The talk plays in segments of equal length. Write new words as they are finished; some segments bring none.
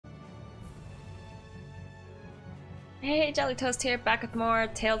Hey, Jelly Toast here, back with more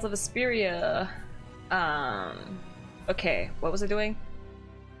Tales of Vesperia. Okay, what was I doing?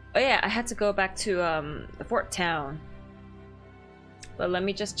 Oh yeah, I had to go back to the fort town. But let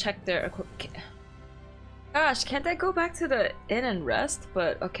me just check their Gosh, can't I go back to the inn and rest?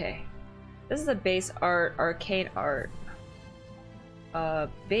 But okay. This is a base art, arcane art.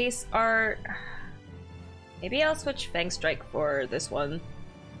 Base art. Maybe I'll switch Fang Strike for this one.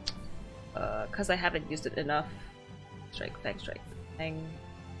 Cause I haven't used it enough. Strike, Fang Strike, Fang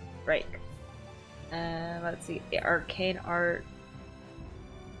Strike. Let's see, arcane art.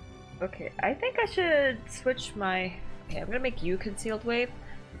 Okay, I think I should switch my. Okay, I'm gonna make you concealed wave,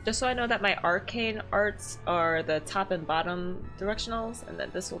 just so I know that my arcane arts are the top and bottom directionals, and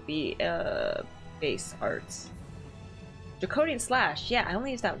then this will be base arts. Draconian Slash. Yeah, I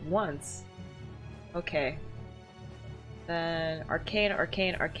only used that once. Okay. Then arcane,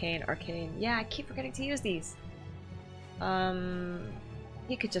 arcane, arcane, arcane. Yeah, I keep forgetting to use these.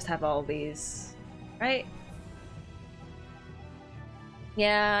 You could just have all these, right?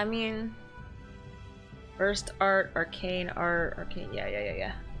 Yeah, I mean, burst art, arcane,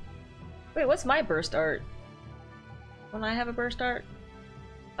 yeah. Wait, what's my burst art? Don't I have a burst art?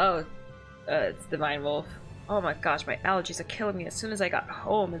 Oh, it's Divine Wolf. Oh my gosh, my allergies are killing me. As soon as I got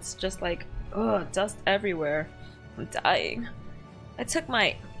home, it's just like, ugh, dust everywhere. I'm dying. I took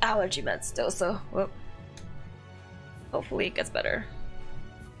my allergy meds still, so whoop. Hopefully it gets better.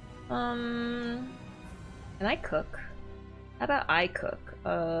 Can I cook? How about I cook?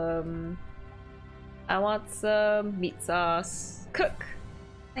 I want some meat sauce. Cook!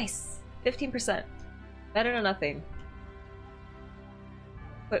 Nice. 15%. Better than nothing.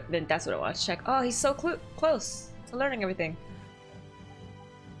 But then that's what I want to check. Oh, he's so close to learning everything.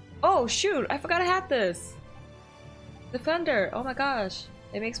 Oh shoot, I forgot I had this! Defender! Oh my gosh.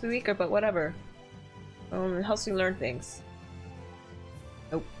 It makes me weaker, but whatever. It helps me learn things.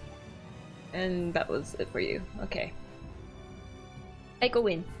 Nope. And that was it for you. Okay. I go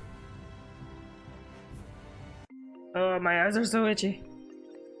in. Oh, my eyes are so itchy.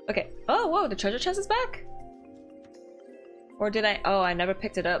 Okay. Oh, whoa, the treasure chest is back? Or did I? Oh, I never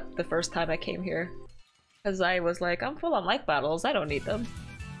picked it up the first time I came here. Because I was like, I'm full on life battles, I don't need them.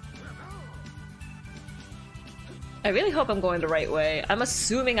 I really hope I'm going the right way. I'm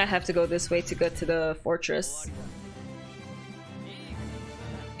assuming I have to go this way to get to the fortress.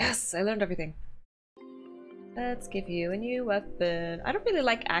 Yes, I learned everything. Let's give you a new weapon. I don't really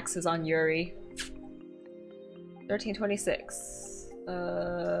like axes on Yuri. 1326.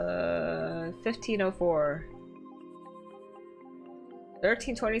 1504.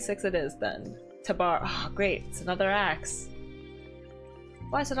 1326 it is then. Tabar. Oh, great. It's another axe.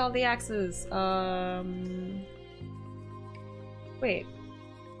 Why is it all the axes? Wait,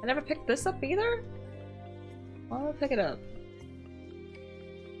 I never picked this up either? I'll pick it up.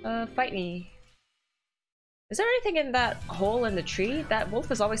 Fight me. Is there anything in that hole in the tree? That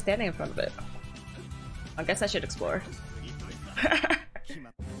wolf is always standing in front of it. I guess I should explore.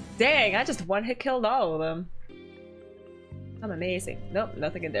 Dang, I just one-hit killed all of them. I'm amazing. Nope,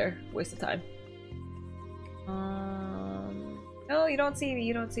 nothing in there. Waste of time. No, you don't see me,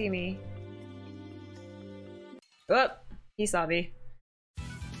 you don't see me. Oh! He saw me.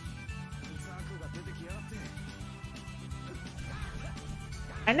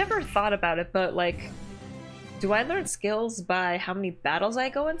 I never thought about it, but like, do I learn skills by how many battles I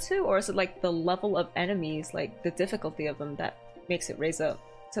go into? Or is it like the level of enemies, like the difficulty of them that makes it raise up?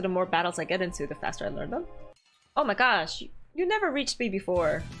 So the more battles I get into, the faster I learn them? Oh my gosh, you never reached me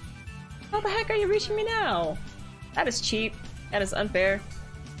before. How the heck are you reaching me now? That is cheap. That is unfair.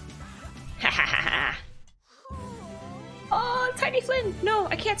 Ha ha ha ha. Oh, Tiny Flynn! No,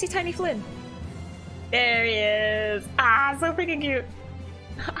 I can't see Tiny Flynn. There he is. Ah, so freaking cute.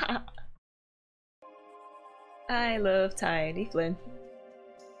 I love Tiny Flynn.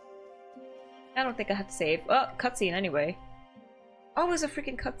 I don't think I have to save. Oh, cutscene anyway. Always a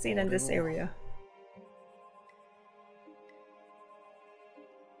freaking cutscene in this area.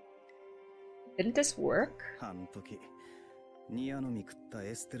 Didn't this work?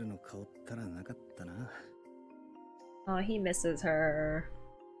 Oh, he misses her.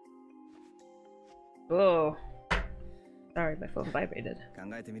 Oh. Sorry, my phone vibrated.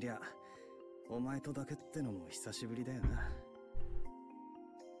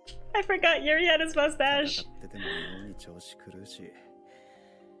 I forgot Yuri had his mustache.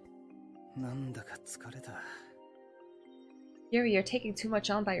 Yuri, you're taking too much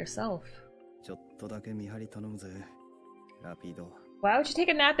on by yourself. Why would you take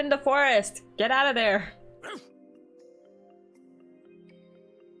a nap in the forest? Get out of there.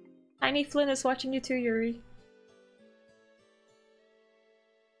 Tiny Flynn is watching you too, Yuri.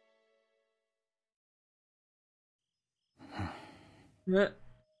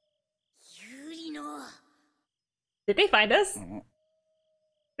 Did they find us?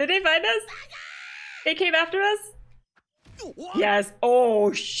 Did they find us? They came after us? Yes.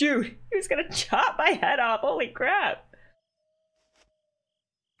 Oh shoot! He was gonna chop my head off. Holy crap!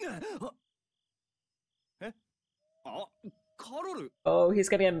 Oh,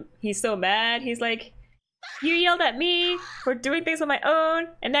 he's so mad. He's like, you yelled at me for doing things on my own,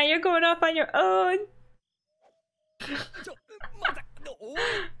 and now you're going off on your own.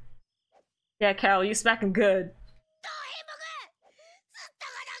 Yeah, Carol, you smack him good.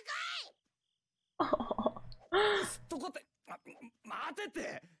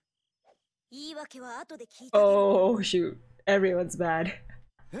 Oh shoot, everyone's mad.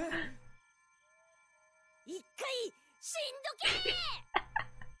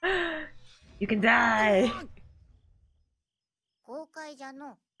 You can die.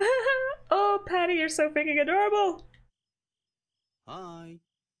 Oh, Patty, you're so freaking adorable. Hi.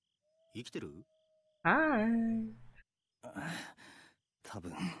 Hi.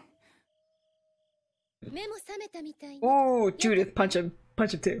 Oh, Judith, punch him.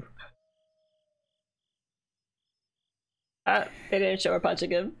 Punch him too. They didn't show her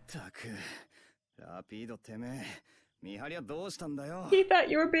punching him. He thought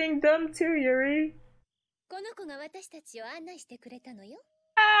you were being dumb too, Yuri.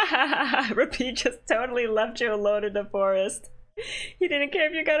 Repeat just totally left you alone in the forest. He didn't care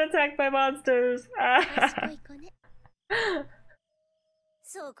if you got attacked by monsters.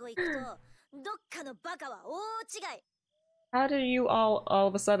 How do you all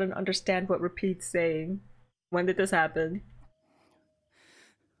of a sudden understand what Repeat's saying? When did this happen?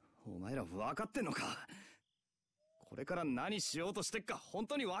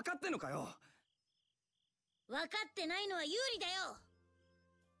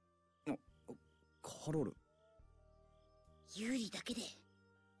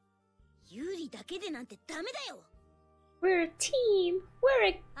 We're a team. We're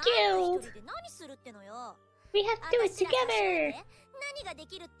a guild. We have to do it together.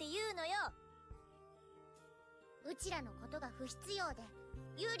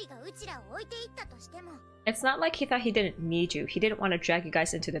 It's not like he thought he didn't need you. He didn't want to drag you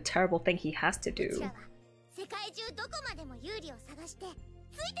guys into the terrible thing he has to do.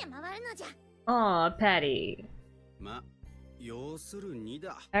 Aw, Patty.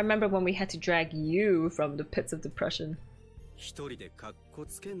 I remember when we had to drag you from the pits of depression.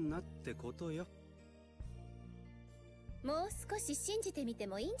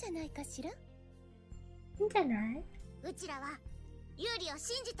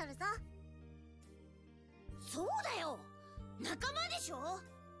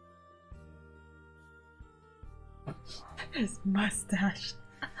 His mustache.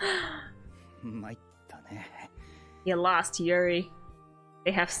 You lost, Yuri.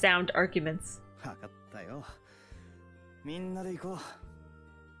 They have sound arguments.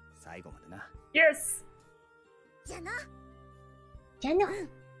 Yes!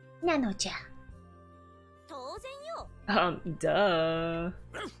 Duh.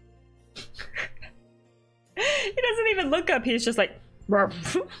 He doesn't even look up, he's just like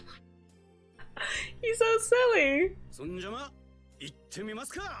he's so silly.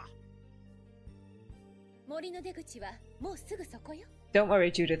 Don't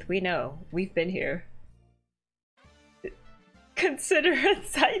worry, Judith, we know. We've been here. Consider a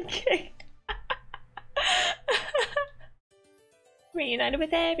sidekick. Reunited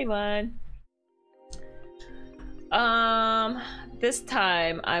with everyone. This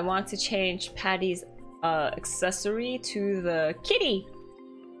time I want to change Patty's accessory to the kitty.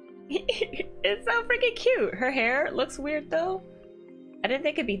 It's so freaking cute. Her hair looks weird though. I didn't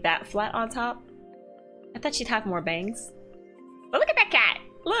think it'd be that flat on top. I thought she'd have more bangs. But look at that cat!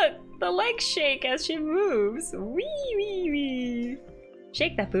 Look! The legs shake as she moves. Wee wee wee.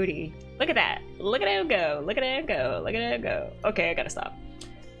 Shake that booty. Look at that. Look at him go. Look at him go. Look at him go. Okay, I gotta stop.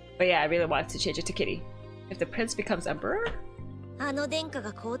 But yeah, I really wanted to change it to kitty. If the prince becomes emperor?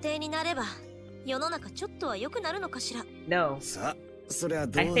 No.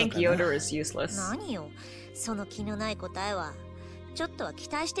 I think Yoder is useless.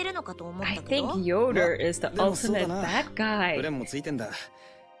 I think Yoder is the ultimate bad guy.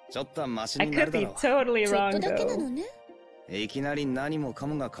 I could be totally wrong though.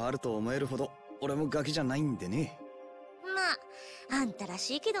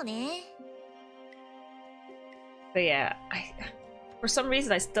 But yeah, for some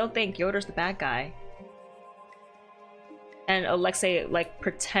reason I still think Yoder's the bad guy. And Alexei like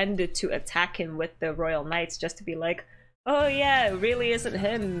pretended to attack him with the Royal Knights just to be like, oh yeah, it really isn't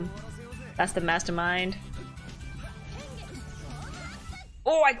him. That's the mastermind.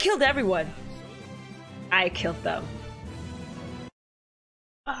 Oh, I killed everyone! I killed them.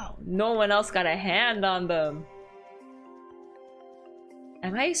 Oh, no one else got a hand on them.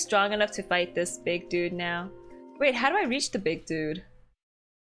 Am I strong enough to fight this big dude now? Wait, how do I reach the big dude?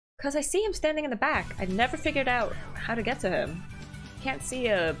 Because I see him standing in the back. I never figured out how to get to him. Can't see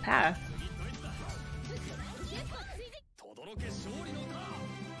a path.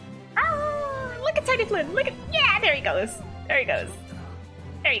 Ah, look at Tiny Flynn! Look at— yeah, there he goes! There he goes!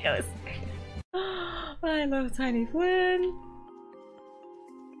 There he goes! I love Tiny Flynn!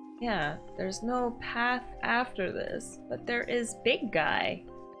 Yeah, there's no path after this, but there is Big Guy.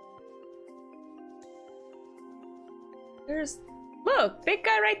 There's— look! Big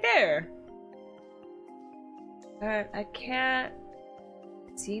Guy right there! Alright, I can't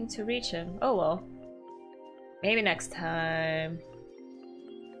seem to reach him. Oh well. Maybe next time.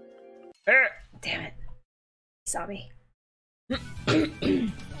 Damn it. He saw me.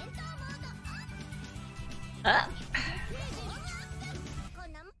 Ah.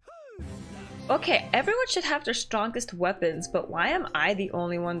 Okay, everyone should have their strongest weapons, but why am I the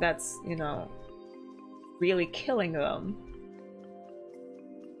only one that's, you know, really killing them?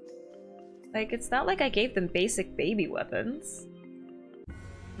 Like, it's not like I gave them basic baby weapons.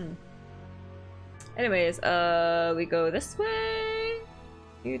 Anyways, we go this way.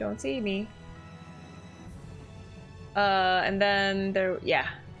 You don't see me. And then there— yeah.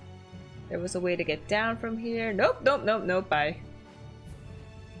 There was a way to get down from here. Nope, nope, nope, nope, bye.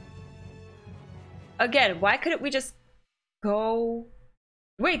 Again, why couldn't we just go—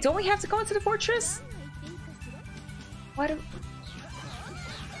 wait, don't we have to go into the fortress? Why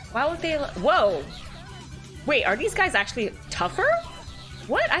would they— whoa! Wait, are these guys actually tougher?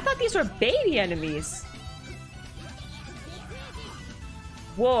 What? I thought these were baby enemies.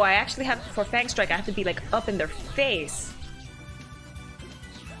 Whoa, I actually have— for Fang Strike, I have to be like up in their face.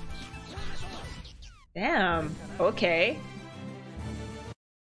 Damn, okay.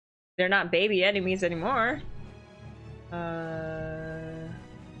 They're not baby enemies anymore. Will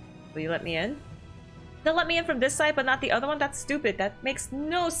you let me in? They'll let me in from this side, but not the other one? That's stupid. That makes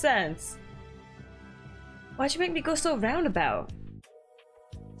no sense. Why'd you make me go so roundabout?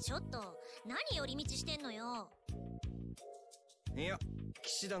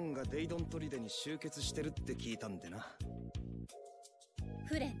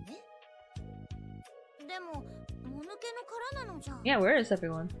 Yeah, where is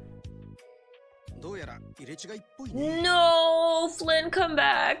everyone? No, Flynn, come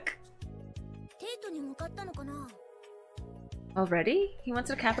back! Already? He went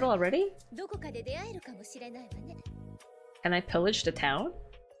to the capital already? Can I pillage the town?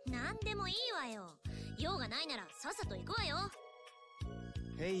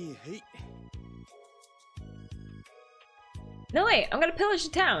 No, wait, I'm gonna pillage the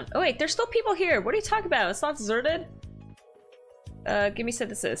town. Oh wait, there's still people here. What are you talking about? It's not deserted? Give me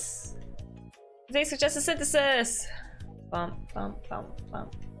synthesis. They suggest a synthesis! Bum bum bum bum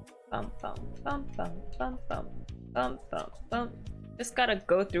bum bum bum bum bum bum bum bum bum. Just gotta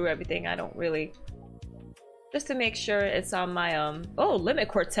go through everything. I don't really— just to make sure it's on my oh, limit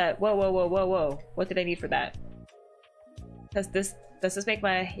quartet. Whoa, whoa, whoa, whoa, whoa. What did I need for that? Does this make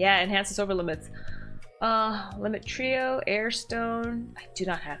my— yeah, enhances over limits. Limit trio, airstone. I do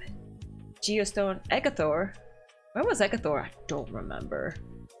not have it. Geostone, Egathor. Where was Egathor? I don't remember.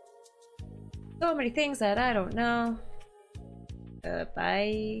 So many things that I don't know.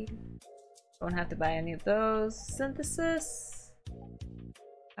 Buy. Don't have to buy any of those. Synthesis.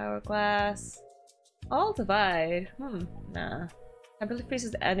 Hourglass. All divide. Nah. Ability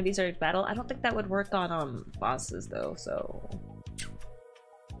freezes the enemies during battle. I don't think that would work on bosses though, so.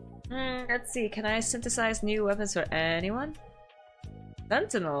 Let's see. Can I synthesize new weapons for anyone?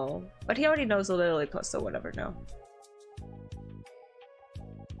 Sentinel. But he already knows a Lily Plus, so whatever, no.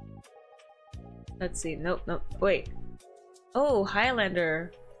 Let's see. Nope, nope. Wait. Oh,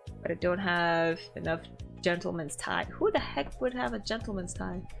 Highlander. But I don't have enough gentleman's tie. Who the heck would have a gentleman's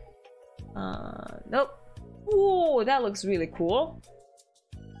tie? Nope. Ooh, that looks really cool.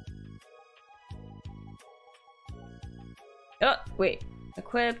 Oh, wait.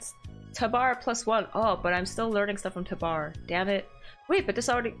 Equipped. Tabar +1. Oh, but I'm still learning stuff from Tabar. Damn it. Wait, but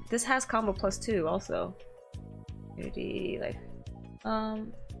this has combo +2 also. Unity, life.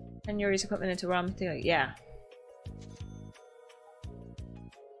 And Yuri's equipment into raw material. Yeah.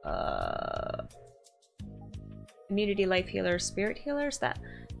 Immunity, life healer, spirit healers. That—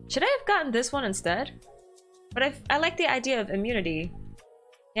 should I have gotten this one instead? But I like the idea of immunity.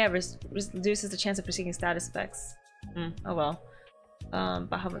 Yeah, reduces the chance of receiving status effects. Oh well.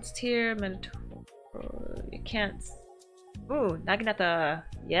 Bahamut's tier, Minotaur. You can't— Ooh, Naginata.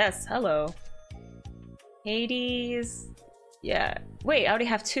 Yes, hello. Hades. Yeah. Wait, I already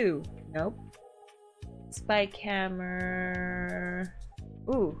have 2. Nope. Spike hammer.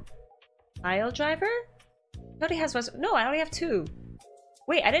 Ooh. Pile driver? He already has no, I already have 2.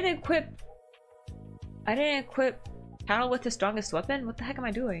 Wait, I didn't equip Carol with the strongest weapon? What the heck am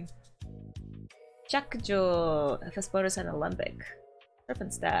I doing? Jakujo, Vesperia and Alembic.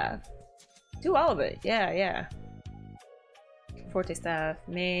 Serpent staff. Do all of it. Yeah, yeah. Forte staff,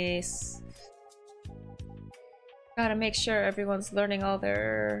 mace. Gotta make sure everyone's learning all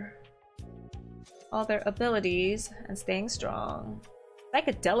their abilities and staying strong.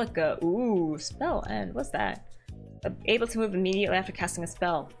 Psychedelica. Ooh, spell end. What's that? Able to move immediately after casting a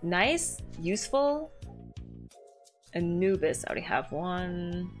spell. Nice. Useful. Anubis. I already have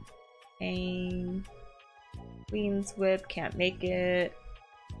 1. Pain. Queen's Whip. Can't make it.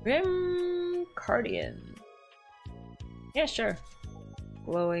 Grim Cardian. Yeah, sure.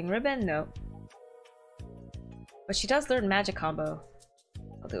 Glowing Ribbon? No. But she does learn magic combo.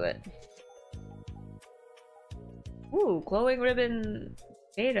 I'll do it. Ooh, Glowing Ribbon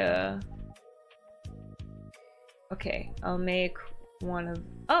Beta. Okay, I'll make one of...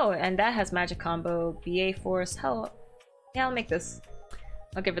 Oh, and that has magic combo. BA Force. Hell, yeah, I'll make this.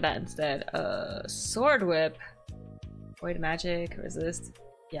 I'll give her that instead. Sword Whip. Void Magic. Resist.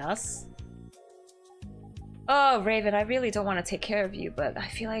 Yes. Oh, Raven, I really don't want to take care of you, but I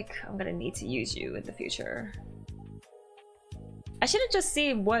feel like I'm gonna need to use you in the future. I shouldn't just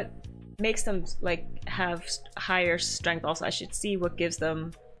see what makes them, like, have higher strength also. I should see what gives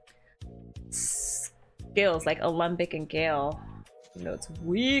them skills, like Alembic and Gale. You know, it's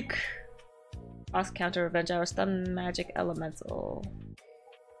weak. Cross counter, revenge hour, stun magic, elemental.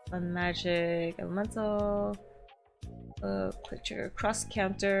 Stun magic, elemental. Quick trigger, cross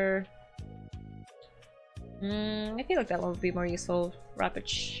counter. I feel like that one would be more useful. Rapid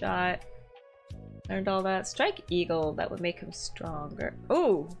shot. Learned all that. Strike Eagle, that would make him stronger.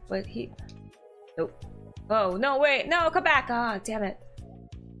 Oh, but he... Nope. Oh, no, wait. No, come back. Ah, damn it.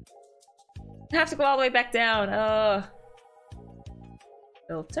 I have to go all the way back down.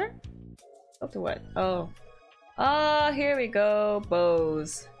 Filter? Filter what? Oh. Ah, here we go.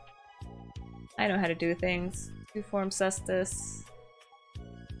 Bows. I know how to do things. Two form cestus.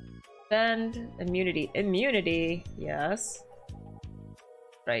 Bend. Immunity. Immunity. Yes.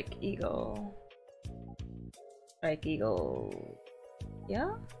 Strike Eagle. Strike Eagle.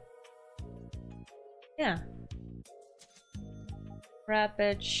 Yeah? Yeah.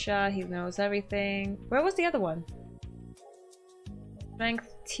 Rapid shot. He knows everything. Where was the other one?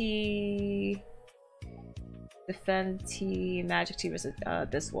 Strength T. Defend T. Magic T was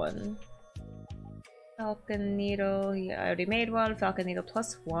this one. Falcon Needle. I already made one. Falcon Needle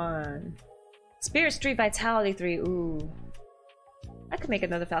 +1. Spirit Street Vitality 3. Ooh. I could make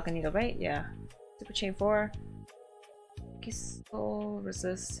another Falcon Needle, right? Yeah. Super Chain 4. Soul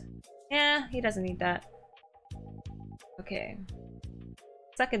resist. Yeah, he doesn't need that. Okay.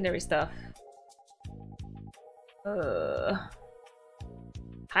 Secondary stuff.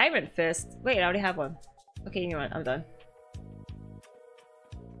 Tyrant Fist. Wait, I already have one. Okay, you know what? I'm done.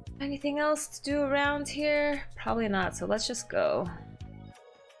 Anything else to do around here? Probably not, so let's just go.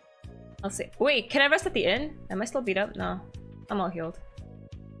 I'll see. Wait, can I rest at the inn? Am I still beat up? No. I'm all healed.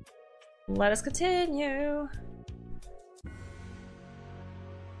 Let us continue.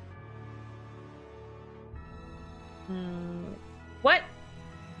 What?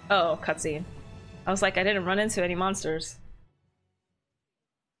 Oh, cutscene. I was like, I didn't run into any monsters.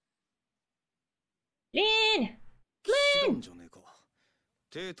 Lin! Lin!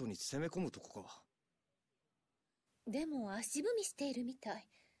 デートに攻め込むとこか。でも足踏みしているみたい。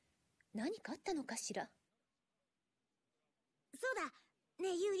何かあったのかしら。そうだ。ね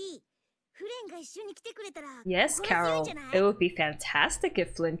え、ユーリ。フレンが一緒に来てくれたら。Yes, Carol. It would be fantastic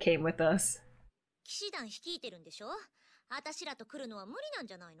if Flynn came with us. 騎士団率いてるんでしょ？私らと来るのは無理なん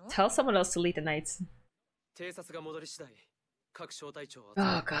じゃないの？ Tell someone else to lead the knights. 偵察が戻り次第、各小隊長は。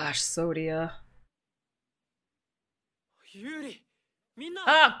Oh gosh, Sodia. ユーリ、みんな。Oh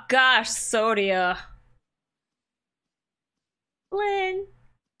gosh, Sodia. Flynn.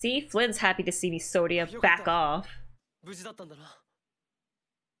 See, Flynn's happy to see me, Sodia. Back off. 無事だったんだな。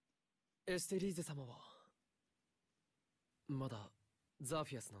エステリーゼ様はまだザ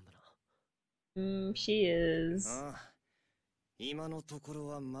フィアスなんだな。She is. ああ、今のところ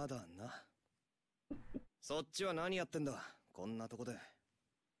はまだな。そっちは何やってんだ、こんなとこで。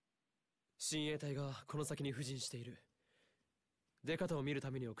親衛隊がこの先に布陣している。出方を見る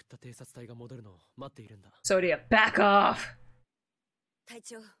ために送った偵察隊が戻るのを待っているんだ。Sodia, back off. 隊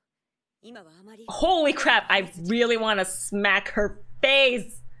長、Holy crap, I really want to smack her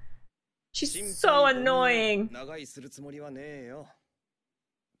face. She's so annoying. 長居するつもりはねえよ。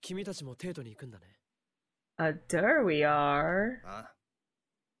君たちもテートに行くんだね。There we are. あ、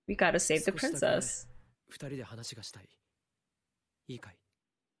We gotta save the princess. 二人で話がしたい。いいかい？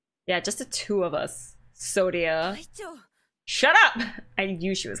 Yeah, just the two of us. Sodia. Shut up! I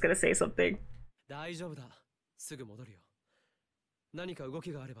knew she was gonna say something. 大丈夫だ。すぐ戻るよ。何か動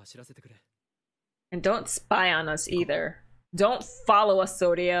きがあれば知らせてくれ。And don't spy on us either. Don't follow us,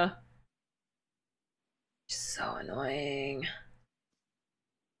 Sodia. So annoying.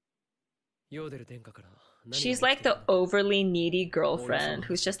 She's like the overly needy girlfriend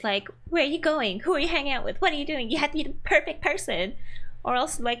who's just like, where are you going? Who are you hanging out with? What are you doing? You have to be the perfect person. Or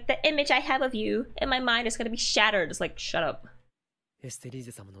else, like, the image I have of you in my mind is gonna be shattered. It's like, shut up. エステリー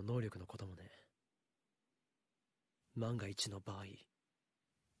ゼ様の能力のこともね。万が一の場合、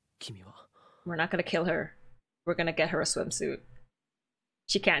君は。We're not gonna kill her. We're gonna get her a swimsuit.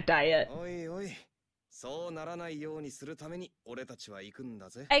 She can't die yet. おいおい、そうならないようにするために俺たちは行くん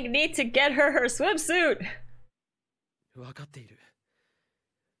だぜ。I need to get her her swimsuit. 分かっている。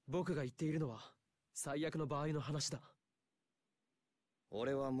僕が言っているのは最悪の場合の話だ。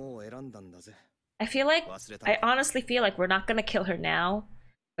俺はもう選んだんだぜ。I honestly feel like we're not gonna kill her now,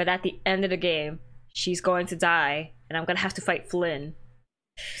 but at the end of the game, she's going to die, and I'm gonna have to fight Flynn.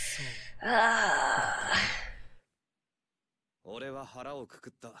 俺は腹をくく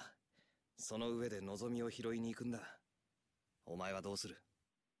った。その上で望みを拾いに行くんだ。お前はどうする？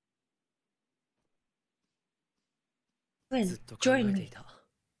ずっと考えていた。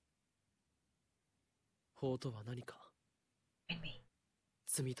法とは何か？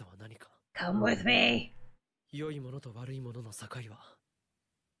罪とは何か？ Come with me. 良いものと悪いものの境は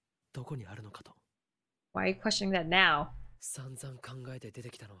どこにあるのかと。Why are you questioning that now? 散々考えて出て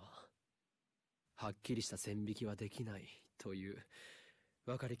きたのは、はっきりした線引きはできないという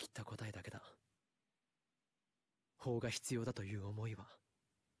分かりきった答えだけだ。法が必要だという思いは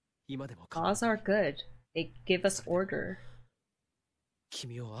今でも変わらない。 Laws are good. They give us order.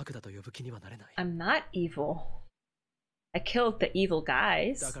 君を悪だと呼ぶ気にはなれない。I'm not evil. I killed the evil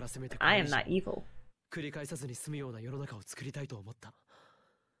guys. I am not evil. 繰り返さずに済むような世の中を作りたいと思った。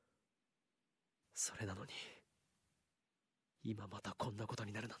それなのに今またこんなこと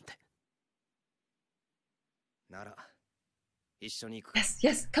になるなんて。なら一緒に行く。 Yes,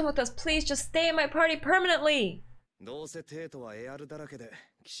 yes, come with us. Please just stay in my party permanently. どうせテートはエアルだらけで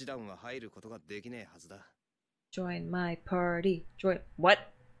騎士団は入ることができねえはずだ。 Join my party. Join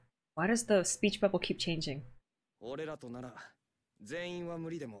what? Why does the speech bubble keep changing? 俺らとなら全員は無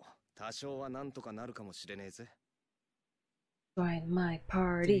理でも多少はなんとかなるかもしれねえぜ。 Join my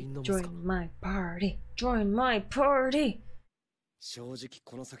party. Join my party. Join my party. 正直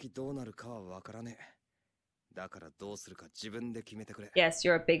この先どうなるかはわからねえ。だからどうするか自分で決めてくれ。 Yes,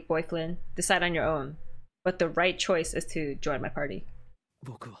 you're a big boy, Flynn. Decide on your own. But the right choice is to join my party.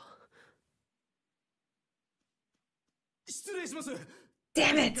 僕は。失礼します。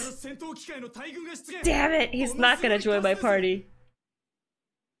 Damn it! Damn it! He's not gonna join my party.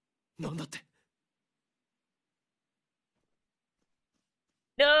 なんだって。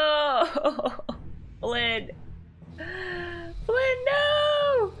 No! Flynn! Flynn,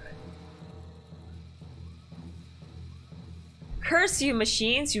 no! Curse you,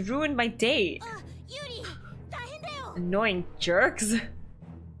 machines! You ruined my date! Annoying jerks!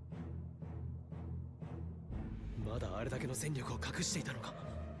 まだあれだけの戦力を隠していたのか。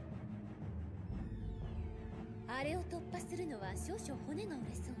あれを突破するのは少々骨が折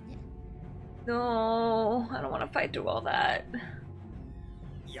れそうね。 No, I don't want to fight through all that.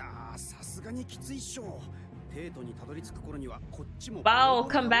 いやー、さすがにきついっしょ。テートにたどり着く頃にはこっちも。Bao,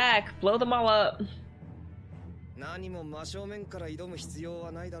 come back! Blow them all up! 何も真正面から挑む必要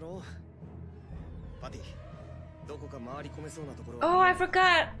はないだろう。パティ、どこか回り込めそうなところは。 Oh, I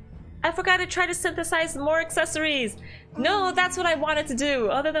forgot! I forgot to try to synthesize more accessories! No, that's what I wanted to do,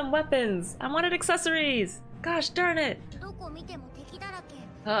 other than weapons! I wanted accessories! Gosh darn it! どこ見ても敵だらけ。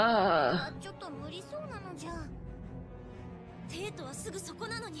ちょっと無理そうなのじゃ。テートはすぐそこ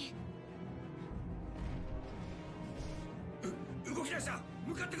なのに。動き出した。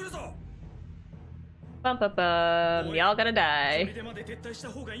向かってくるぞ。 Bum bum bum, y'all gonna die. 砦まで撤退した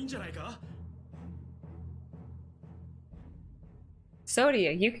方がいいんじゃないか。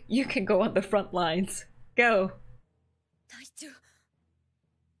 Sodia, you can go on the front lines. Go. 隊長。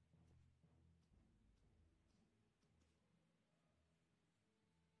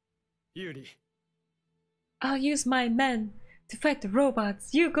ユーリ。 I'll use my men to fight the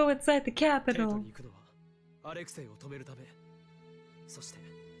robots. You go inside the テート capital. に行くのはアレクセイを止めるため。そして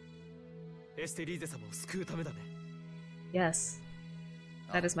エステリーゼ様を救うためだね。 Yes.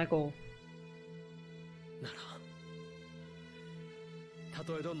 That is my goal. なら、た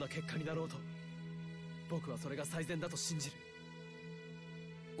とえどんな結果になろうと、僕はそれが最善だと信じる。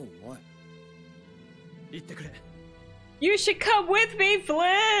お前、言ってくれ。 You should come with me,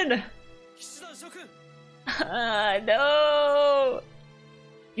 Flynn! 騎士団諸君。No!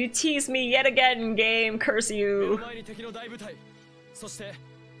 You tease me yet again, game. Curse 目の you. 前に敵の大部隊、そして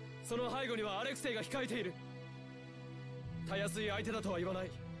その背後にはアレクセイが控えている。たやすい相手だとは言わない。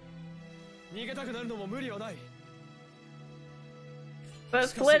逃げたくなるのも無理はない。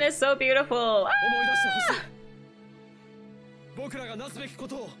 But Flynn is so beautiful. 思い出してほしい。僕らがなすべきこ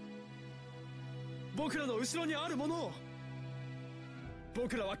とを、僕らの後ろにあるものを。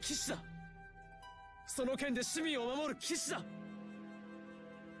僕らは騎士だ。その剣で市民を守る騎士だ。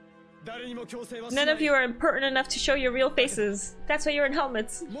誰にも強制はしない。 None of you are important enough to show your real faces. That's why you're in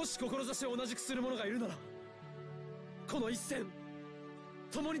helmets. もし志を同じくする者がいるなら、この一戦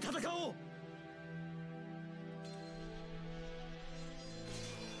共に戦おう。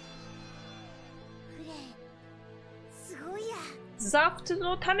 フレイ、すごいや。 Zaft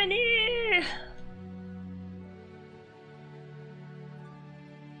no tameni.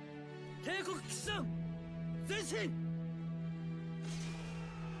 帝国騎士団前進。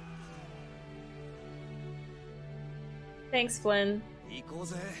 Thanks, Flynn. 行こう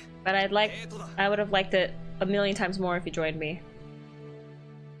ぜ。 But I would have liked it a million times more if you joined me.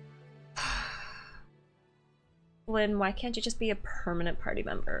 Flynn, why can't you just be a permanent party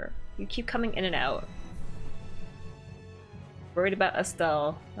member? You keep coming in and out. Worried about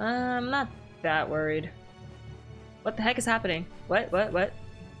Estelle? I'm not that worried. What the heck is happening? What?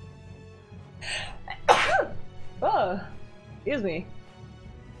 Oh, excuse me.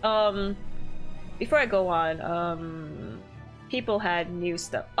 Before I go on, people had new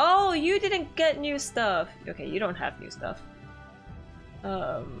stuff. Oh, you didn't get new stuff. Okay, you don't have new stuff.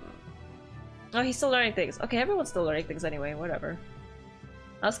 Oh, he's still learning things. Okay, everyone's still learning things anyway, whatever.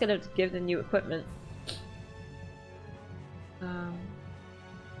 I was gonna give the new equipment.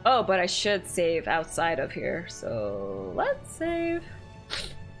 Oh, but I should save outside of here, so let's save.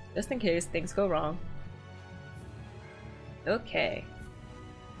 Just in case things go wrong. Okay.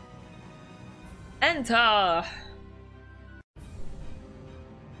 Enter!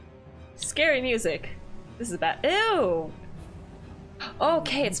 Scary music. This is bad. Ew!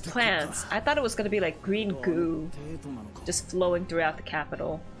 Okay, it's plants. I thought it was gonna be like green goo just flowing throughout the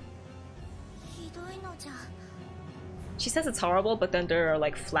capital. ひどいのじゃ。 She says it's horrible, but then there are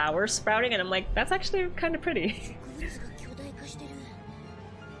like flowers sprouting, and I'm like, that's actually kind of pretty. 植物が巨大化してる。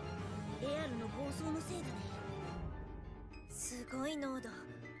エアルの暴走のせいだね。すごい濃度。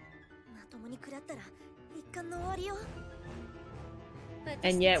まともに食らったら一巻の終わりよ。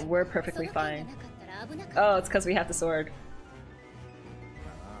 And yet we're perfectly fine. Oh, it's because we have the sword.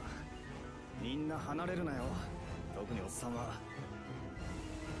 みんな離れるなよ。特におっさんは。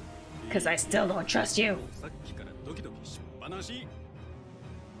 Because I still don't trust you. さっきからドキドキしっぱなし。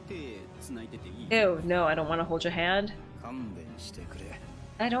手繋いでていい？ Ew, no, I don't want to hold your hand. 勘弁してくれ。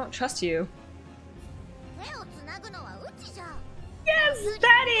I don't trust you. 手をつなぐのはうちじゃ。 Yes,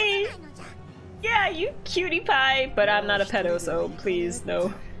 Daddy! Yeah, you cutie pie, but I'm not a pedo, so please,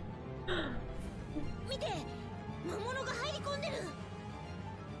 no. 見て、魔物が入り込んでる。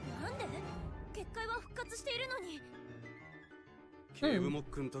なんで？結界は復活しているのに。警部モッ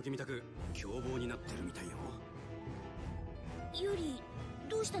クん時みたく凶暴になってるみたいよ。ユリ、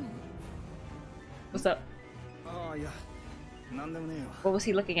どうしたの？ What's up? ああ、いや、なんでもねえよ。 What was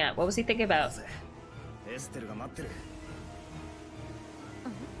he looking at? What was he thinking about? エステルが待ってる。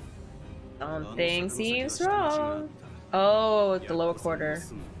 Something seems wrong. Oh, the lower quarter.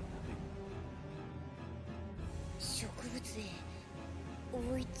 植物へ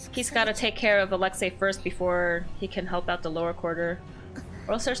追いつ He's gotta take care of Alexei first before he can help out the lower quarter.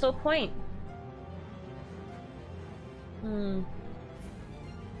 Or else there's no point.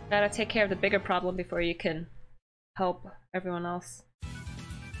 Gotta take care of the bigger problem before you can help everyone else.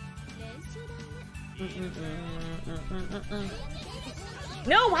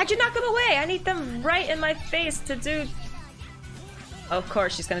 No, why'd you knock them away? I need them right in my face to do... Of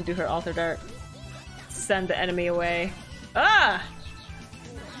course, she's gonna do her altar dart. Send the enemy away. Ah!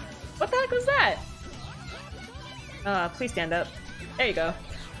 What the heck was that? Please stand up. There you go.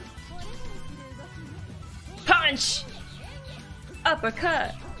 Punch!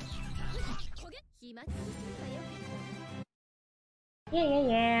 Uppercut!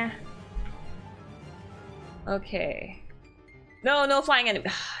 Yeah. Okay. No flying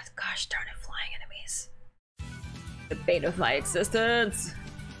enemies. Gosh darn it, flying enemies. The bane of my existence.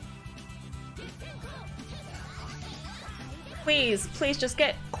 Please, please just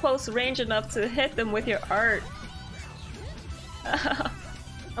get close range enough to hit them with your art.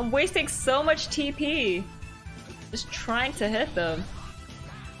 I'm wasting so much TP. Just trying to hit them.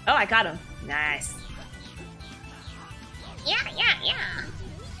 Oh, I got him. Nice. Yeah.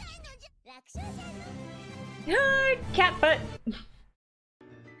 Cat butt.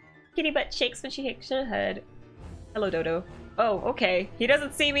 Kitty butt shakes when she shakes her head. Hello, Dodo. Oh, okay. He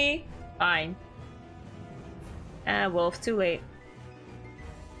doesn't see me. Fine. Ah, Wolf, too late.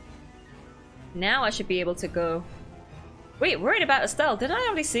 Now I should be able to go. Wait, worried about Estelle. Didn't I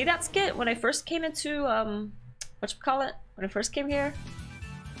already see that skit when I first came into, whatchamacallit? When I first came here?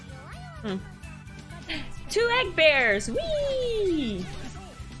 2 egg bears! Whee!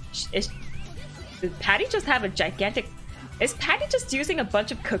 Did Patty just have a gigantic... Is Patty just using a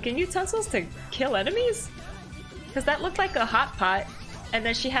bunch of cooking utensils to kill enemies? Because that looked like a hot pot, and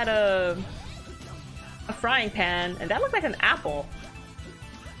then she had a frying pan, and that looked like an apple.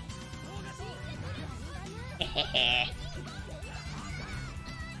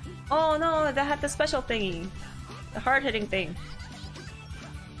 Oh no, that had the special thingy. The hard-hitting thing.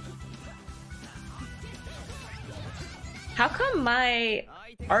 How come my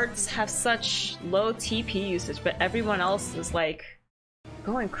arts have such low TP usage, but everyone else is like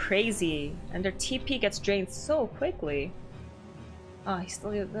going crazy and their TP gets drained so quickly? Oh, he's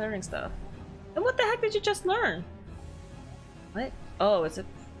still learning stuff. And what the heck did you just learn? What? Oh, is it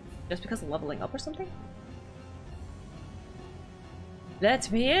just because of leveling up or something? Let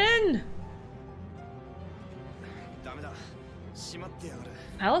me in!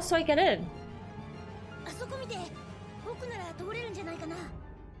 How else do I get in?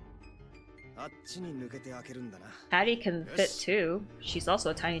 Patty can fit too. She's also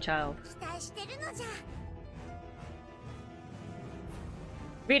a tiny child.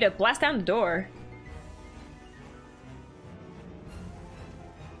 Rita, blast down the door.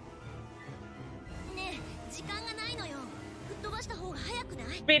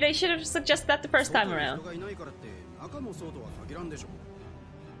 Rita, you should have suggested that the first time around.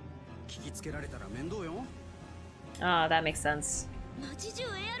 Ah, that makes sense.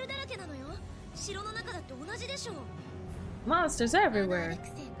 Monsters everywhere.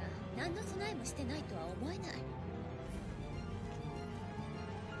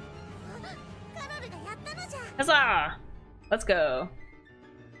 Huzzah! Let's go.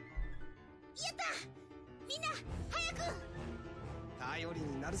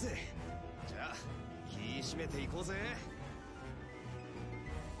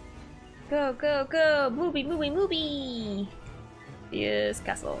 Go, go, go! Movie, movie, movie! Yes,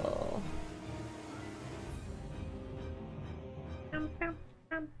 castle.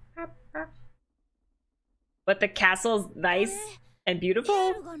 But the castle's nice and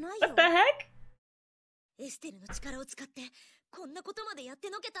beautiful? What the heck? エステルの力を使ってこんなことまでやって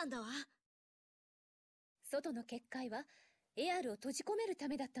のけたんだわ。外の結界はエアルを閉じ込めるた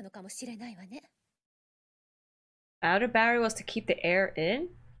めだったのかもしれないわね。Outer barrier was to keep the air in?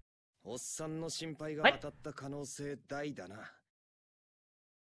 おっさんの心配が当たった可能性大だな。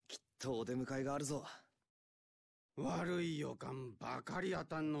きっとお出迎えがあるぞ。悪い予感ばかり当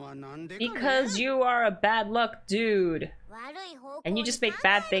たんのはなんでかね。 Because you are a bad luck dude. And you just make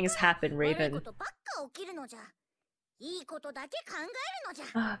bad things happen, Raven.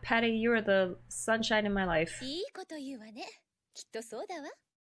 Ah, Patty, you are the sunshine in my life. いいこと言うわね。きっとそうだわ。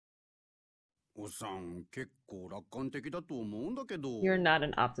おっさん、結構楽観的だと思うんだけど。You're not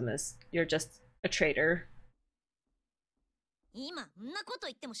an optimist. You're just a traitor. 今、んなこと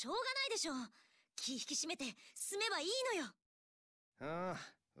言ってもしょうがないでしょう。気引き締めて進めばいいのよ。あ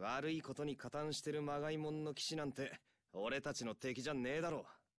あ、悪いことに加担してるまがいもんの騎士なんて俺たちの敵じゃねえだろ。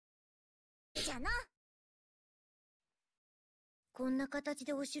じゃな。こんな形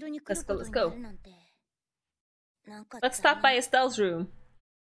でお城に来ることになるなんて。Let's stop by Estelle's room.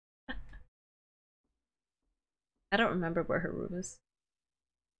 I don't remember where her room is.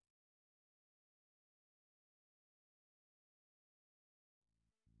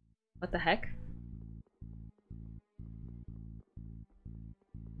 What the heck?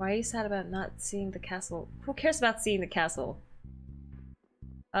 Why are you sad about not seeing the castle? Who cares about seeing the castle?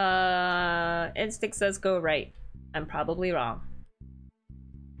 Instinct says go right. I'm probably wrong.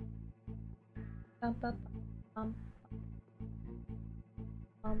 Bum, bum, bum,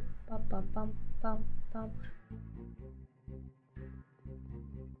 bum, bum, bum, bum, bum, bum.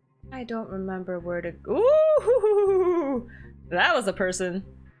 I don't remember where to go. Ooh, that was a person.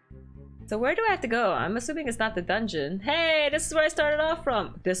 So where do I have to go? I'm assuming it's not the dungeon. Hey, this is where I started off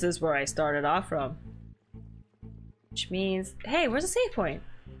from. This is where I started off from. Which means, hey, where's the save point?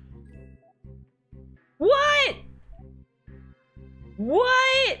 What?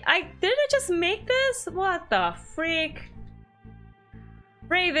 What? Didn't I just make this? What the freak?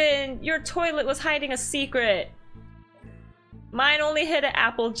 Raven, your toilet was hiding a secret. Mine only hid an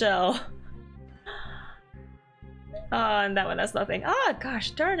apple gel. Oh, and that one has nothing. Ah,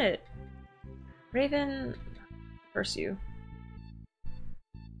 gosh darn it. Raven, curse you.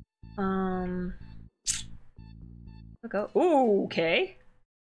 Go. Ooh, okay.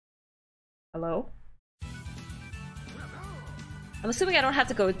 Hello? I'm assuming I don't have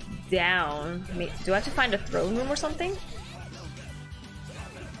to go down. Do I have to find a throne room or something?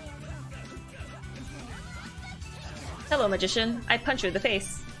 Hello, magician. I punch you in the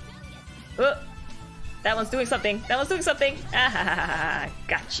face. Oh, that one's doing something. That one's doing something. Ah,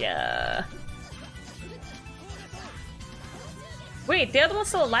 gotcha. Wait, the other one's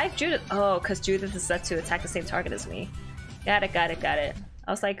still alive? Judith. Oh, because Judith is set to attack the same target as me. Got it, got it, got it.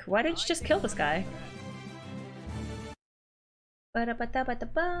 I was like, why didn't you just kill this guy?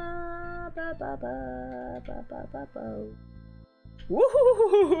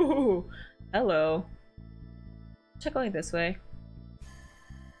 Woohoo! Hello. Check going this way.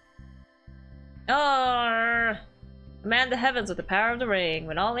 Oh, command the heavens with the power of the ring.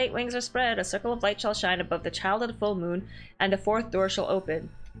 When all 8 wings are spread, a circle of light shall shine above the child of the full moon, and the 4th door shall open.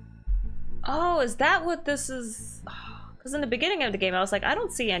 Oh, is that what this is? Because in the beginning of the game, I was like, I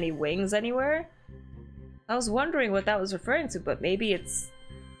don't see any wings anywhere. I was wondering what that was referring to, but maybe it's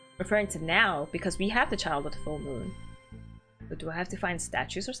referring to now, because we have the child of the full moon. But do I have to find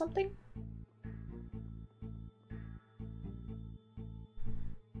statues or something?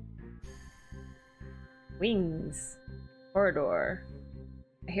 Wings. Corridor.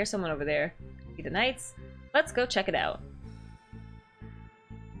 I hear someone over there. See the knights? Let's go check it out.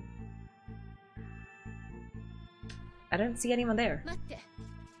 I don't see anyone there.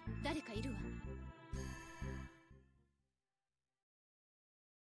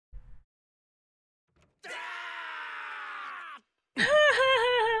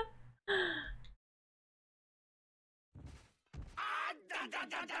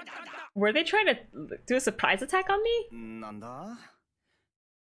 Were they trying to do a surprise attack on me? Nanda?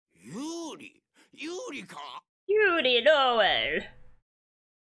 Yuri? Yuri ka? Yuri Noel!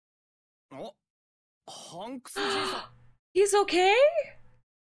 Oh, Hanks ji-san. He's okay?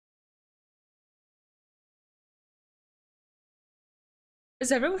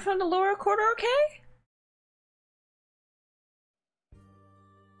 Is everyone from the lower quarter okay?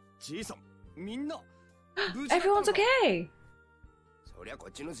 Ji-san, minna. Everyone's okay!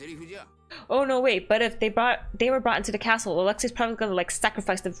 Oh no, wait, but if they were brought into the castle, Alexi's probably gonna like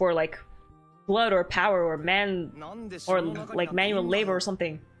sacrifice them for like blood or power or or like manual labor or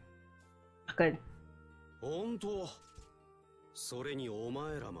something. Good. 本当それにお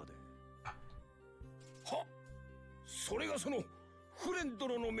前らまではそれがそのフレン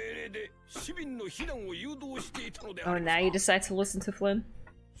殿の命令で市民の避難を誘導していたのであ Oh, り now you decide to listen to Flynn?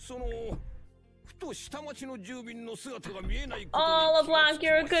 そのふと下町の住民の姿が見えないことに Oh, LeBlanc,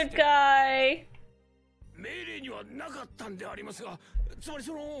 you're a good guy! 命令にはなかったんでありますがつまり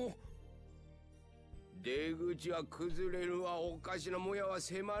その出口は崩れるわおかしなもやは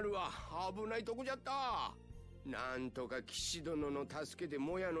迫るわ危ないとこじゃったなんとか騎士殿の助けで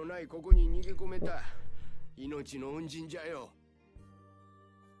もやのないここに逃げ込めた命の恩人じゃよ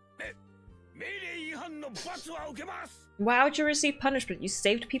命令違反の罰は受けます Why would you receive punishment? You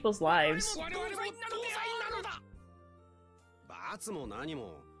saved people's lives. 罰も何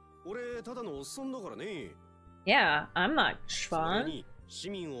も俺ただのおっさんだからね Yeah, I'm not Schwan.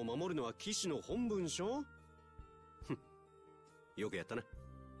 市民を守るのは騎士の本分でしょよくやったな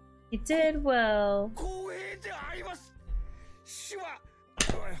You did well. 光栄であります死は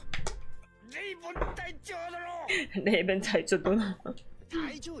レイブン隊長殿 Raven types of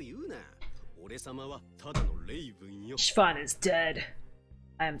隊長言うな俺様はただのレイブンよ Schwan is dead.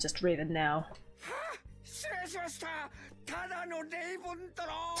 I am just Raven now. 失礼しましたただのレイブン殿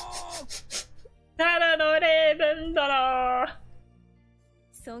Tada no Raven doro!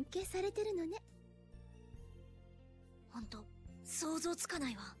 尊敬されてるのね。ほんと想像つかな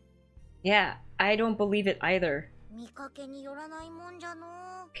いわ。 Yeah, I don't believe it either. 見かけによらないもんじゃ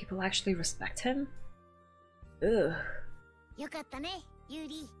の。 People actually respect him? Ugh. よかったね、ユー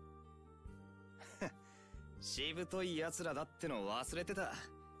リ。しぶとい奴らだっての忘れてた。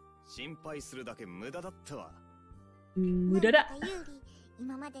心配するだけ無駄だったわ。無駄だ。なんだかユーリ、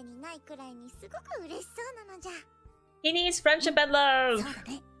今までにないくらいにすごく嬉しそうなのじゃ。He needs friendship and love! そうだ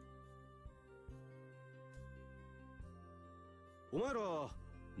ね。お前ら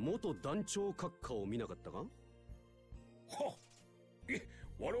元団長閣下を見なかったかはい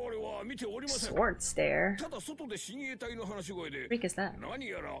我々は見ておりません。 Sword stare. ただ外で親衛隊の話し声で Freak is that? 何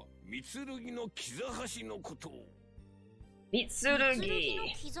やら三剣の木座橋のことを。 Mitsurugi.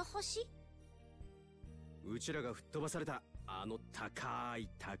 膝端？うちらが吹っ飛ばされたあの高い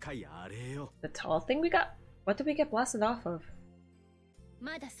高いあれよ。 The tall thing we got? What did we get blasted off of?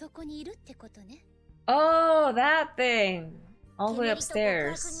 まだそこにいるってことね。 Oh, that thing! All the way ケネリと極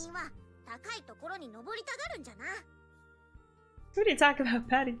悪 upstairs. 人は高いところに登りたがるんじゃな。 What are you talking about,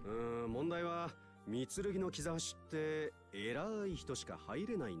 Patty? 問題は三剣の木座橋って偉い人しか入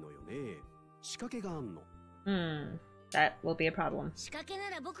れないのよね。仕掛けがあんの。That will be a problem. 仕掛けな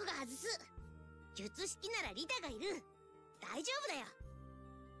ら僕が外す。術式ならリタがいる。大丈夫だよ。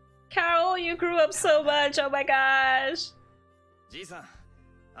 Carol, you grew up so much! Oh my gosh! じいさん、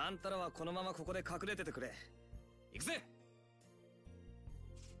あんたらはこのままここで隠れててくれ。行くぜ。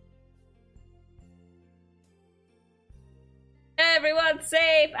 Everyone's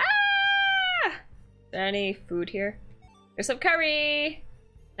safe! Ah! Is there any food here? There's some curry!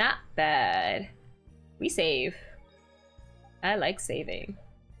 Not bad. We save. I like saving.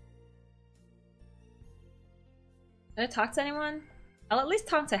 Did I talk to anyone? I'll at least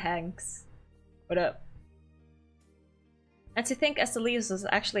talk to Hanks. What up? And to think Estelise was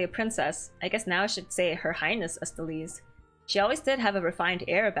actually a princess. I guess now I should say Her Highness Estelise. She always did have a refined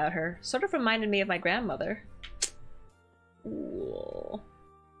air about her. Sort of reminded me of my grandmother. Ooh.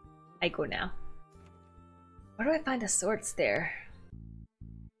 I go now. Where do I find a sword stare?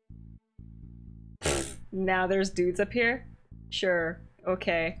 Now there's dudes up here? Sure.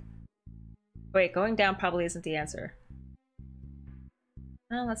 Okay. Wait, going down probably isn't the answer.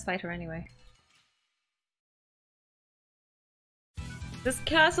 Well, let's fight her anyway. This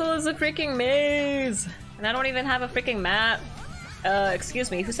castle is a freaking maze! And I don't even have a freaking map.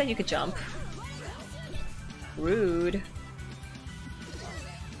 Excuse me, who said you could jump? Rude.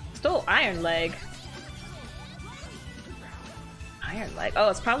 Stole Iron Leg. Iron Leg? Oh,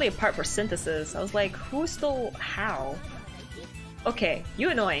 it's probably a part for synthesis. I was like, who stole how? Okay, you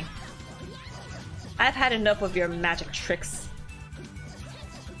annoying. I've had enough of your magic tricks.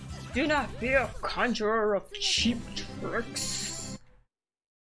 Do not be a conjurer of cheap tricks.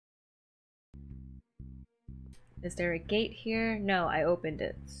 Is there a gate here? No, I opened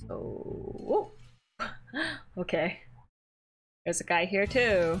it. So... Okay. There's a guy here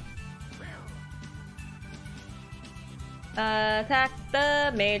too. Attack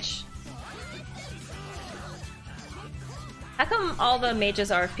the mage. How come all the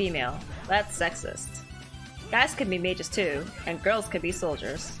mages are female? That's sexist. Guys could be mages too, and girls could be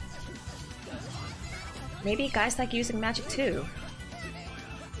soldiers. Maybe guys like using magic too.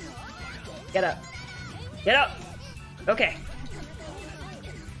 Get up. Get up! Okay.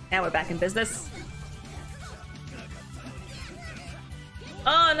 Now we're back in business.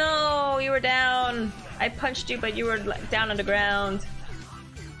 Oh no! You were down! I punched you, but you were down on the ground.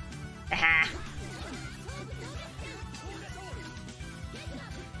 Aha!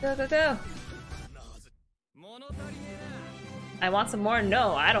 Go, go, go! I want some more?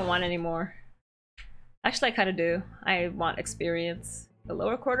 No, I don't want any more. Actually, I kind of do. I want experience. The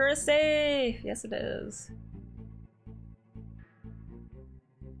lower quarter is safe! Yes, it is.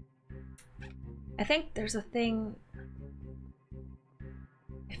 I think there's a thing...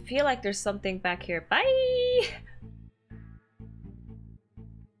 I feel like there's something back here. Bye!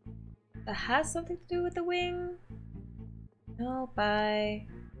 That has something to do with the wing? No, bye.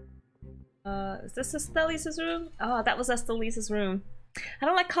 Is this Estelise's room? Oh, that was Estelise's room. I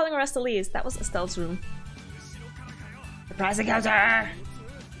don't like calling her Estelise. That was Estelle's room. Surprise encounter!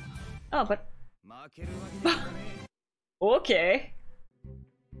 Oh, but... Okay.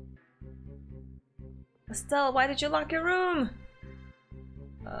 Estelle, why did you lock your room?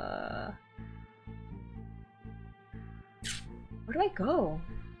 Where do I go?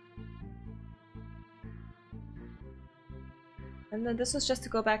 And then this was just to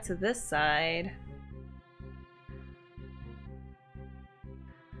go back to this side.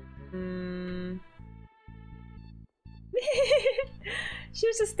 She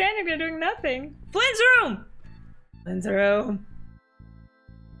was just standing there doing nothing. Flynn's room! Flynn's room.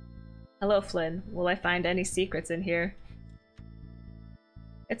 Hello, Flynn. Will I find any secrets in here?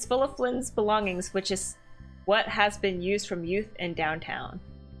 It's full of Flynn's belongings, which is what has been used from youth in downtown.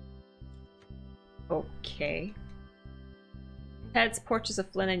 Okay. Ted's portraits of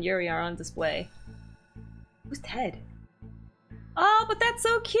Flynn and Yuri are on display. Who's Ted? Oh, but that's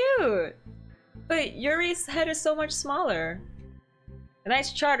so cute! But Yuri's head is so much smaller. The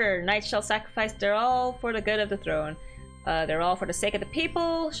Knight's Charter. Knights shall sacrifice their all for the good of the throne. They're all for the sake of the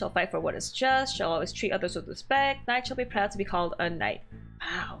people, shall fight for what is just, shall always treat others with respect. Knight shall be proud to be called a knight.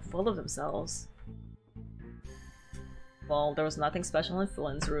 Wow, full of themselves. Well, there was nothing special in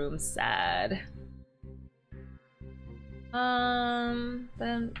Flynn's room. Sad.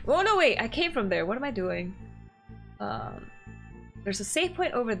 Then... Oh, no, wait! I came from there. What am I doing? There's a save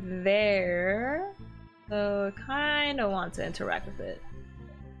point over there. So, I kinda want to interact with it.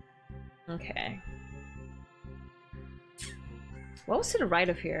 Okay. What was to the right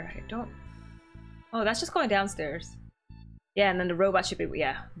of here? I don't... Oh, that's just going downstairs. Yeah, and then the robot should be...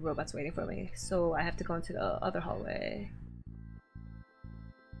 Yeah, the robot's waiting for me. So, I have to go into the other hallway.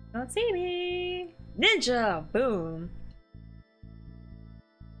 Don't see me! Ninja! Boom!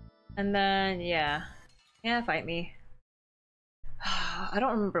 And then, yeah. Yeah, fight me. I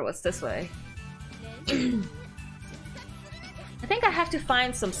don't remember what's this way. I think I have to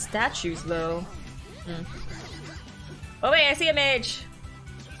find some statues, though. Oh wait, I see a mage!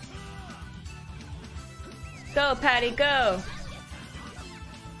 Go, Patty, go!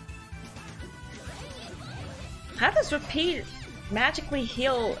 How does repeat magically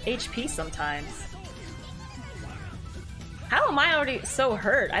heal HP sometimes? How am I already so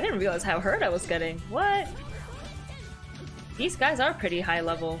hurt? I didn't realize how hurt I was getting. What? These guys are pretty high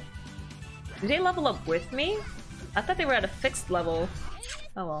level. Do they level up with me? I thought they were at a fixed level.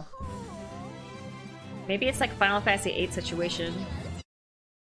 Oh well. Maybe it's like Final Fantasy VIII situation.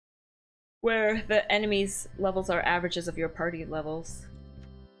 Where the enemies' levels are averages of your party levels.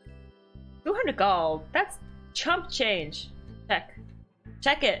 200 gold. That's chump change. Check.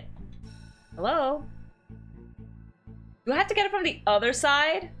 Check it. Hello? Do I have to get it from the other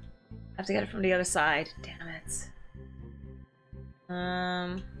side? I have to get it from the other side. Damn it.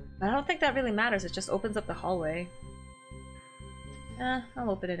 But I don't think that really matters. It just opens up the hallway. I'll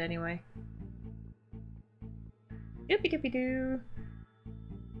open it anyway. Doopy doopy doo.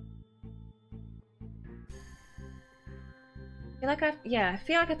 I feel like I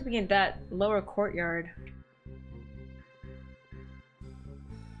feel like I have to be in that lower courtyard.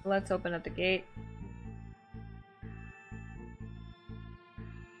 Let's open up the gate.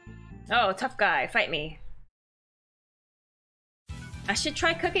 Oh, tough guy, fight me. I should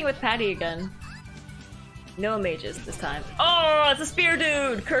try cooking with Patty again. No mages this time. Oh, it's a spear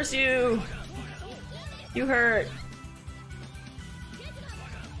dude! Curse you! You hurt.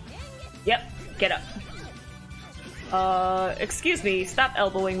 Yep, get up. Excuse me, stop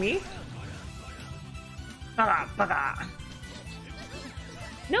elbowing me. Baga, baga.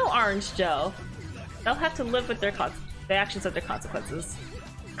 No orange gel. They'll have to live with their the actions of their consequences.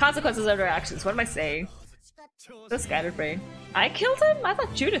 Consequences of their actions, what am I saying? So scatterbrain. I killed him? I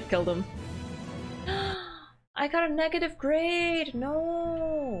thought Judith killed him. I got a negative grade!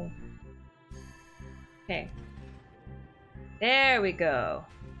 No! Okay. There we go.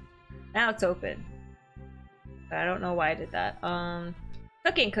 Now it's open. But I don't know why I did that.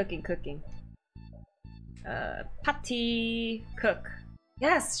 Cooking. Patty cook.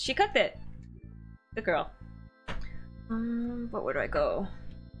 Yes, she cooked it! Good girl. But where do I go?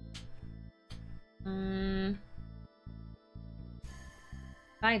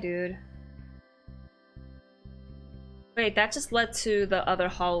 Hi, dude. Wait, that just led to the other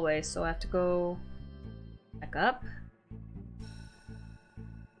hallway, so I have to go back up.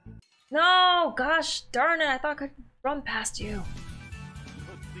 No! Gosh darn it, I thought I could run past you.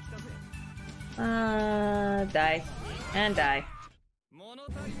 Die. And die.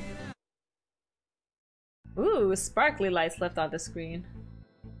 Ooh, sparkly lights left on the screen.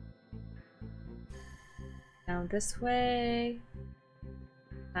 Down this way.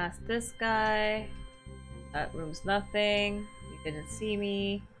 Past this guy. That room's nothing. You didn't see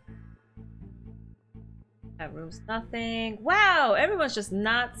me. That room's nothing. Wow! Everyone's just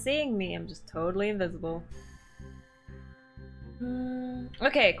not seeing me. I'm just totally invisible.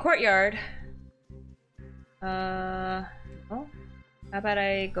 Okay, courtyard. Oh. How about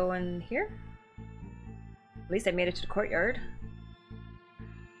I go in here? At least I made it to the courtyard.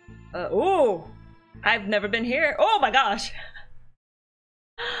 Oh! I've never been here. Oh my gosh!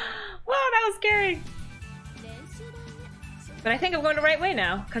 Wow, that was scary! But I think I'm going the right way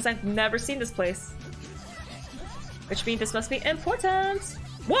now, because I've never seen this place. Which means this must be important!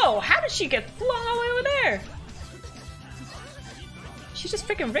 Whoa! How did she get flung all the way over there? She just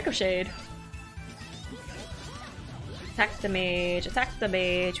freaking ricocheted. Attack the mage, attack the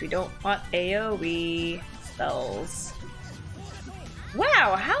mage. We don't want AoE spells.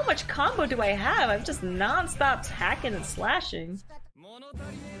 Wow, how much combo do I have? I'm just non-stop hacking and slashing.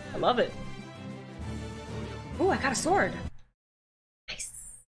 I love it. Ooh, I got a sword. Nice.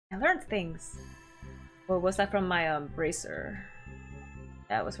 I learned things. Or was that from my bracer?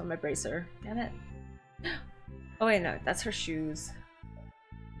 That was from my bracer. Damn it. Oh wait, no, that's her shoes.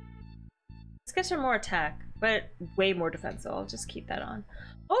 This gives her more attack, but way more defense, so I'll just keep that on.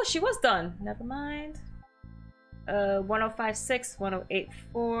 Oh, she was done! Never mind. 1056,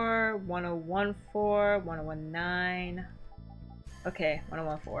 1084, 1014, 1019. Okay,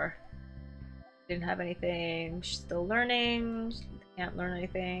 1014. Didn't have anything. She's still learning. Can't learn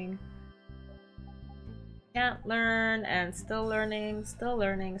anything. Can't learn, and still learning, still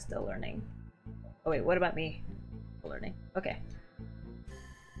learning, still learning. Oh wait, what about me? Still learning. Okay.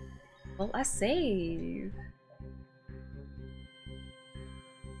 Well, I save.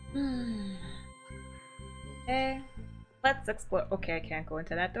 Okay. Let's explore. Okay, I can't go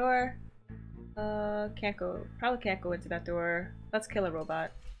into that door. Can't go. Probably can't go into that door. Let's kill a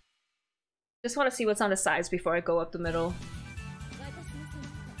robot. Just want to see what's on the sides before I go up the middle.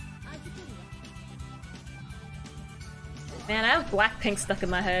 Man, I have Blackpink stuck in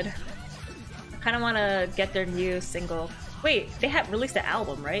my head. I kind of want to get their new single. Wait, they have released an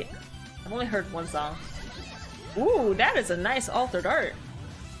album, right? I've only heard one song. Ooh, that is a nice altered art.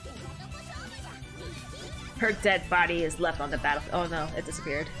 Her dead body is left on the battlefield. Oh no, it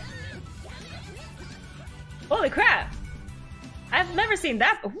disappeared. Holy crap! I've never seen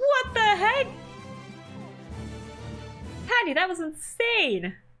that. What the heck? Patty, that was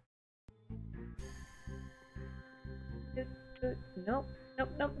insane! Nope, nope,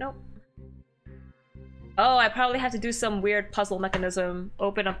 nope, nope. Oh, I probably have to do some weird puzzle mechanism.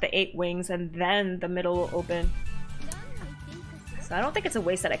 Open up the 8 wings and then the middle will open. So I don't think it's a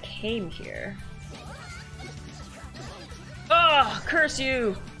waste that I came here. Ugh, curse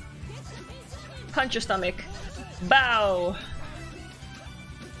you! Punch your stomach. Bow!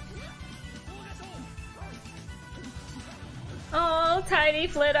 Oh, tiny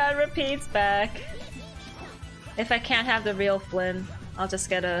Flynn on repeats back. If I can't have the real Flynn, I'll just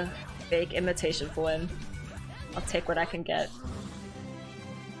get a fake imitation Flynn. I'll take what I can get.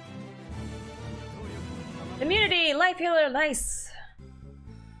 Immunity! Life healer! Nice!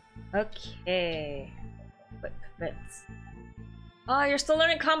 Okay. Quick fits. Oh, you're still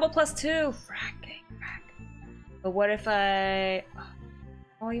learning combo plus 2! Fracking, frack. But what if I...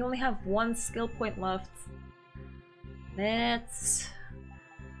 Oh, you only have 1 skill point left. Let's...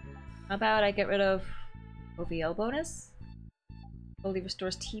 How about I get rid of OVL bonus? Fully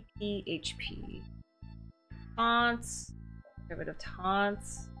restores TP, HP. Taunts. Get rid of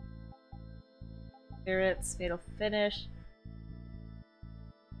taunts. Spirits, fatal finish.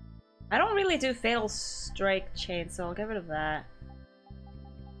 I don't really do fatal strike chain, so I'll get rid of that.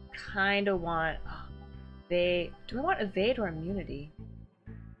 Kinda want evade. Do I want evade or immunity?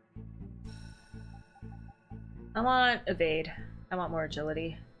 I want evade. I want more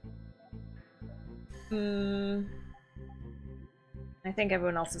agility. I think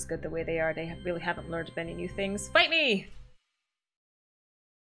everyone else is good the way they are. They really haven't learned many new things. Fight me!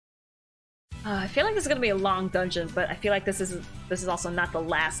 I feel like this is gonna be a long dungeon, but I feel like this is also not the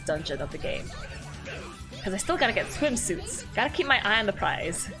last dungeon of the game. Because I still gotta get swimsuits. Gotta keep my eye on the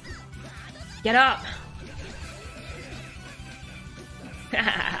prize. Get up!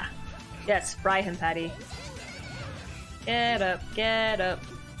 Yes, fry him, Patty. Get up, get up.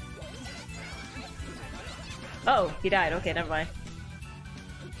 Oh, he died. Okay, never mind.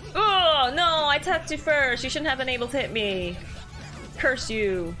 Oh, no! I touched you first! You shouldn't have been able to hit me! Curse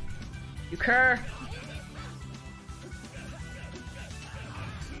you! You cur!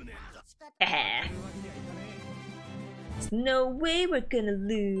 There's no way we're gonna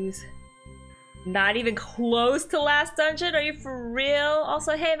lose. Not even close to last dungeon? Are you for real?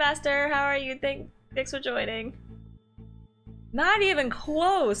 Also, hey Master, how are you? Thanks for joining. Not even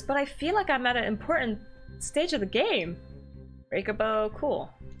close, but I feel like I'm at an important stage of the game. Breaker bow,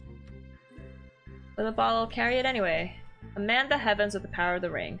 cool. With a bottle, carry it anyway. Command the heavens with the power of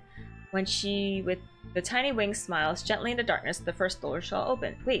the ring. When she, with the tiny wings, smiles gently in the darkness, the first door shall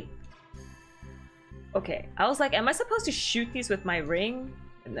open. Wait. Okay, I was like, am I supposed to shoot these with my ring?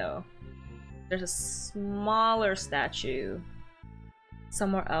 No. There's a smaller statue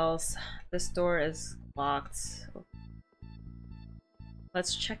somewhere else. This door is locked.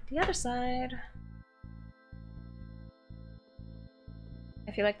 Let's check the other side.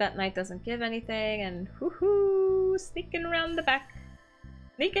 I feel like that knight doesn't give anything, and whoo-hoo, sneaking around the back.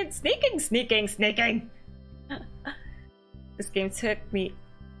 Sneaking, sneaking, sneaking, sneaking! This game took me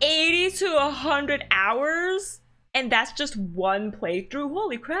 80 to 100 hours? And that's just one playthrough?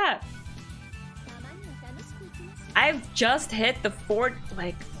 Holy crap! I've just hit the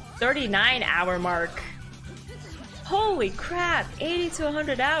 39 hour mark. Holy crap, 80 to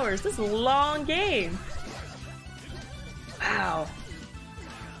 100 hours. This is a long game. Wow.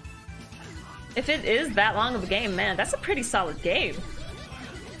 If it is that long of a game, man, that's a pretty solid game.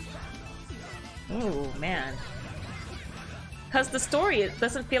 Oh man. Because the story, it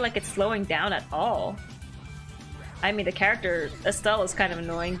doesn't feel like it's slowing down at all. I mean, the character, Estelle, is kind of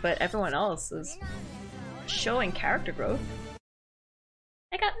annoying, but everyone else is showing character growth.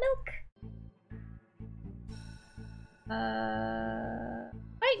 I got milk!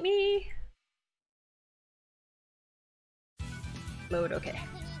 Fight me! Load, okay.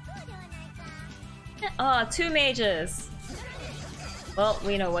 Aw, 2 mages! Well,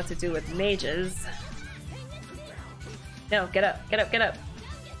 we know what to do with mages. No, get up, get up, get up!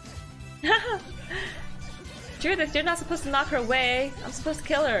 Judith, you're not supposed to knock her away. I'm supposed to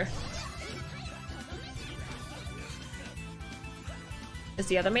kill her. Is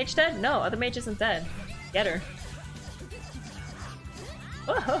the other mage dead? No, other mage isn't dead. Get her.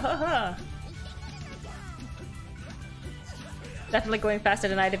 Definitely going faster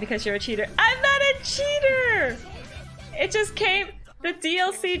than I did because you're a cheater. I'm not a cheater! It just came. The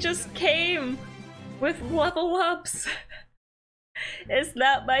DLC just came with level ups. It's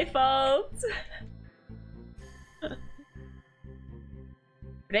not my fault.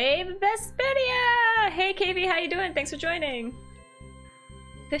 Brave Vesperia! Hey KV, how you doing? Thanks for joining.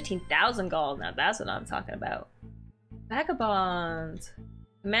 15,000 gold. Now that's what I'm talking about. Vagabond.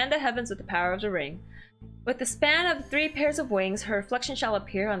 Command the heavens with the power of the ring. With the span of 3 pairs of wings, her reflection shall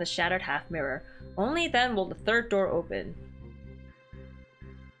appear on the shattered half mirror. Only then will the 3rd door open.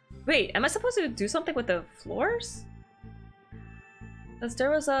 Wait, am I supposed to do something with the floors? Because there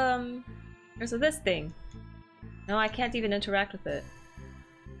was there's this thing. No, I can't even interact with it.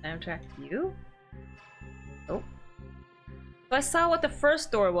 Can I interact with you? Oh. So I saw what the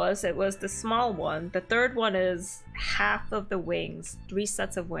first door was. It was the small one. The 3rd one is half of the wings. 3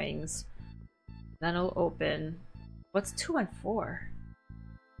 sets of wings. Then it'll open. What's 2 and 4?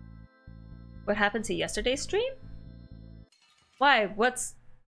 What happened to yesterday's stream? Why? What's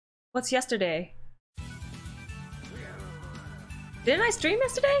yesterday? Didn't I stream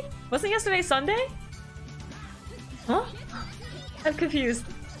yesterday? Wasn't yesterday Sunday? Huh? I'm confused.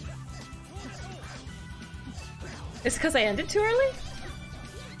 It's because I ended too early?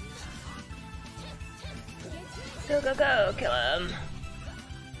 Go, go, go, kill him.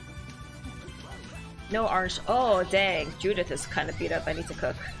 No orange. Oh, dang. Judith is kind of beat up. I need to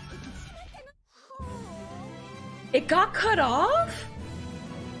cook. It got cut off?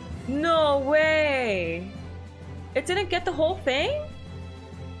 No way. It didn't get the whole thing?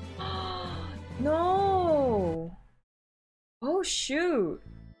 No. Oh, shoot.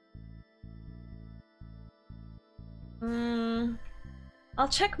 I'll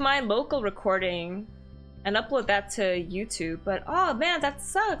check my local recording and upload that to YouTube, but oh man, that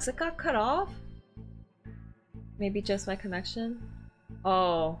sucks. It got cut off. Maybe just my connection?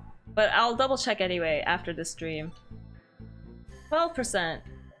 Oh, but I'll double check anyway after the stream. 12%.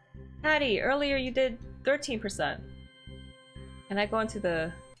 Patty, earlier you did 13%. Can I go into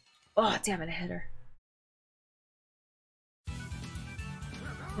the... Oh, damn it, I hit her.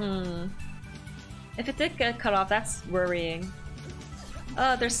 If it did get cut off, that's worrying.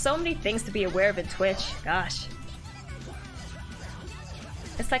 There's so many things to be aware of in Twitch. Gosh.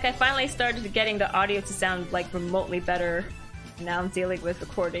 It's like I finally started getting the audio to sound like remotely better. Now I'm dealing with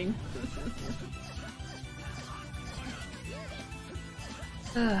recording.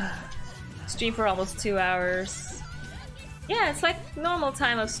 Stream for almost 2 hours. Yeah, it's like normal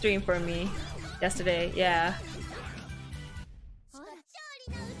time of stream for me. Yesterday, yeah.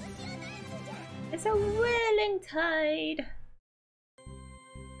 It's a willing tide.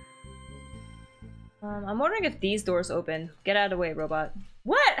 I'm wondering if these doors open. Get out of the way, robot.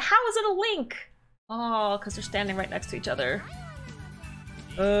 What? How is it a link? Oh, because they're standing right next to each other.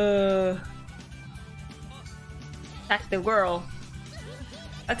 Attack the girl.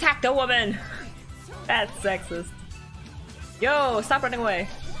 Attack the woman! That's sexist. Yo, stop running away.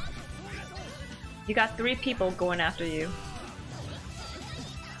 You got 3 people going after you.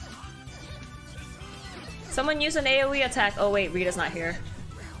 Someone use an AoE attack. Oh wait, Rita's not here.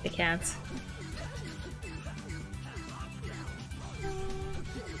 They can't.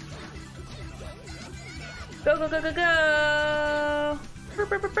 Go, go, go, go, go!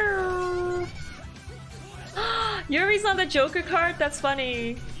 Yuri's on the Joker card? That's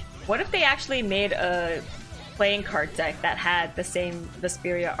funny. What if they actually made a playing card deck that had the same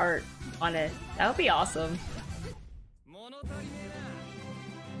Vesperia art on it? That would be awesome.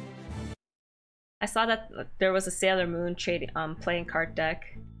 I saw that there was a Sailor Moon trading playing card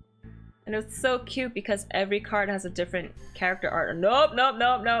deck. And it was so cute because every card has a different character art. Nope, nope,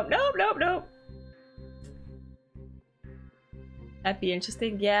 nope, nope, nope, nope, nope. That'd be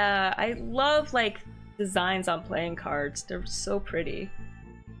interesting. Yeah, I love like designs on playing cards. They're so pretty.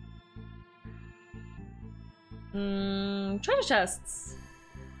 Treasure chests.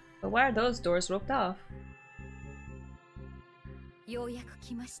 But why are those doors roped off? ようやく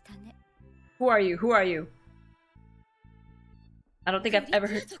来ましたね。 Who are you? Who are you? I don't think I've ever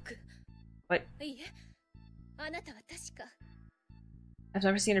heard. What? いえ、あなたは確か。 I've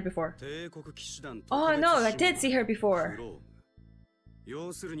never seen her before. 帝国騎士団 Oh no, I did see her before.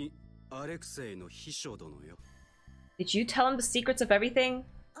 要するにアレクセイの秘書殿よ。 Did you tell him the secrets of everything?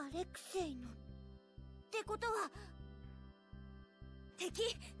 アレクセイのってことは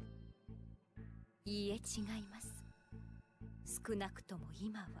敵？いいえ、違います。少なくとも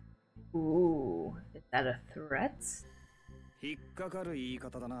今は。 Ooh, is that a threat? 引っかかる言い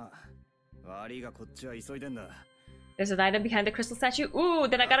方だな。悪いがこっちは急いでんだ。 There's an item behind the crystal statue. Ooh,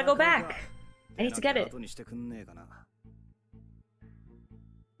 then I gotta go back. I need to get it. 後にしてくんねえかな。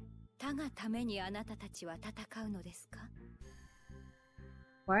他がためにあなたたちは戦うのですか？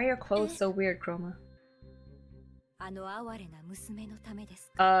 Why are your clothes so weird, Chroma? あの哀れな娘のためで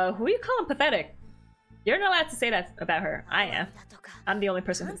すか？ Who you calling pathetic? You're not allowed to say that about her. I am. だとか I'm the only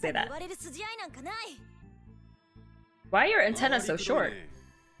person who あ can んた say に that. 言われる筋合いなんかない。 Why are your antennas so short?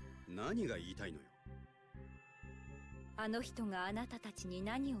 何が言いたいのよ。あの人があなたたちに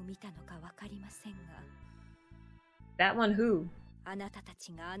何を見たのかわかりませんが、 That one who? あなたた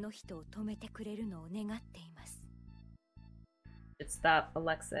ちがあの人を止めてくれるのを願っています。 Should stop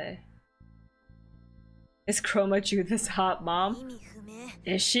Alexei. Is Chroma Judith's hot 意 mom? 味不明。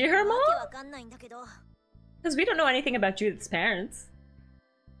 Is she her わ mom? けわかんないんだけど、 Because we don't know anything about Judith's parents.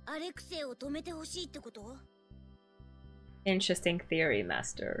 アレクセイを止めてほしいってこと？ Interesting theory,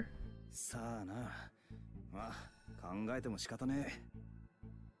 Master. さあな。まあ、考えても仕方ねえ。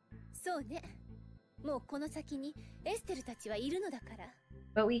そうね。もうこの先にエステルたちはいるのだから。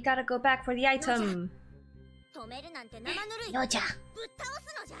 But we gotta go back for the item. 止めるなんて生ぬるい。のじゃ。ぶっ倒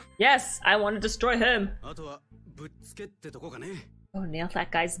すのじゃ。 Yes, I want to destroy him. あとはぶっつけってとこかね。 Oh, nail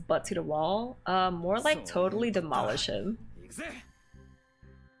that guy's butt to the wall? More like totally demolish him. 行くぜ。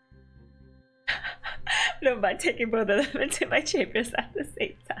 No, by taking both of them into my chambers at the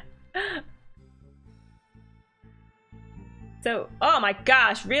same time. So, oh my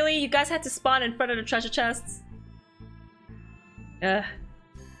gosh, really? You guys had to spawn in front of the treasure chests? Ugh.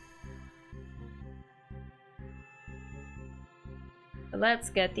 Let's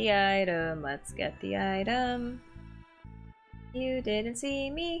get the item, let's get the item. You didn't see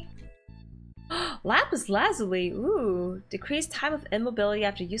me. Lapis lazuli, ooh. Decreased time of immobility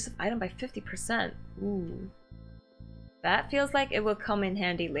after use of item by 50%. Ooh. That feels like it will come in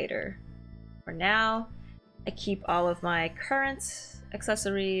handy later. For now, I keep all of my current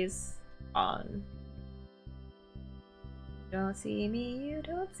accessories on. You don't see me, you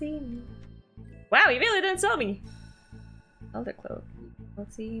don't see me. Wow, you really didn't sell me! Elder cloak. You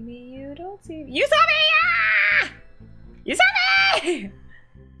don't see me, you don't see me. You saw me! Ah! You saw me!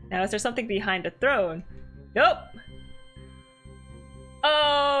 Now, is there something behind the throne? Nope!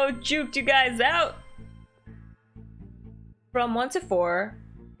 Oh, juked you guys out! From 1 to 4,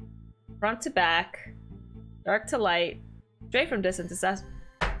 front to back, dark to light, straight from distance to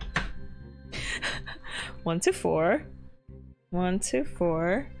 1 to 4, 1 to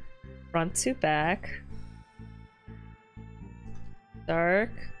 4, front to back,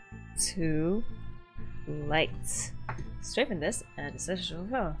 dark to light. Straight from this and essential.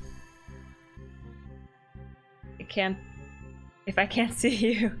 Oh. It can't. If I can't see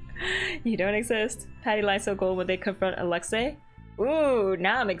you, you don't exist. Patty lies so gold when they confront Alexei. Ooh,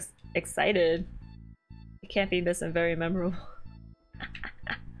 now I'm excited. It can't be this and very memorable.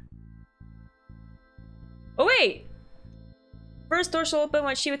 Oh wait! First door shall open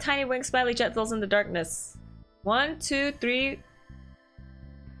when she with tiny wings slightly jetsels in the darkness. 1, 2, 3,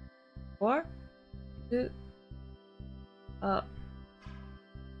 4, 2.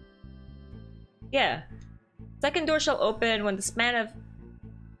 Yeah. Second door shall open when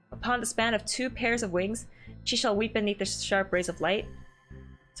upon the span of 2 pairs of wings, she shall weep beneath the sharp rays of light.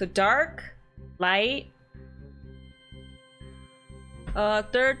 So dark, light.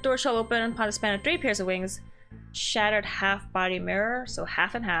 Third door shall open upon the span of 3 pairs of wings, shattered half body mirror, so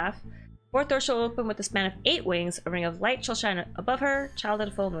half and half. Fourth door shall open with the span of 8 wings, a ring of light shall shine above her, child of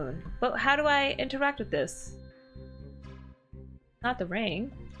the full moon. But how do I interact with this? Not the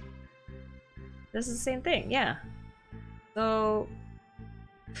ring. This is the same thing, yeah. So...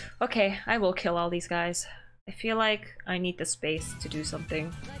 Okay, I will kill all these guys. I feel like I need the space to do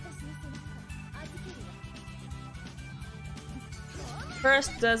something.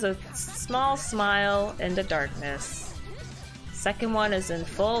 First does a small smile in the darkness. Second one is in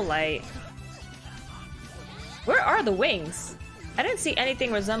full light. Where are the wings? I didn't see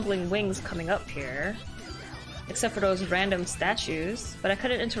anything resembling wings coming up here. Except for those random statues, but I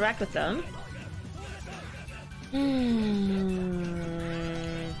couldn't interact with them.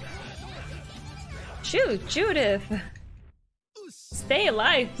 Shoot, Judith! Stay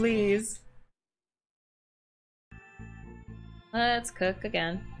alive, please! Let's cook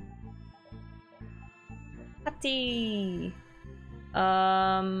again. Patty!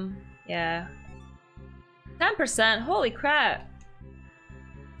 Yeah. 10%? Holy crap!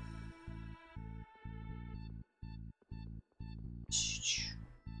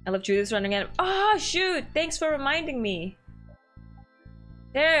 I love Judith's running at him. Oh, shoot! Thanks for reminding me.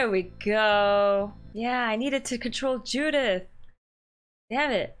 There we go. Yeah, I needed to control Judith. Damn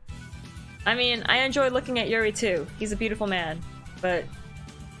it. I mean, I enjoy looking at Yuri too. He's a beautiful man. But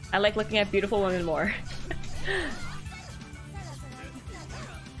I like looking at beautiful women more.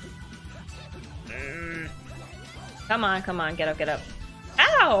 Come on, come on. Get up, get up.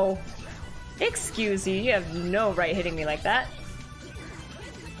 Ow! Excuse you. You have no right hitting me like that.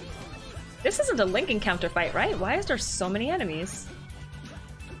 This isn't a Link encounter fight, right? Why is there so many enemies?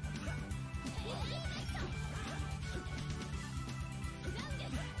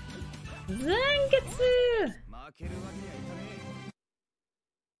 Zangetsu!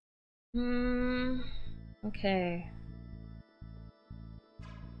 Okay.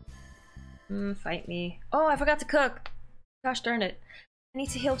 Fight me. Oh, I forgot to cook! Gosh darn it. I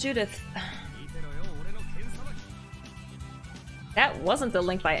need to heal Judith. That wasn't the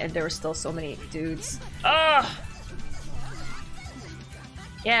Link fight and there were still so many dudes. Ugh!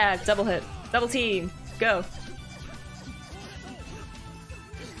 Yeah, double hit. Double team. Go.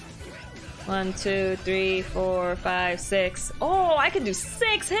 1, 2, 3, 4, 5, 6. Oh, I can do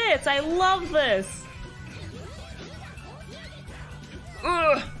 6 hits! I love this!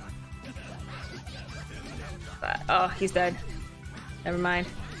 Ugh! Oh, he's dead. Never mind.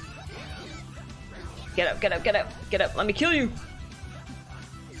 Get up, get up, get up, get up. Let me kill you!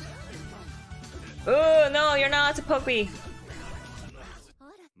 Oh, no, you're not allowed to poke me.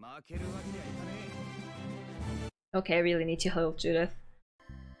 Okay, I really need to heal Judith.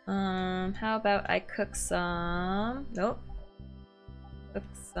 How about I cook some... Nope. Cook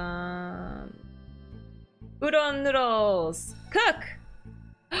some... udon noodles! Cook!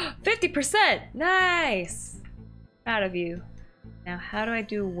 50%! Nice! Proud of you. Now, how do I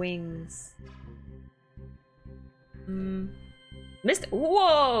do wings? Missed.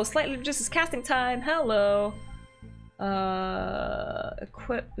 Whoa! Slightly reduces casting time. Hello.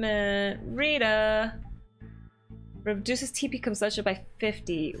 Equipment. Rita. Reduces TP consumption by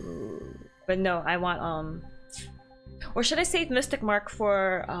 50. Ooh. But no, I want or should I save Mystic Mark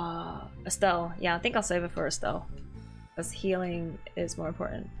for Estelle? Yeah, I think I'll save it for Estelle. Because healing is more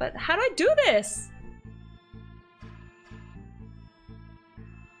important. But how do I do this?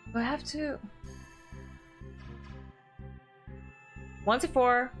 Do I have to... 1 to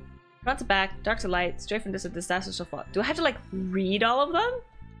 4, front to back, dark to light, straight from distant, disaster so far. Do I have to like read all of them?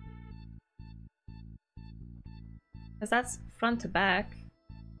 Because that's front to back.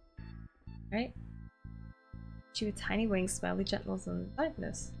 Right? She with tiny wings, smiley gentleness and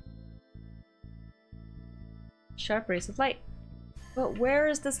lightness. Sharp rays of light. But where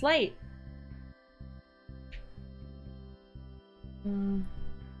is this light?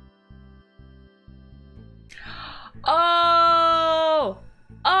 Oh!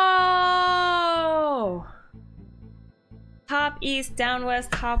 Oh! Top east, down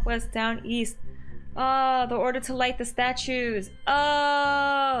west, top west, down east. Oh, the order to light the statues.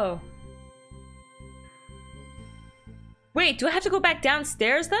 Oh! Wait, do I have to go back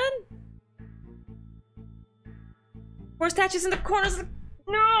downstairs then? 4 statues in the corners.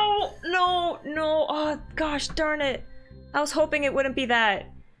 No! No! No! Oh, gosh darn it. I was hoping it wouldn't be that.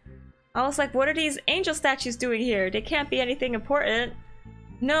 I was like, what are these angel statues doing here? They can't be anything important.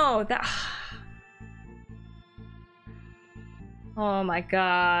 No, that... Oh my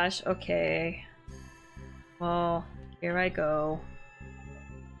gosh, okay. Well, here I go.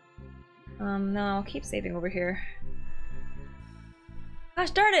 No, I'll keep saving over here.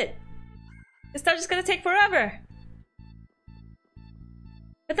 Gosh darn it! This stuff is gonna take forever!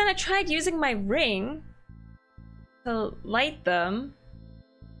 But then I tried using my ring to light them.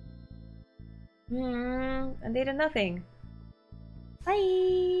 And they did nothing.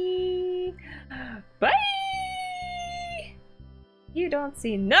 Bye! Bye! You don't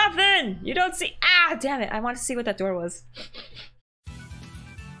see nothing! You don't see- Ah! Damn it, I want to see what that door was.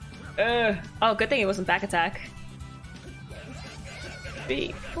 Oh, good thing it wasn't back attack.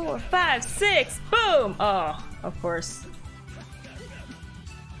 3, 4, 5, 6! Boom! Oh, of course.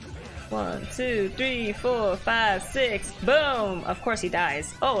 1, 2, 3, 4, 5, 6. Boom! Of course he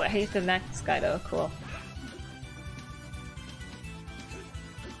dies. Oh, I hate the next guy though. Cool.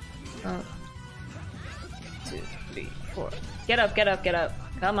 Get up, get up, get up.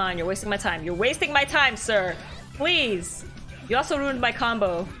 Come on, you're wasting my time. You're wasting my time, sir. Please. You also ruined my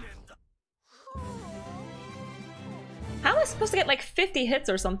combo. How am I supposed to get like 50 hits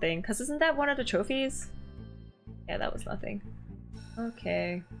or something? Because isn't that one of the trophies? Yeah, that was nothing.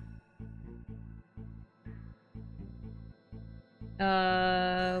 Okay.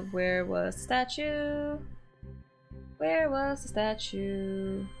 Where was the statue? Where was the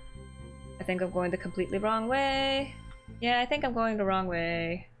statue? I think I'm going the completely wrong way. Yeah, I think I'm going the wrong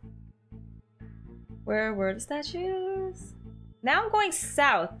way. Where were the statues? Now I'm going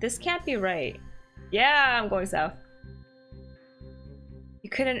south. This can't be right. Yeah, I'm going south.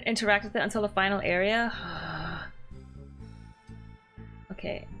 You couldn't interact with it until the final area?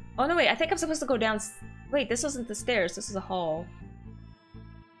 Okay. Oh no, wait, I think I'm supposed to go down. Wait, this wasn't the stairs, this is a hall.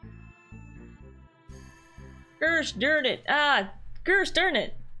 Gosh darn it! Ah! Gosh darn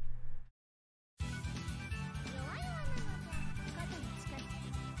it!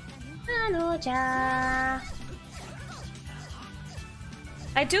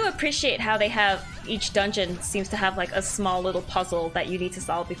 I do appreciate how they have each dungeon seems to have like a small little puzzle that you need to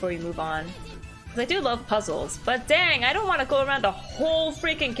solve before you move on. Because I do love puzzles, but dang, I don't want to go around the whole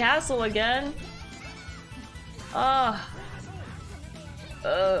freaking castle again. Ah.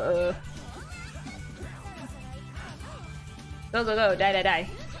 Go, go, go, die, die, die.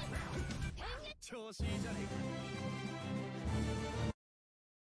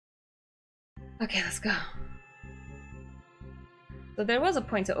 Okay, let's go. So there was a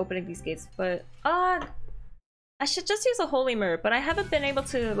point to opening these gates, but I should just use a holy mirror, but I haven't been able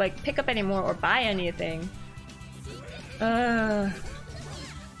to like pick up any more or buy anything. Go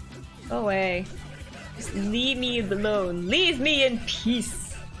away. Just leave me alone. Leave me in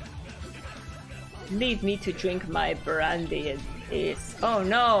peace. Leave me to drink my brandy in peace. Oh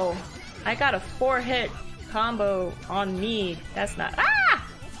no! I got a 4-hit combo on me. That's not. Ah!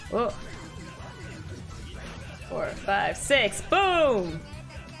 Oh. 4, 5, 6. Boom!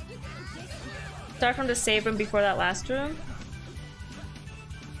 Start from the save room before that last room.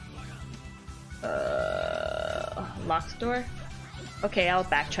 Locked door? Okay, I'll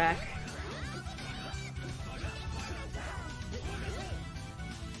backtrack.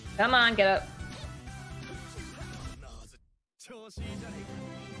 Come on, get up.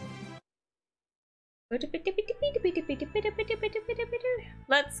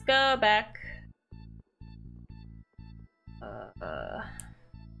 Let's go back.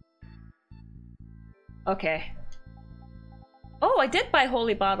 Okay. Oh, I did buy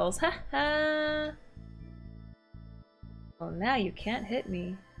holy bottles. Haha. Well, now you can't hit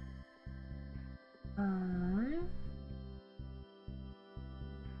me.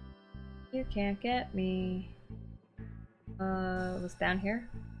 You can't get me. It was down here.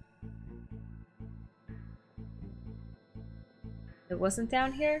 It wasn't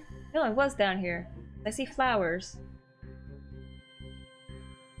down here? No, it was down here. I see flowers.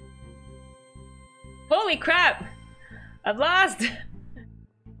 Holy crap! I've lost!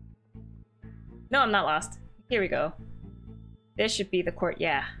 No, I'm not lost. Here we go. This should be the court,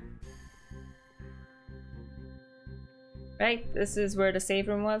 yeah. Right? This is where the save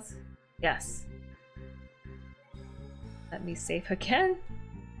room was? Yes. Let me save again.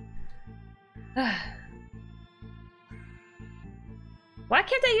 Why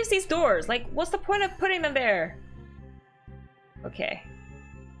can't I use these doors? Like, what's the point of putting them there? Okay.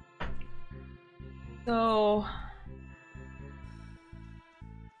 So...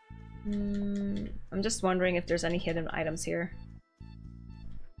 I'm just wondering if there's any hidden items here.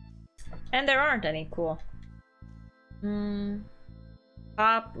 And there aren't any. Cool.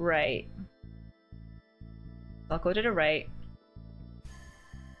 Top right. I'll go to the right.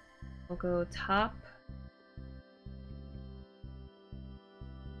 We'll go top.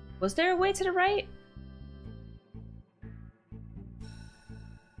 Was there a way to the right?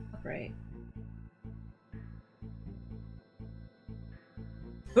 Top right.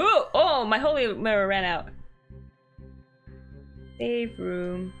 Ooh! Oh, my holy mirror ran out. Save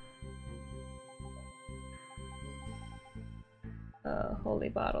room. Holy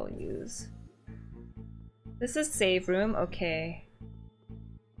bottle use. This is save room, okay.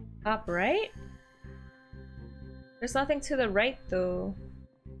 Top right? There's nothing to the right though.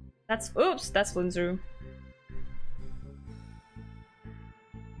 That's- oops! That's Flynn's room.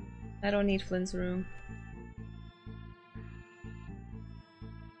 I don't need Flynn's room.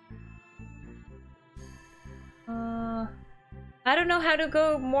 I don't know how to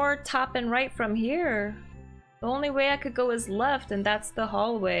go more top and right from here. The only way I could go is left, and that's the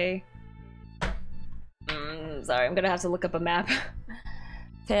hallway. Sorry, I'm gonna have to look up a map.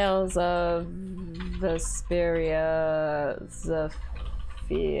 Tales of Vesperia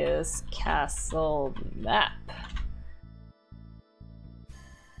Zephyrs Castle map.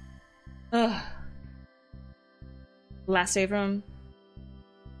 Ugh. Last save room.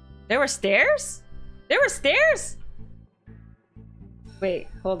 There were stairs? There were stairs? Wait,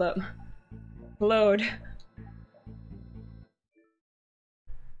 hold up. Load.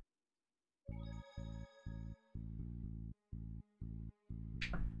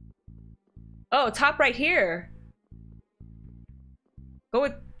 Oh, top right here. Go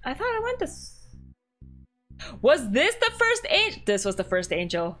with. I thought I went this. Was this the first angel? This was the first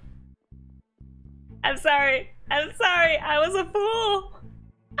angel. I'm sorry. I'm sorry. I was a fool.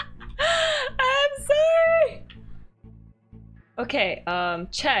 I'm sorry. Okay,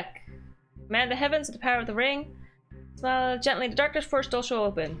 check. Command the heavens with the power of the ring. Smile gently in the darkness, force door shall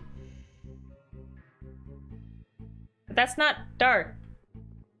open. But that's not dark.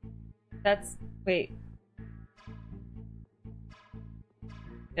 That's... wait.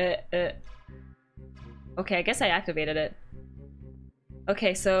 Okay, I guess I activated it.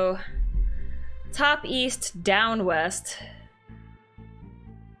 Okay, so... top east, down west.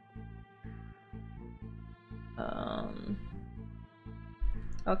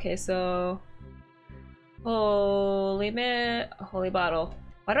 Okay, so... holy bottle.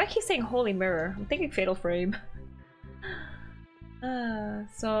 Why do I keep saying holy mirror? I'm thinking fatal frame.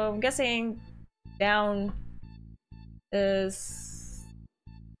 So I'm guessing down is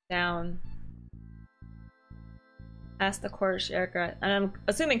down past the court aircraft, and I'm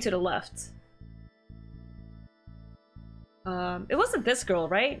assuming to the left. It wasn't this girl,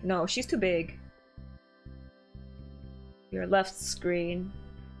 right? No, she's too big. Your left screen.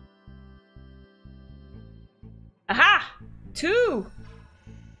 Aha! 2!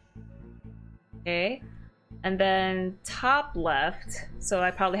 Okay. And then top left. So I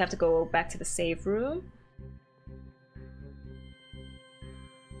probably have to go back to the save room.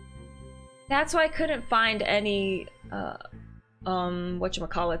 That's why I couldn't find any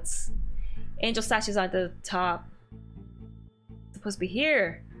whatchamacallits. Angel statues at the top. It's supposed to be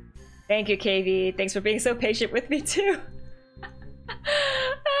here. Thank you, KV. Thanks for being so patient with me too.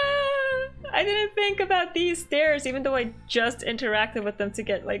 I didn't think about these stairs, even though I just interacted with them to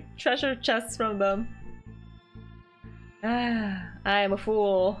get like treasure chests from them. I am a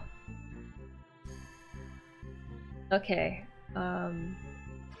fool. Okay.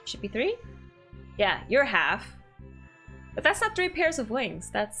 Should be 3? Yeah, you're half. But that's not 3 pairs of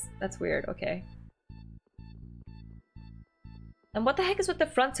wings. That's weird. Okay. And what the heck is with the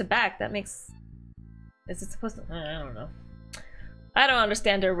front to back? That makes... is it supposed to... I don't know. I don't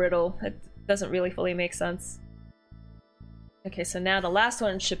understand their riddle. It doesn't really fully make sense. Okay, so now the last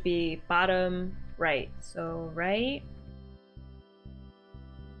one should be bottom right. So right.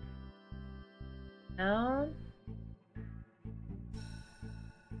 Down.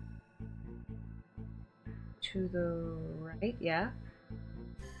 To the right, yeah.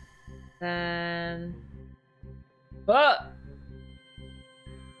 Then... oh!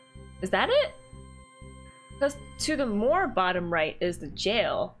 Is that it? Because to the more bottom right is the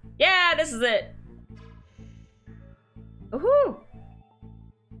jail. Yeah, this is it! Woohoo!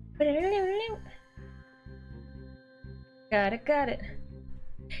 Got it.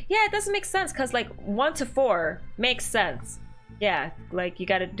 Yeah, it doesn't make sense because like 1 to 4 makes sense. Yeah, like you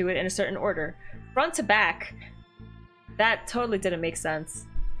gotta do it in a certain order. Front to back, that totally didn't make sense.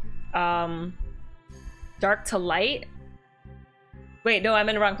 Dark to light. Wait, no, I'm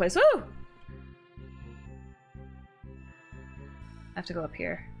in the wrong place. Woo! I have to go up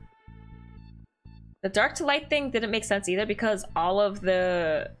here. The dark to light thing didn't make sense either because all of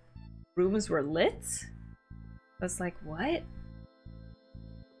the rooms were lit. I was like, what?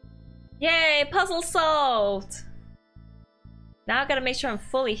 Yay, puzzle solved! Now I gotta make sure I'm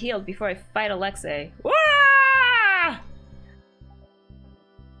fully healed before I fight Alexei. Wah!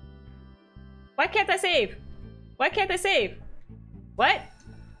 Why can't I save? Why can't I save? What?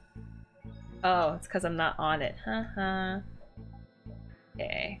 Oh, it's because I'm not on it. Haha.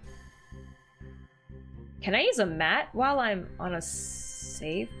 Okay. Can I use a mat while I'm on a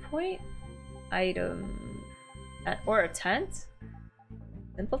save point? Item... or a tent?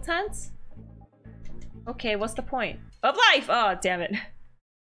 Simple tent? Okay, what's the point? Of life! Oh, damn it.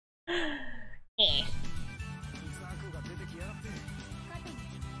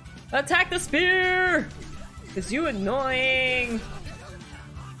 Attack the spear! Cause you annoying!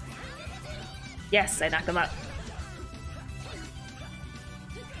 Yes, I knocked him out.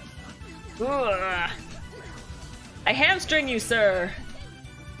 Ugh. I hamstring you, sir!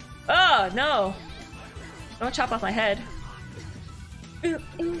 Oh, no! Don't chop off my head.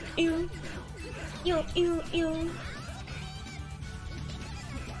 Ew, ew, ew.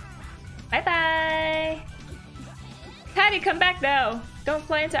 Bye bye. Patty, come back now. Don't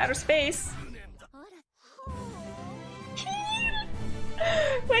fly into outer space.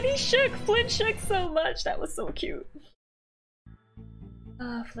 When he shook, Flynn shook so much. That was so cute.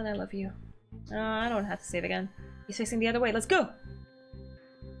 Ah, Flynn, I love you. I don't have to save again. He's facing the other way. Let's go.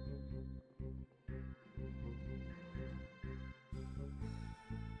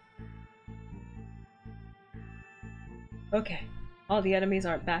 Okay. All the enemies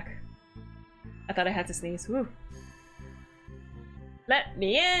aren't back. I thought I had to sneeze. Woo. Let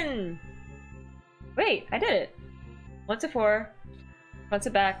me in! Wait, I did it. 1 to 4. Front to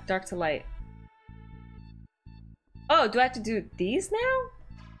back, dark to light. Oh, do I have to do these now?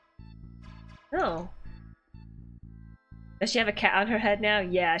 No. Does she have a cat on her head now?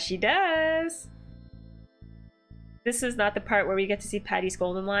 Yeah, she does! This is not the part where we get to see Patty's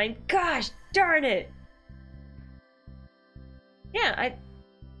golden line. Gosh darn it! Yeah,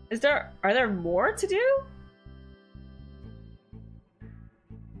 are there more to do?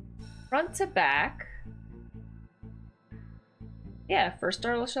 Front to back. Yeah, first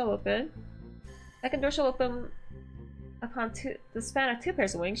door shall open. Second door shall open upon the span of 2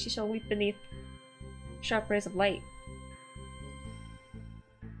 pairs of wings. She shall weep beneath sharp rays of light.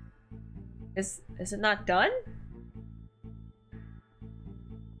 Is it not done?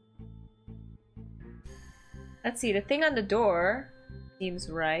 Let's see, the thing on the door seems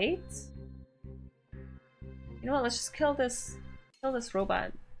right. You know what, let's just kill this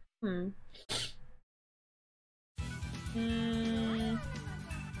robot. I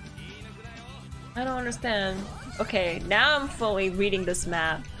don't understand. Okay, now I'm fully reading this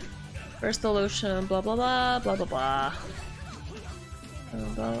map. First illusion, blah blah blah, blah blah blah.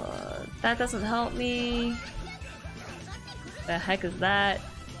 That doesn't help me. The heck is that?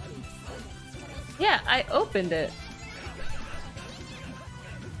 Yeah, I opened it.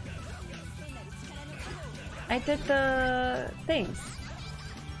 I did the things.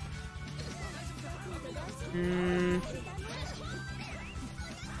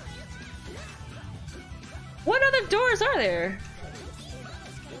 What other doors are there?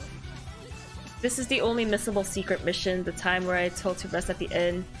 This is the only missable secret mission, the time where I told to rest at the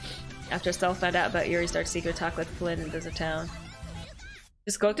inn after Stella found out about Yuri's dark secret talk with Flynn in Desert Town.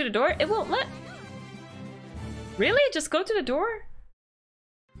 Just go through the door? It won't let... Really? Just go to the door?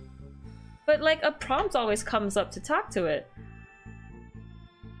 But like a prompt always comes up to talk to it.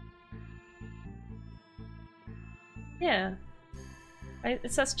 Yeah.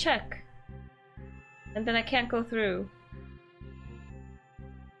 It says check. And then I can't go through.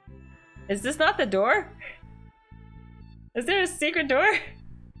 Is this not the door? Is there a secret door?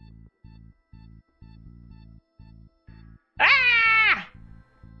 Ah!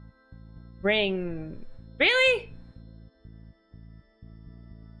 Ring. Really?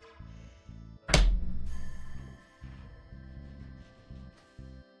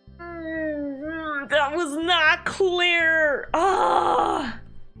 That was not clear. Ah!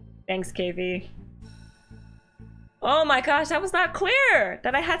 Thanks, KV. Oh my gosh, that was not clear!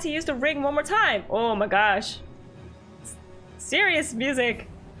 That I had to use the ring one more time. Oh my gosh. Serious music.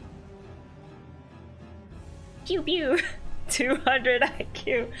 Pew pew. 200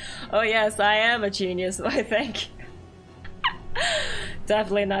 IQ. Oh yes, I am a genius. Why, thank you.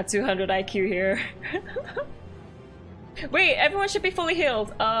 Definitely not 200 IQ here. Wait, everyone should be fully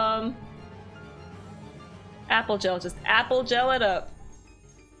healed. Apple gel, just apple gel it up.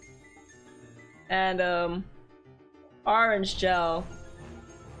 And orange gel.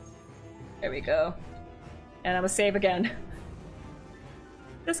 There we go. And I'm gonna save again.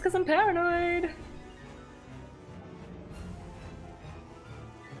 Just because I'm paranoid.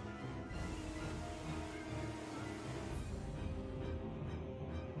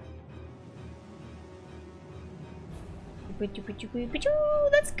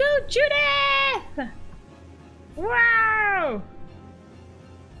 Let's go, Judith! Wow!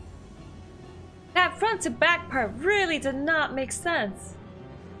 That front to back part really did not make sense.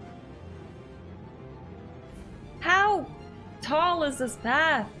 How tall is this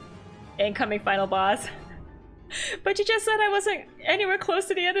path? Incoming final boss. But you just said I wasn't anywhere close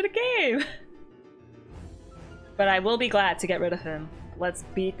to the end of the game. But I will be glad to get rid of him. Let's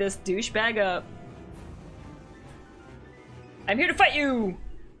beat this douchebag up. I'm here to fight you!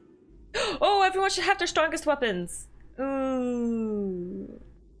 Oh, everyone should have their strongest weapons. Ooh.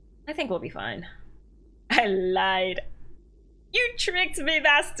 I think we'll be fine. I lied. You tricked me,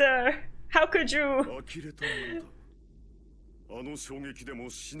 Master! How could you?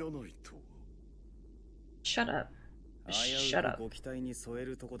 Shut up. Shut up.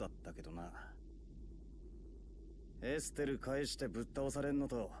 エステル返してぶっ倒されんの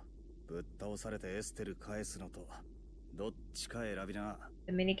と、ぶっ倒されてエステル返すのと、どっちか選びな。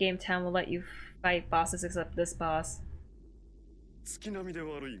The minigame town will let you fight bosses except this boss. 月並みで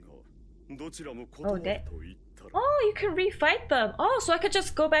悪いが、どちらも断ると言ったら。Oh, you can refight them. Oh, so I could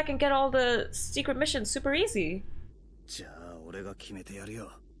just go back and get all the secret missions super easy. じゃあ俺が決めてやる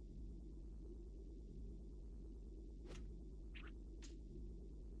よ。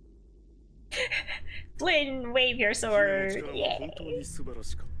Flynn, wave your sword. 本当に素晴ら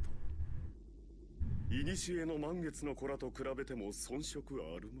しかった。古の満月の子らと比べても遜色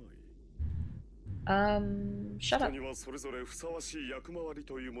あるまい。Shut up. 人にはそれぞれふさわしい役回り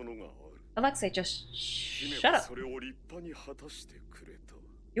というものがある。Alexei, just shut up. それを立派に果たしてくれた。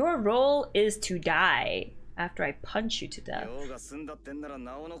Your role is to die after I punch you to death. 用が済んだってんなら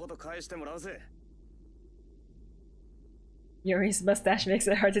なおのこと返してもらうぜ。Yuri's mustache makes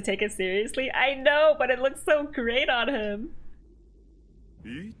it hard to take it seriously. I know, but it looks so great on him.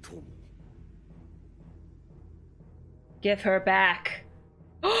 いいとも。Give her back.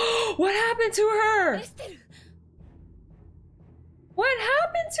 What happened to her? What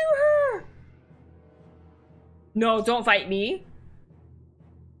happened to her? No, don't fight me.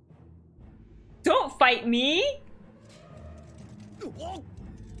 Don't fight me.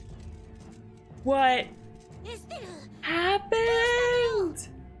 What happened?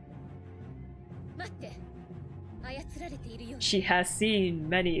 She has seen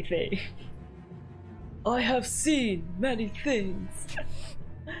many things. I have seen many things.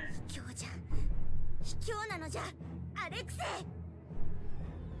 卑怯なのじゃ、アレクセイ。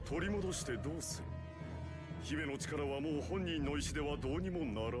取り戻してどうする？姫の力はもう本人の意志ではどうにも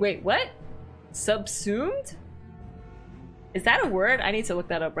ならん。Wait, what? Subsumed? Is that a word? I need to look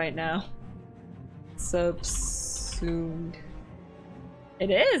that up right now. Subsumed. It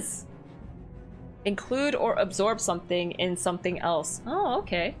is. Include or absorb something in something else. Oh,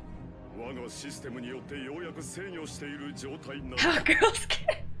 okay. 我がシステムによってようやく制御している状態な。How girls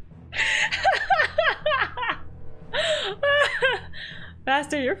can.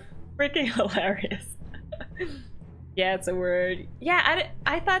 Master, you're freaking hilarious. Yeah, it's a word. Yeah,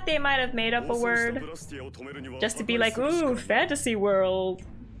 I thought they might have made up a word just to be like, ooh, fantasy world.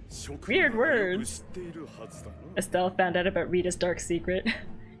 Weird words. Estelle found out about Rita's dark secret.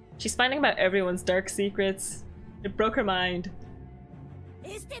 She's finding about everyone's dark secrets. It broke her mind.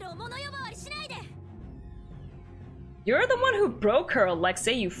 You're the one who broke her,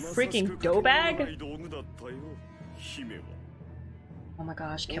 Alexei, you freaking doughbag. Oh my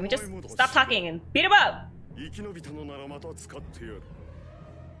gosh, can we just stop talking and beat him up?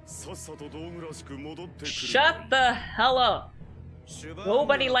 Shut the hell up.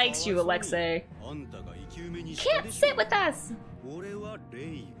 Nobody likes you, Alexei. You can't sit with us.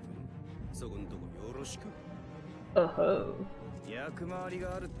 Oh-ho.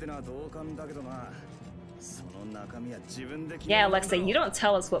 Yeah, Alexei, you don't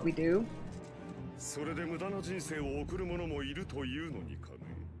tell us what we do.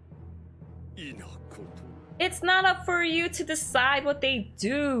 It's not up for you to decide what they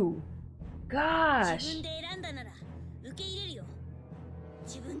do. Gosh.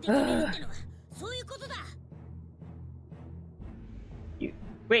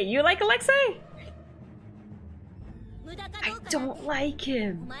 Wait, you like Alexei? I don't like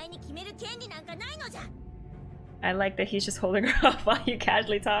him. I like that he's just holding her off while you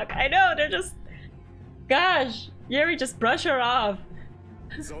casually talk. I know, they're just... Gosh, Yuri, just brush her off.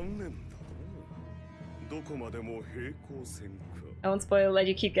 I won't spoil, let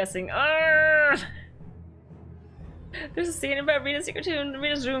you keep guessing. Arrgh! There's a scene about Rita's secret in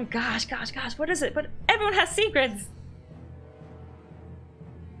Rita's room. Gosh, what is it? But everyone has secrets!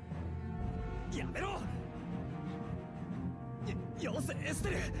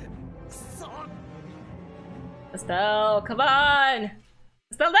 Estelle, come on!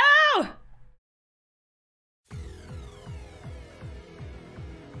 Estelle, no!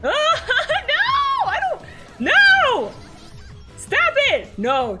 No! I don't... No! Stop it!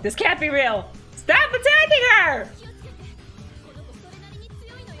 No, this can't be real. Stop attacking her!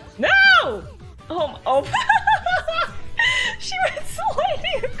 No! Oh. She went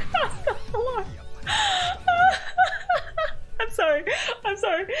sliding across the floor. I'm sorry.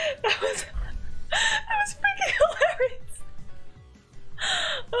 That was freaking hilarious.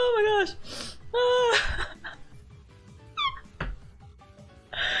 Oh my gosh.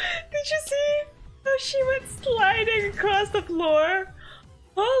 Did you see how she went sliding across the floor?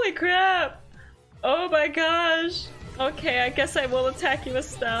 Holy crap. Oh my gosh. Okay, I guess I will attack you,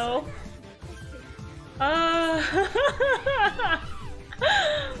 Estelle.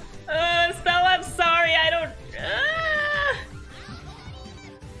 Estelle, I'm sorry.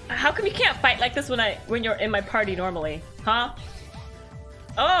 How come you can't fight like this when you're in my party normally? Huh?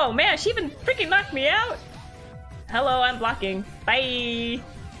 Oh man, she even freaking knocked me out! Hello, I'm blocking. Bye!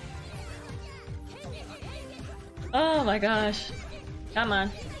 Oh my gosh. Come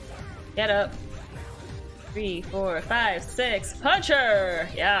on. Get up. 3, 4, 5, 6. Punch her!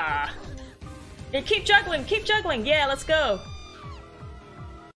 Yeah. Yeah, keep juggling, keep juggling! Yeah, let's go!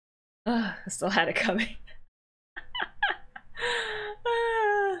 I still had it coming.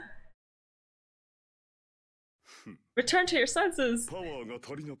 Return to your senses!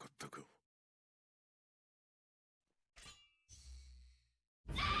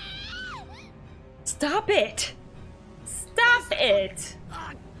 Stop it! Stop it!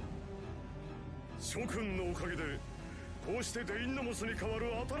 諸君のおかげでこうしてデインノモスに代わ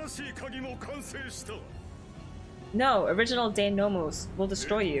る新しい鍵も完成した。 No, original Deinomos will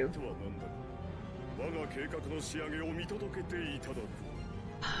destroy you. 我が計画の仕上げを見届けていただく。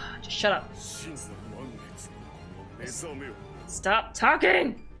 Just shut up. 真の満月のこの目覚めを。 Stop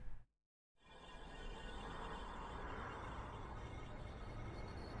talking!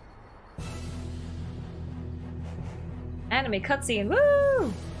 Anime cutscene,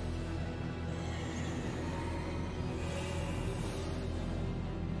 woo!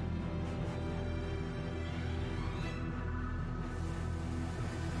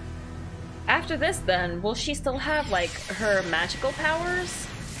 After this then, will she still have like her magical powers?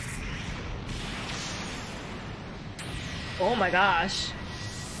 Oh my gosh.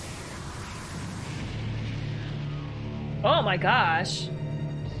 Oh my gosh.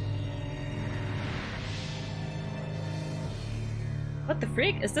 What the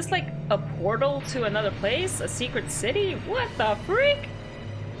freak? Is this like a portal to another place? A secret city? What the freak?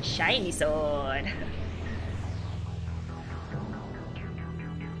 Shiny sword.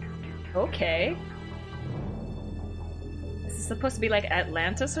 Okay. Is this supposed to be like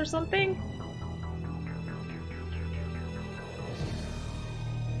Atlantis or something?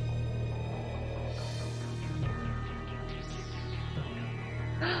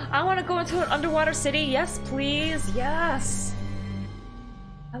 I want to go into an underwater city. Yes, please. Yes.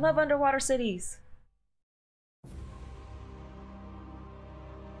 I love underwater cities.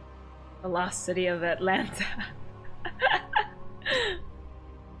 The lost city of Atlanta.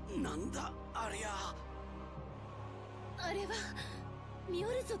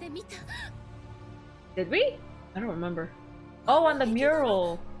 Did we? I don't remember. Oh, on the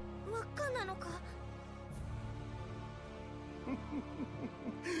mural.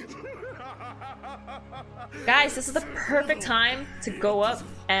 Guys, this is the perfect time to go up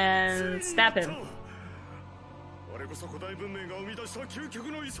and stab him.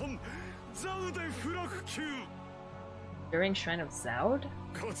 During Shrine of Zaud?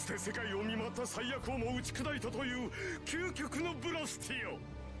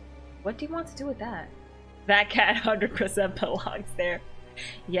 What do you want to do with that? That cat 100% belongs there.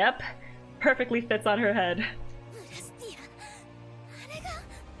 Yep, perfectly fits on her head.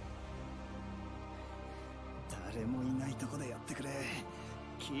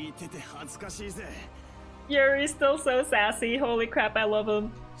 Yuri's still so sassy. Holy crap, I love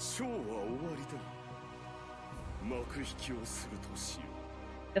him.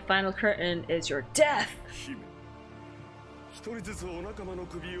 The final curtain is your death.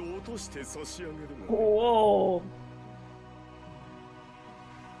 Whoa.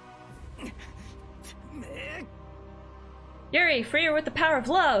 Yuri, free her with the power of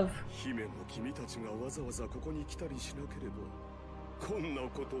love.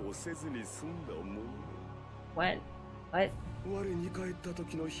 What? What?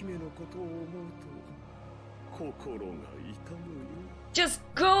 Just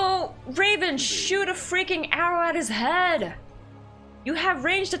go, Raven, shoot a freaking arrow at his head. You have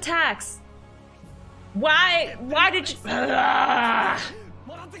ranged attacks. Why did you...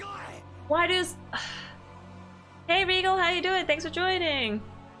 Why does... Hey Regal, how you doing? Thanks for joining.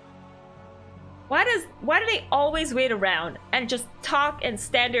 Why do they always wait around and just talk and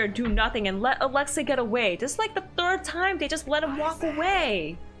stand there and do nothing and let Alexa get away? This is like the third time they just let him walk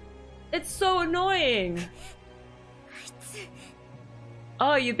away. It's so annoying.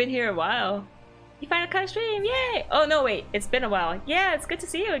 Oh, you've been here a while. You finally caught a stream, yay! Oh no, wait, it's been a while. Yeah, it's good to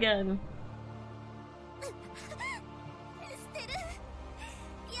see you again.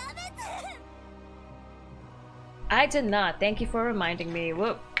 I did not. Thank you for reminding me.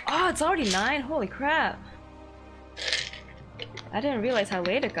 Whoop. Oh, it's already 9? Holy crap. I didn't realize how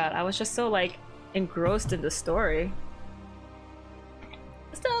late it got. I was just so, like, engrossed in the story.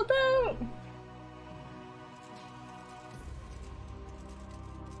 Still dope!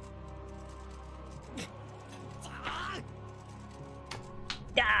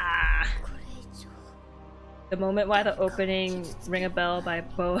 Yeah. これ以上 The moment while the opening Ring a Bell by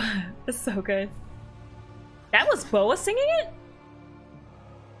Boa is so good. That was Boa singing it?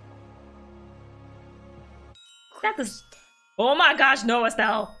 That was... Oh my gosh, no,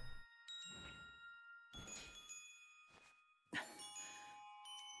 Estelle!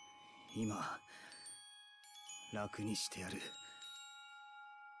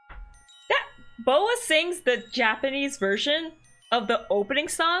 That Boa sings the Japanese version of the opening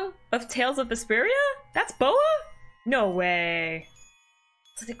song of Tales of Vesperia? That's Boa? No way.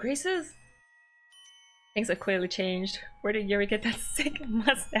 Was it Grace's? Things have clearly changed. Where did Yuri get that sick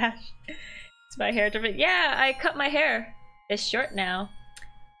mustache? Is my hair different? Yeah, I cut my hair. It's short now.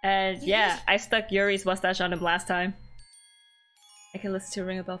 And yeah, I stuck Yuri's mustache on him last time. I can listen to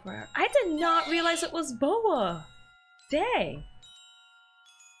Ring a Bell for her. I did not realize it was Boa. Dang.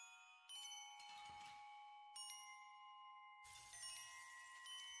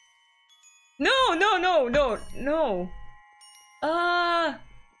 No, no, no, no, no. Ah!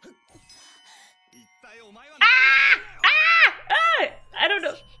 I don't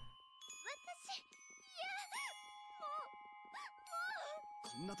know.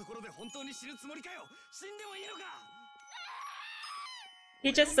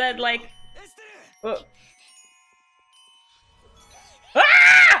 He just said like... Oh.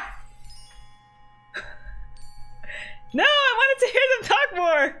 Ah! No, I wanted to hear them talk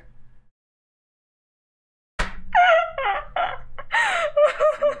more.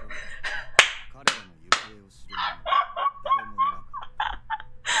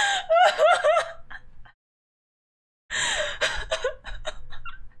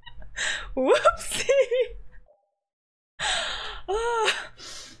 Whoopsie.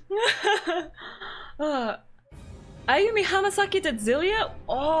 Ayumi Hamasaki did Zilia?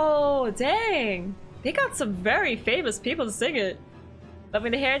 Oh, dang. They got some very famous people to sing it. Love me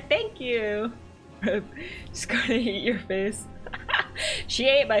to hear it? Thank you. She's gonna eat your face. She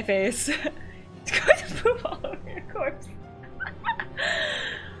ate my face. It's going to poop all over your corpse.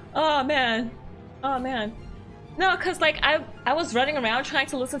 Oh man. Oh man. No, cause like I was running around trying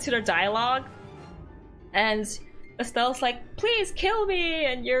to listen to their dialogue, and Estelle's like, "Please kill me,"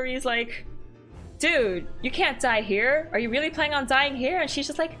 and Yuri's like, "Dude, you can't die here. Are you really planning on dying here?" And she's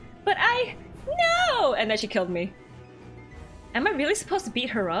just like, "But no!" And then she killed me. Am I really supposed to beat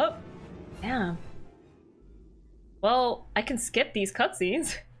her up? Damn. Well, I can skip these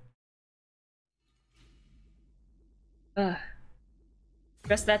cutscenes. Ugh.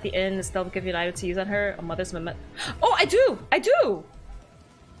 Dressed at the inn, Estelle will give you an item to use on her. A mother's mem. Oh, I do! I do!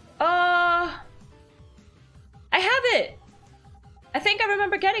 I have it! I think I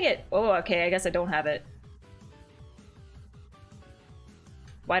remember getting it. Oh, okay, I guess I don't have it.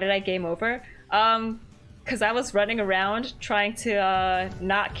 Why did I game over? Cause I was running around trying to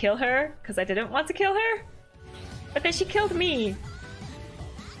not kill her, cause I didn't want to kill her. But then she killed me.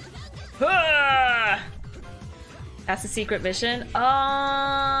 Ah! That's a secret mission.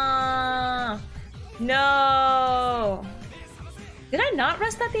 No. Did I not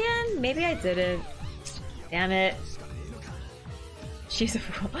rest at the end? Maybe I didn't. Damn it. She's a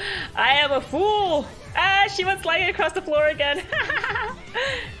fool. I am a fool. Ah, she went sliding across the floor again.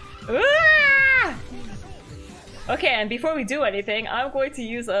 Ah! Okay, and before we do anything, I'm going to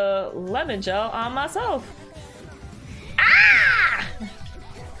use a lemon gel on myself. Ah!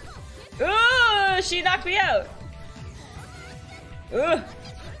 Ooh, she knocked me out. Ugh.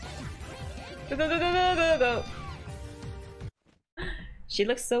 Go. She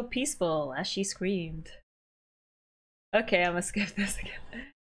looks so peaceful as she screamed. Okay, I'm gonna skip this again.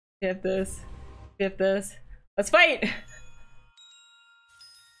 Skip this. Skip this. Let's fight!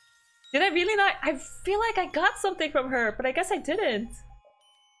 Did I really not? I feel like I got something from her, but I guess I didn't.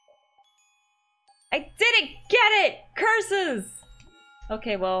 I didn't get it! Curses!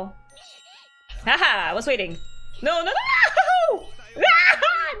 Okay, well. Haha, I was waiting. No!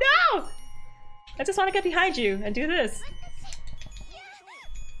 Ah, no! I just want to get behind you and do this.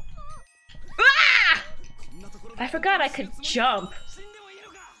 Ah! I forgot I could jump.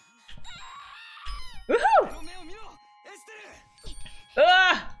 Woohoo!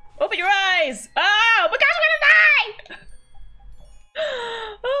 Ah! Open your eyes! Oh my gosh, I'm gonna die!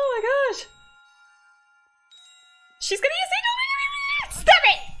 Oh my gosh! She's gonna use it! Stop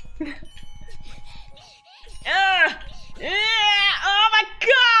it! Oh my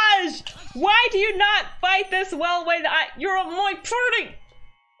gosh! Why do you not fight this well when you're on my party?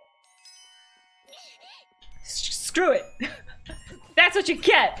 Screw it. That's what you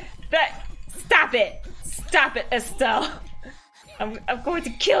get. Stop it. Stop it, Estelle. I'm going to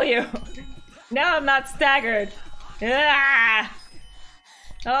kill you. Now I'm not staggered. Ah!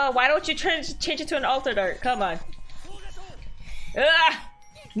 Oh, why don't you change it to an altered art? Come on. Ah!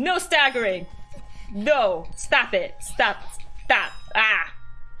 No staggering! No! Stop it! Stop! Stop! Ah!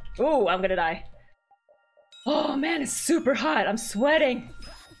 Ooh, I'm gonna die. Oh man, it's super hot. I'm sweating.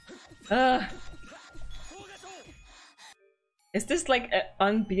 Is this like an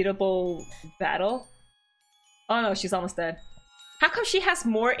unbeatable battle? Oh no, she's almost dead. How come she has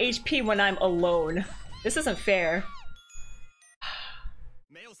more HP when I'm alone? This isn't fair.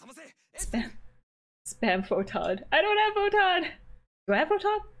 Spam photon. I don't have photon! Do I have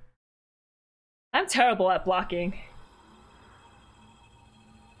photon? I'm terrible at blocking.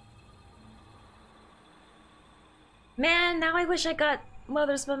 Man, now I wish I got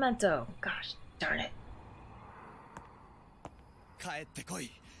Mother's Memento. Gosh, darn it. 帰ってこ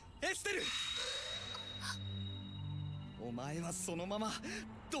い、エステル。お前はそのまま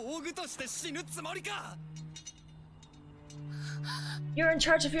道具として死ぬつもりか。You're in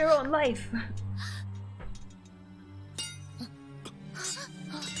charge of your own life.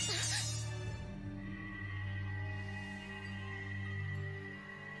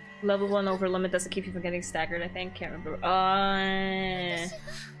 Level 1 over limit doesn't keep you from getting staggered, I think. Can't remember. I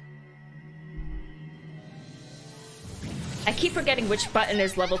keep forgetting which button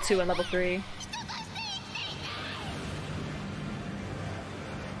is level 2 and level 3.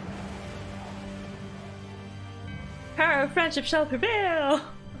 Power of friendship shall prevail!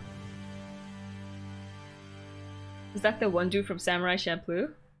 Is that the one dude from Samurai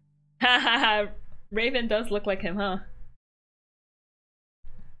Champloo? Hahaha! Raven does look like him, huh?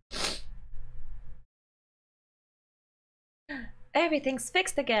 Everything's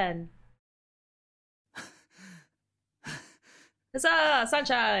fixed again! Huzzah!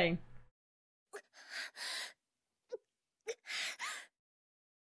 Sunshine!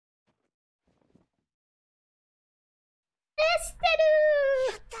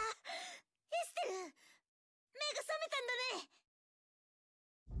 Esteru! やった！エステル！目が覚めたんだね！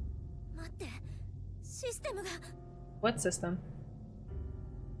待って、システムが。What system?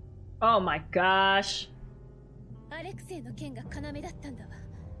 Oh my gosh! アレクセイの剣が要だったんだわ。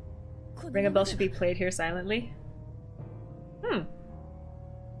 Ring a bell should be played here silently. Hmm.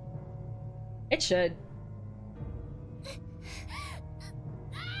 It should.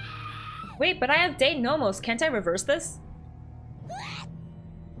 Wait, but I have Day Nomos. Can't I reverse this?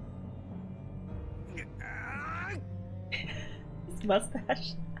 His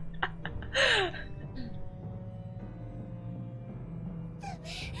mustache.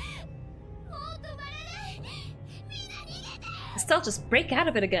 Estelle, just break out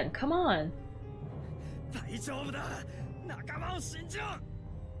of it again. Come on.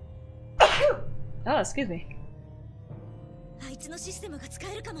 Oh, excuse me.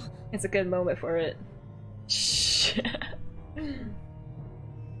 It's a good moment for it. Shh.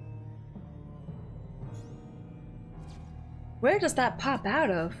 Where does that pop out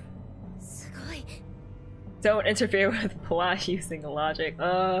of? Don't interfere with plot using logic.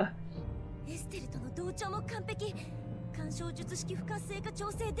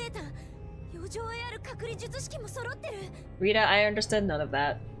 Rita, I understood none of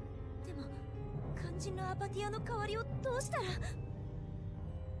that. 肝心のアパティアの代わりをどうしたら。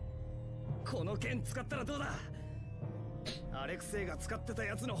この剣使ったらどうだ。アレクセイが使ってた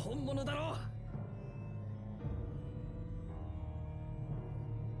やつの本物だろ。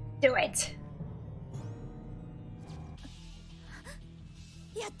Do it.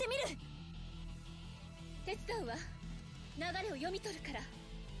 やってみる。手伝うわ。流れを読み取るから。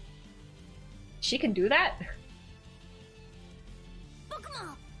She can do that? 僕も。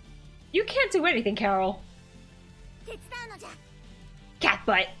 You can't do anything, Carol. 手伝うのじゃ。 Cat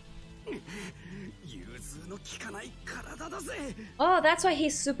butt. Oh, that's why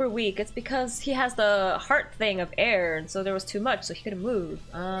he's super weak. It's because he has the heart thing of air, and so there was too much, so he couldn't move.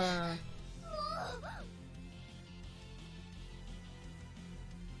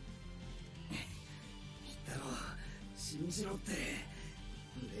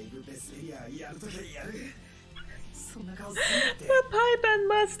 The pipe and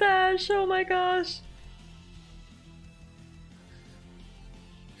mustache! Oh my gosh!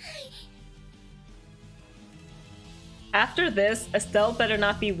 After this, Estelle better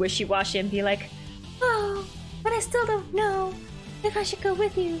not be wishy-washy and be like, oh, but I still don't know if I should go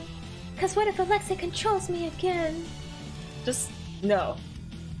with you. Cause what if Alexei controls me again? Just, no.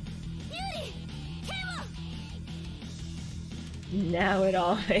 Now it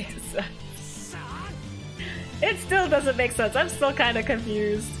all makes sense. It still doesn't make sense. I'm still kind of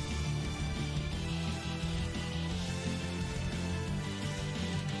confused.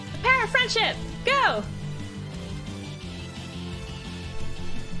 The power of friendship! Go!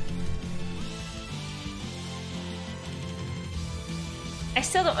 I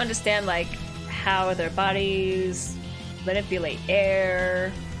still don't understand, like, how their bodies manipulate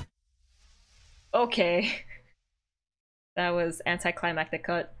air. Okay. That was anticlimactic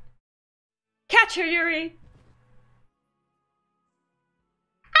cut. Catch her, Yuri!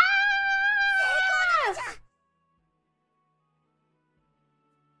 Ah!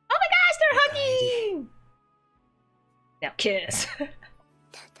 Oh my gosh, they're hugging! Now kiss.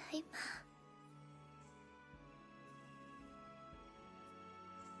 ただいま。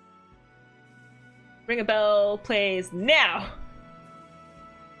 Ring a bell plays now!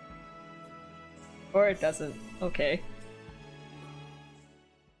 Or it doesn't. Okay.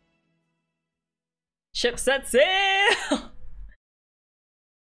 Ship set sail!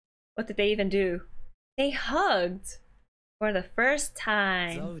 What did they even do? They hugged for the first ザ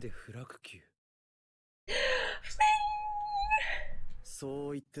time. ウでフラグ級。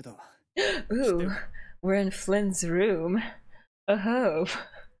 そう言ってた。 Ooh, we're in Flynn's room. Oh.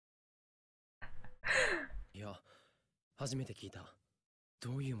 いや、初めて聞いた。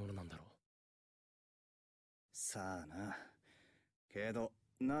どういうものなんだろう。さあな。けど、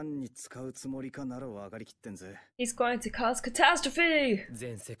何に使うつもりかなら分かりきってんぜ。 He's going to cause catastrophe!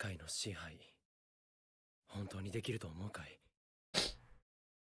 全世界の支配。本当にできると思うかい？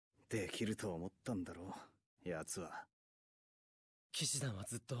できると思ったんだろう、奴は。騎士団は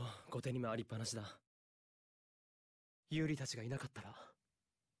ずっと後手に回りっぱなしだ。ユーリたちがいなかったら、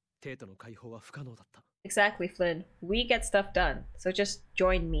テートの解放は不可能だった。Exactly, Flynn. We get stuff done, so just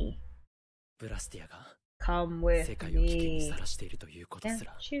join me. ブラスティアが Come 世 with 界を危険に me. さらしているということす Can't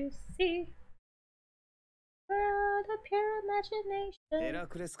ら。 you see? World of pure ヘ imagination. ラ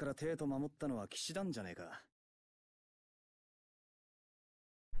クレスからテート守ったのは騎士団じゃねえか。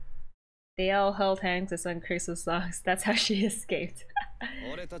 They all held hands to sing Christmas songs. That's how she escaped.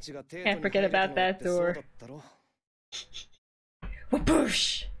 俺たちがテート Can't に forget 入れた about のだっ that てそうだ door. ったろ。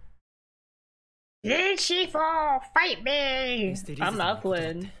 Whoosh! Did she fall? Fight me! I'm not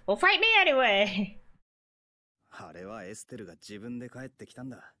Flynn. Well, fight me anyway! あれはエステルが自分で帰ってきたん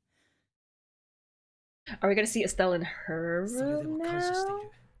だ。 Are we gonna see Estelle in her それで room も感謝してい now?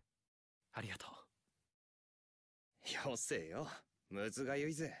 る。ありがとう。よせよ、むずがゆ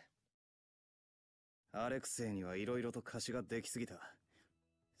いぜ。アレクセイにはいろいろと貸しができすぎた。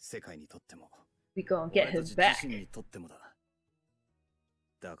世界にとっても、 We gonna get 俺た his ち back. 自身にとってもだ。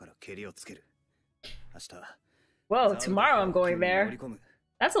だからケリをつける。明日。 Whoa, tomorrow I'm going there.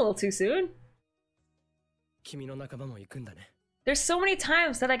 That's a little too soon. 君の仲間も行くんだね。 There's so many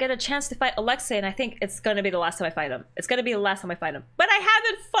times that I get a chance to fight Alexei, and I think it's gonna be the last time I fight him. It's gonna be the last time I fight him. But I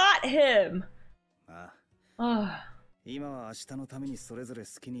haven't fought him! ああ、 Oh. 今は明日のためにそれぞれ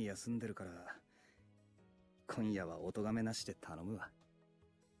好きに休んでるから、今夜はお咎めなしで頼むわ。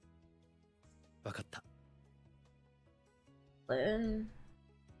わかった。 Flynn,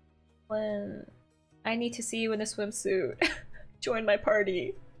 I need to see you in a swimsuit. Join my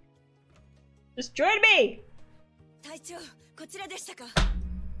party. Just join me! 隊長、こちらでしたか。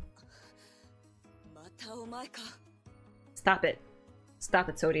またお前か。 Stop it. Stop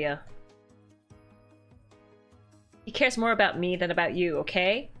it, Sodia. He cares more about me than about you,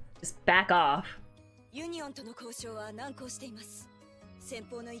 okay? Just back off. ユニオンとの交渉は難航しています。先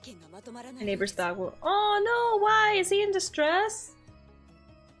方の意見がまとまらな My いようです。 neighbor's dog will. Oh no, why? Is he in distress?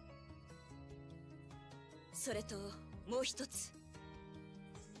 それともう一つ。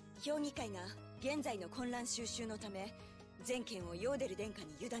評議会が現在の混乱収拾のため、全権をヨーデル殿下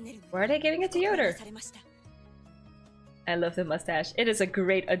に委ねる。 Why are they giving it to Yoder? されました。 I love the mustache. It is a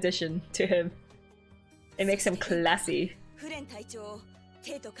great addition to him. It makes him classy. フレン隊長を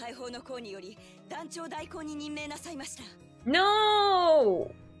帝都解放の功により団長代行に任命なさいました。 No!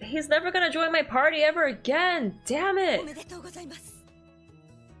 He's never gonna join my party ever again! Damn お it! めでとうございます。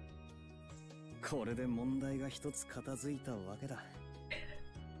これで問題が一つ片付いたわけだ。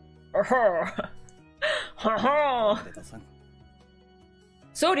 Haha! デタさん、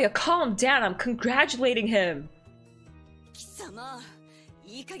 Sodia, calm down. I'm congratulating him. 貴様、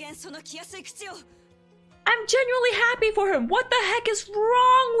いい加減その気安い口を。 I'm genuinely happy for him. What the heck is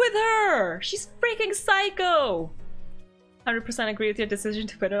wrong with her? She's freaking psycho. 100% agree with your decision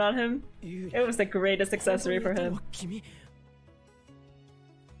to put it on him. ユー It was the greatest accessory for 本当に him. 君。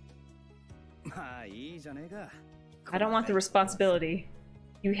まあいいじゃねえか。 I don't want the responsibility.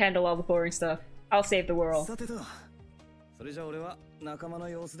 You handle all the boring stuff. I'll save the world. さてと、それじゃ俺は仲間の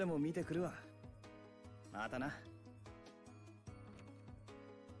様子でも見てくるわ。またな。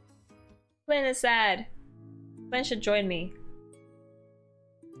 Flynn is sad. Flynn should join me.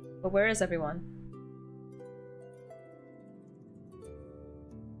 But where is everyone?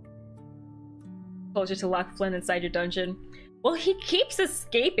 Told you to lock Flynn inside your dungeon. Well, he keeps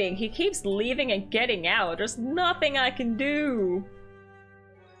escaping. He keeps leaving and getting out. There's nothing I can do.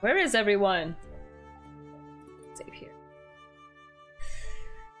 Where is everyone? Save here.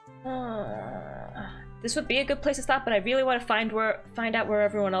 This would be a good place to stop, but I really want to find out where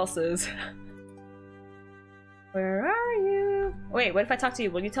everyone else is. Where are you? Wait, what if I talk to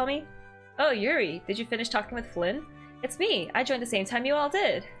you? Will you tell me? Oh, Yuri, did you finish talking with Flynn? It's me. I joined the same time you all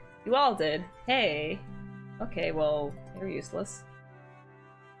did. You all did. Hey. Okay, well, you're useless.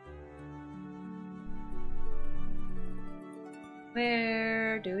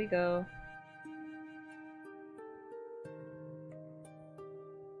 Where do we go?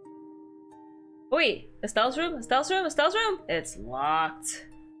 Oh, wait, Estelle's room? Estelle's room? Estelle's room? It's locked.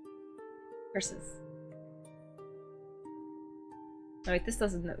 Curses. Oh wait, this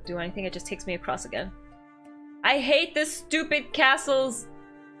doesn't do anything, it just takes me across again. I hate this stupid castle's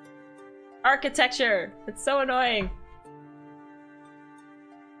architecture! It's so annoying.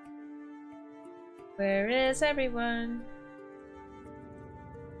 Where is everyone?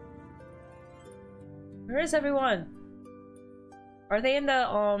 Where is everyone? Are they in the,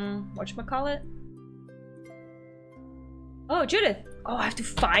 whatchamacallit? Oh, Judith! Oh, I have to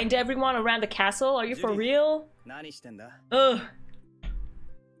find everyone around the castle? Are you for real? Ugh.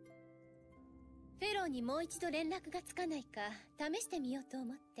 フェローにもう一度連絡がつかないか試してみようと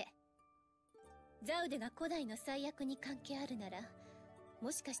思って。ザウデが古代の最悪に関係あるなら、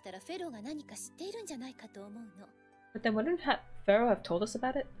もしかしたらフェローが何か知っているんじゃないかと思うの。But then wouldn't Pharaoh have told us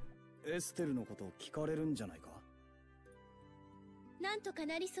about it? エステルのことを聞かれるんじゃないか。なんとか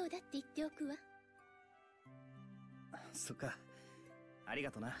なりそうだって言っておくわ。そっか。ありが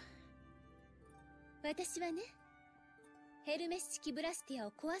とな。私はね。 I kind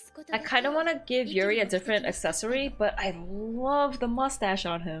of want to give Yuri a different accessory, but I love the mustache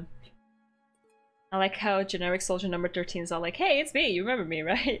on him. I like how generic soldier number 13 is all like, hey, it's me, you remember me,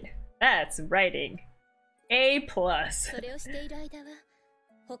 right? That's writing. A+.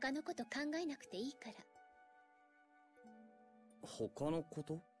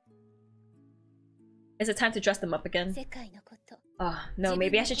 Is it time to dress them up again? Oh, no,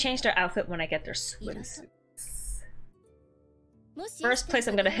 maybe I should change their outfit when I get their swimsuit. First place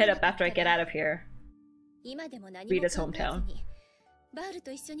I'm gonna hit up after I get out of here. Rita's hometown.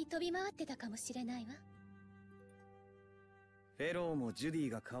 フェローもジュディ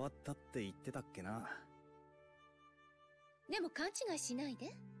が変わったって言ってたっけな。でも勘違いしない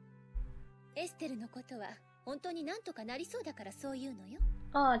で。エステルのことは本当になんとかなりそうだからそう言うのよ。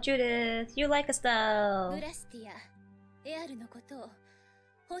Oh, Judith, you like Estelle. ブラスティア、エアルのことを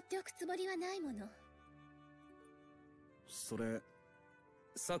放っておくつもりはないもの。それ、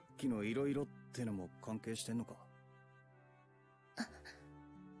さっきのいろいろってのも関係してんのか？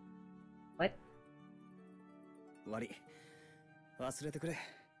 What? 悪い。忘れてくれ。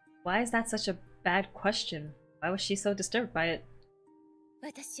Why is that such a bad question? Why was she so disturbed by it?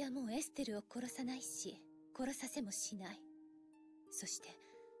 私はもうエステルを殺さないし、殺させもしない。そして、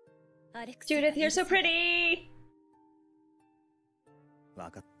アレクサ。Judith, you're so pretty!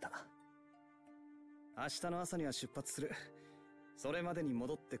 わかった。明日の朝には出発する。それまでに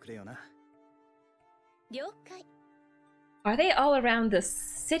戻ってくれよな。了解。Are they all around the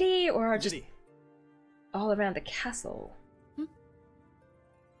city or just all around the castle?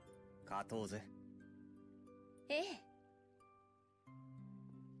 勝とうぜ。ええ。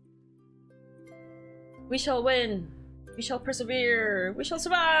We shall win. We shall persevere. We shall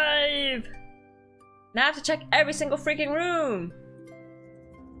survive. Now I have to check every single freaking room.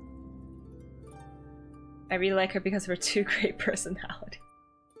 I really like her because of her two great personality.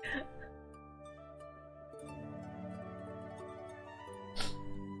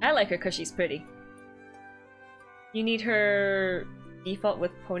 I like her because she's pretty. You need her default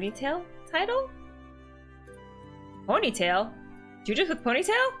with ponytail title? Ponytail? Judith with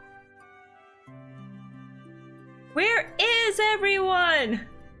ponytail? Where is everyone?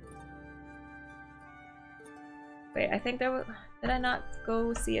 Wait, I think there was... Did I not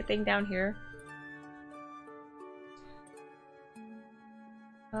go see a thing down here?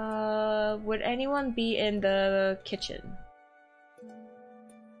 Would anyone be in the kitchen?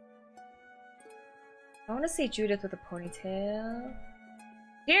 I want to see Judith with a ponytail.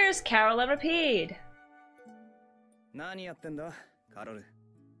 Here's Carol and Rapide. 何やってんだ、カロル。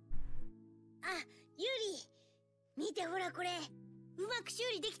あ、ユリ。見てほらこれ。うまく修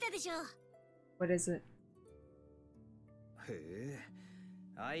理できたでしょ。What is it? へえ、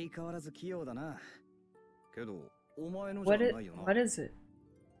相変わらず器用だな。けど、お前のじゃないよな。What is it?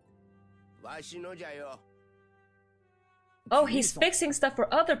 わしのじゃよ。Oh, he's fixing stuff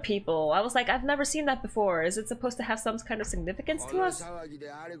for other people. I was like, I've never seen that before. Is it supposed to have some kind of significance to us? I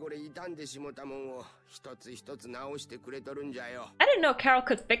didn't know Carol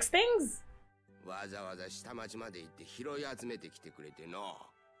could fix things.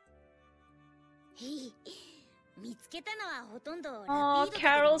 Oh,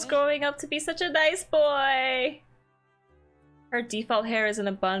 Carol's growing up to be such a nice boy. Her default hair is in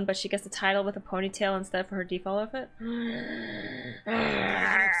a bun, but she gets the title with a ponytail instead for her default outfit.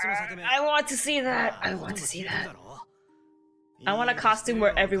 I want to see that. I want to see that. I want a costume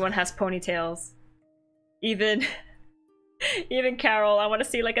where everyone has ponytails. Even Carol. I want to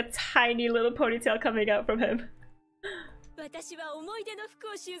see like a tiny little ponytail coming out from him.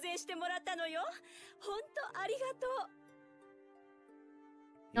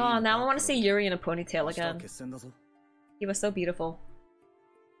 Oh, now I want to see Yuri in a ponytail again. He was so beautiful.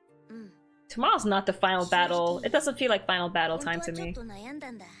 Tomorrow's not the final battle. It doesn't feel like final battle time to me.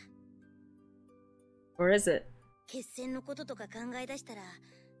 Or is it?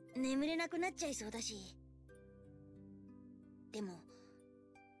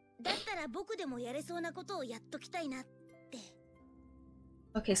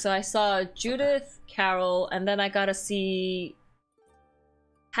 Okay, so I saw Judith, Carol, and then I gotta see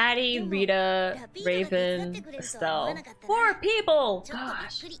Patty, Rita, Raven, Estelle. 4 people!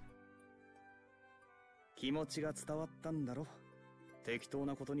 Gosh.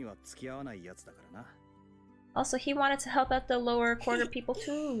 Also, he wanted to help out the lower quarter people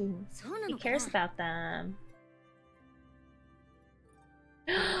too. He cares about them.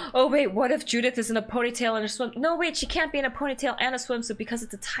 Oh wait, what if Judith is in a ponytail and a swim? No wait, she can't be in a ponytail and a swimsuit because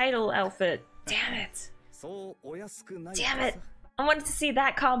it's a title outfit. Damn it. Damn it. I wanted to see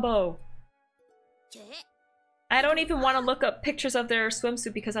that combo. I don't even want to look up pictures of their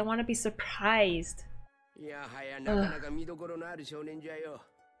swimsuit because I want to be surprised.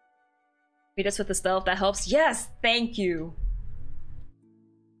 Meet us with the stealth, that helps. Yes, thank you.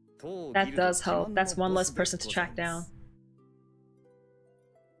 That does help. That's one less person to track down.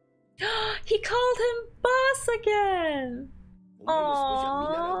 He called him boss again.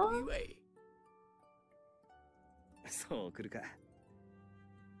 Aww.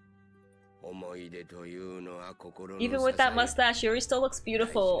 Even with that mustache, Yuri still looks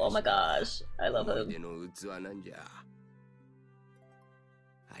beautiful. Oh my gosh, I love him.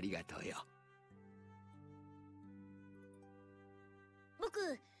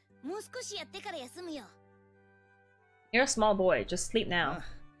 You're a small boy, just sleep now.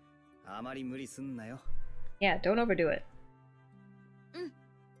 Yeah, don't overdo it.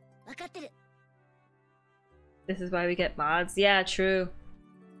 This is why we get mods. Yeah, true.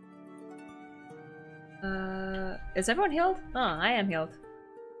 Is everyone healed? Oh, I am healed.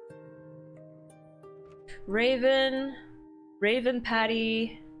 Raven,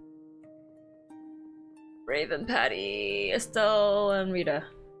 Patty, Estelle, and Rita.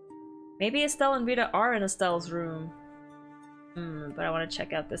 Maybe Estelle and Rita are in Estelle's room. But I want to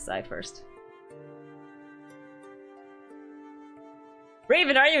check out this side first.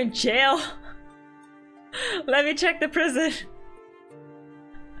 Raven, are you in jail? Let me check the prison.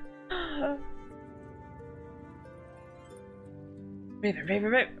 Raven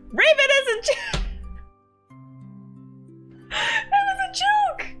is in jail! That was a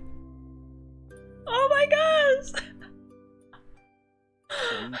joke! Oh my gosh!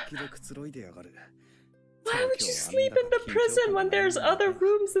 Why would you sleep in the prison when there's other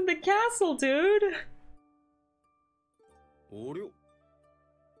rooms in the castle, dude?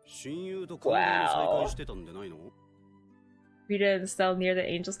 Wow. Rita and Estelle near the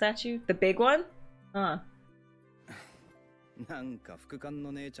angel statue? The big one? Huh.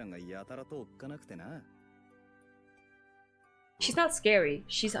 She's not scary,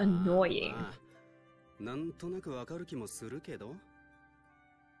 she's annoying.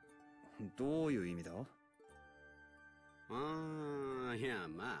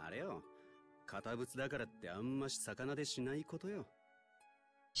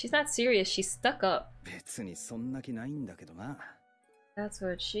 She's not serious, she's stuck up. That's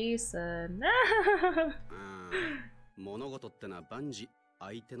what she said.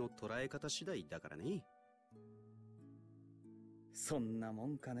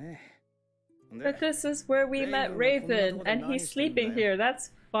 But this is where we met Raven, and he's sleeping here.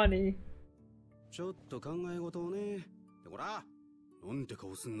 That's funny.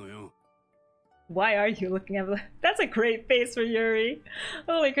 Why are you looking at me? That's a great face for Yuri.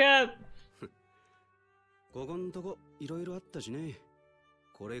 Holy crap.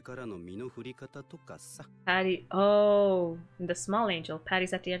 Patty. Oh, the small angel.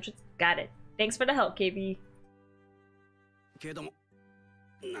 Patty's at the entrance. Got it. Thanks for the help, KB. けども、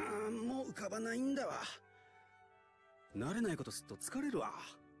なんも浮かばないんだわ。慣れないことすっと疲れるわ。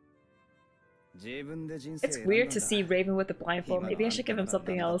自分で人生 It's weird to see Raven with the blindfold. Maybe I should give him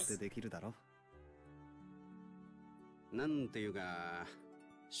something else. できるだろ。なんていうか、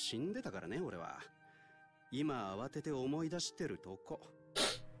死んでたからね、俺は。今慌てて思い出してるとこ。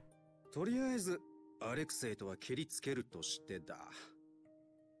とりあえず、アレクセイとは切りつけるとしてだ。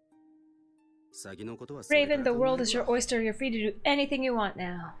先のことはそれから Raven, the world is your oyster. You're free to do anything you want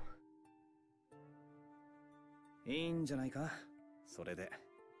now. いいんじゃないか、それで。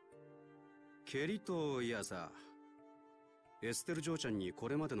ケリといやさ、エステル嬢ちゃんにこ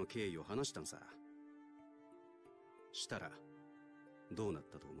れまでの経緯を話したんさ。したら、どうなっ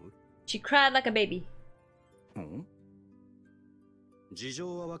たと思う？ She cried like a baby. ん？事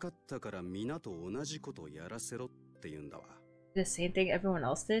情は分かったから皆と同じことをやらせろって言うんだわ。The same thing everyone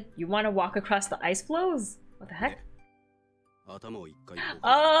else did? You want to walk across the ice floes? What the heck? 頭を一回。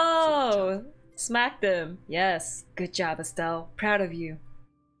Oh! Smacked him. Yes. Good job, Estelle. Proud of you.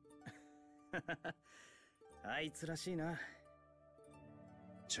 あいつらしいな。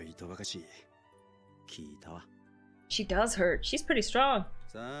ちょいとばかしい。聞いたわ。She does hurt. She's pretty strong.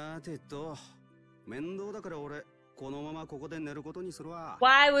 さてと、面倒だから俺、このままここで寝ることにするわ。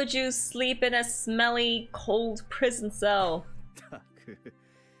Why would you sleep in a smelly, cold prison cell?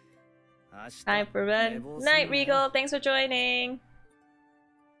 Time for bed. Night, Regal. Thanks for joining.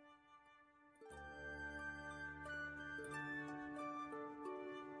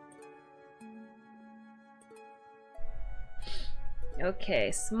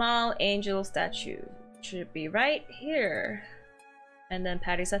 Okay, small angel statue. Should be right here. And then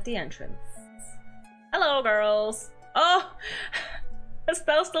Patty's at the entrance. Hello, girls! Oh!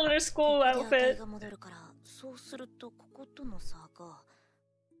 Estelle's still in her school outfit. そうするとこことの差が。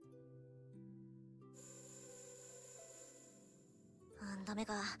ダメ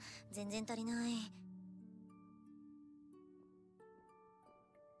か、全然足りない。ユ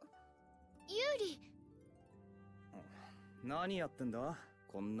ーリ。何やってんだ？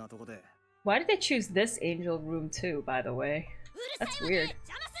こんなとこで。Why did they choose this angel room too, by the way? That's weird.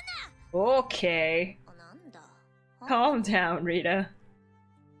 Okay. Calm down, Rita.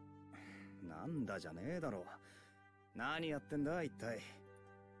 なんだじゃねえだろ。何やってんだ一体。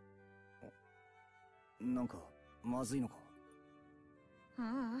なんかまずいのか。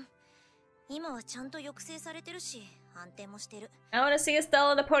今はちゃんと抑制されてるし、安定もしてる。I want to see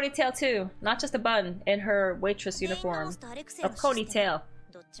Estelle in a ponytail too, not just a bun in her waitress uniform. A ponytail.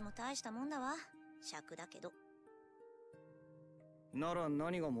 どっちも大したもんだわ。尺だけど。なら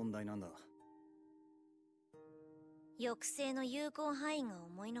何が問題なんだ。抑制の有効範囲が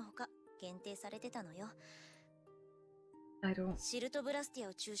思いのほか限定されてたのよ。I don't. シルトブラスティア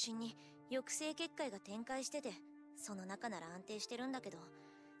を中心に抑制結界が展開してて、その中なら安定してるんだけど、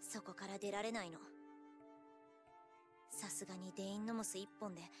そこから出られないの。さすがにデインノモス一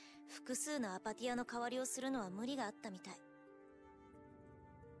本で複数のアパティアの代わりをするのは無理があったみたい。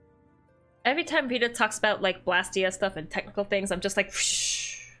Every time Rita talks about like Blastia stuff and technical things, I'm just like,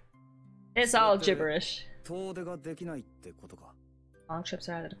 it's all gibberish. Long trips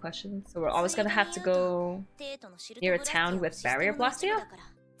are out of the question, so we're always gonna have to go near a town with barrier Blastia?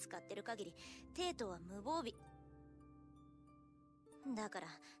 だから、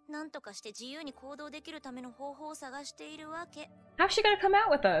なんとかして自由に行動できるための方法を探しているわけ。How's she gonna come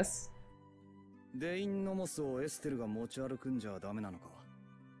out with us? デインノモスをエステルが持ち歩くんじゃダメなのか。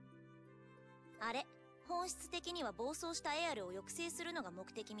あれ、本質的には暴走したエアルを抑制するのが目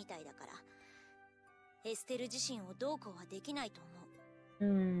的みたいだから、エステル自身をどうこうはできないと思う。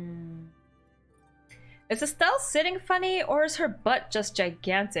Is Estelle sitting funny, or is her butt just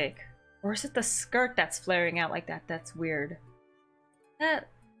gigantic? Or is it the skirt that's flaring out like that? That's weird.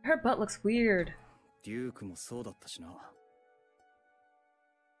 Her butt looks weird. デュークもそうだったしな。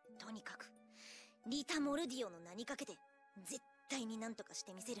とにかく、リタ・モルディオの名にかけて、絶対になんとかし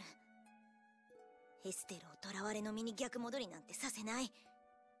てみせる。エステルを囚われの身に逆戻りなんてさせない。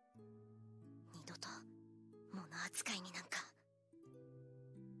二度と物扱いになんか。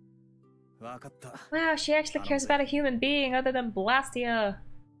わかった。Wow, she actually cares about a human being other than Blastia.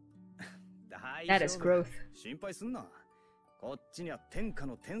 That is growth. 心配すんな。こっちには天下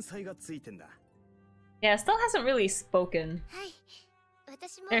の天才がついてんだ。Yeah, Estelle hasn't really spoken. はい。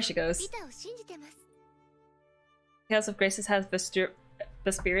私も There she goes. リタを信じてます。Tales of Graces has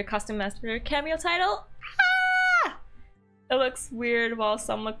Vesperia Costume Master cameo title? Ah! It looks weird while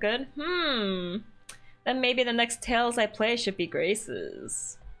some look good. Then maybe the next Tales I play should be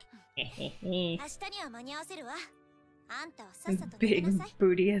Graces. Big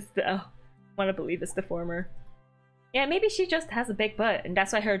booty Estelle. Wanna believe it's the former. Yeah, maybe she just has a big butt, and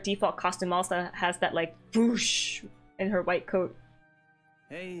that's why her default costume also has that like whoosh in her white coat.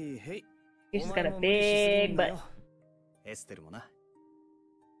 Hey, She's got a big butt. エステルもな。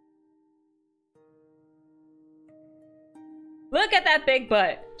 Look at that big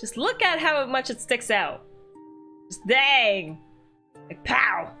butt. Just look at how much it sticks out. Just dang. Like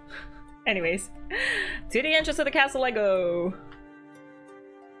pow. Anyways, to the entrance of the castle I go.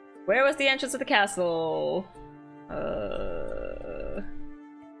 Where was the entrance of the castle?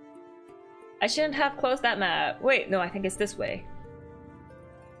 I shouldn't have closed that map. Wait, no, I think it's this way.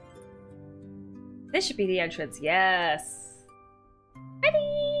 This should be the entrance, yes.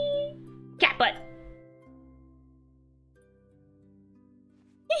 Ready? Cat butt.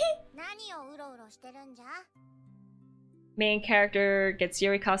 Main character gets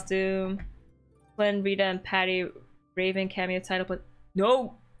Yuri costume. Flynn, Rita, and Patty Raven cameo title, but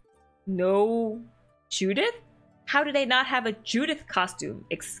no Judith? How do they not have a Judith costume?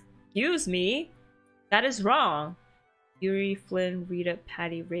 Excuse me? That is wrong. Yuri, Flynn, Rita,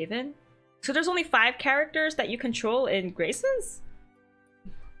 Patty, Raven? So there's only 5 characters that you control in Graces?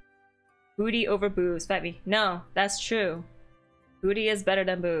 Booty over boobs. Fight me. No, that's true. Booty is better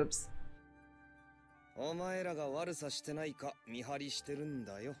than boobs. お前らが悪さしてないか見張りしてるん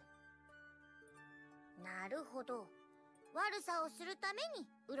だよ。なるほど。悪さをするために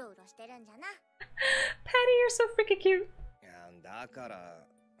うろうろしてるんじゃな。Patty, you're so freaking cute. いやだから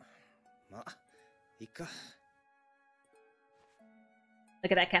まあいいか。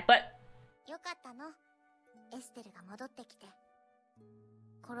Look at that cat butt. よかったの。エステルが戻ってきて。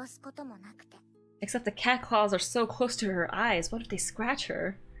殺すこともなくて。Except the cat claws are so close to her eyes. What if they scratch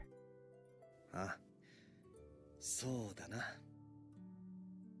her? あ、そうだな。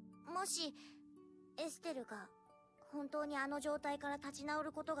もしエステルが本当にあの状態から立ち直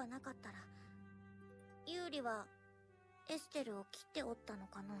ることがなかったら、ユーリはエステルを切っておったの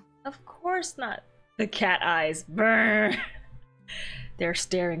かな。Of course not. The cat eyes burn. They're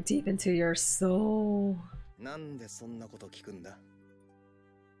staring deep into your soul. なんでそんなこと聞くんだ。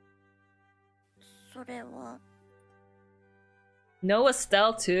それは。No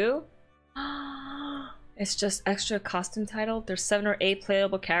Estelle too? It's just extra costume title. There's 7 or 8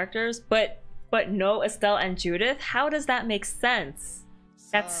 playable characters, but no Estelle and Judith? How does that make sense?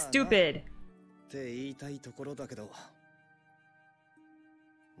 That's stupid. って言いたいところだけど、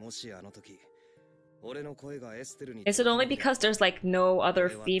もしあの時俺の声がエステルに。Is it only because there's like no other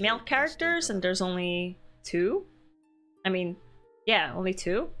female characters and there's only 2? I mean, yeah, only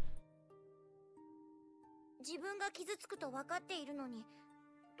 2? 自分が傷つくと分かっているのに、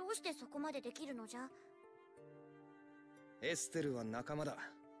どうしてそこまでできるのじゃ？エステルは仲間だ。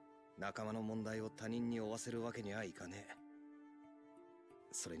仲間の問題を他人に負わせるわけにはいかねえ。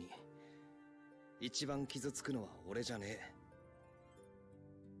それに一番傷つくのは俺じゃね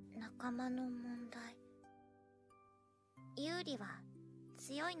え。仲間の問題。ユーリは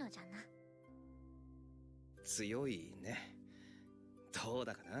強いのじゃな。強いね。どう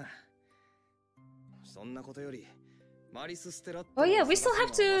だかな。そんなことよりマリス・ステラット。 Oh yeah, we still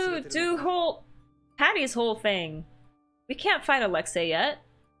have to do Patty's whole thing. We can't fight Alexei yet.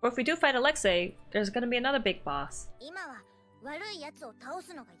 Or if we do fight Alexei, there's gonna be another big boss.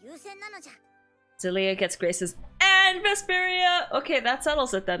 Zelia gets Graces and Vesperia! Okay, that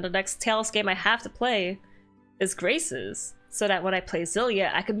settles it then. The next Tales game I have to play is Graces. So that when I play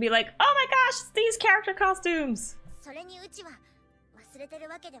Zelia, I can be like, oh my gosh, it's these character costumes!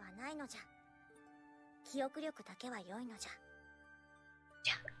 記憶力だけは良いのじゃ。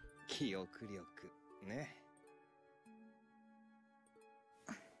記憶力ね。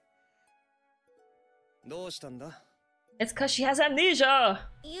どうしたんだ？ It's cause she has amnesia!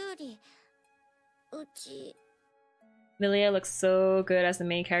 ユーリ、うち。Milia looks so good as the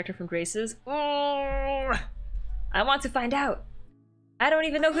main character from Graces. Oh, I want to find out. I don't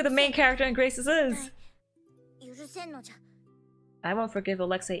even know who the main character in Graces is. 許せんのじゃ。I won't forgive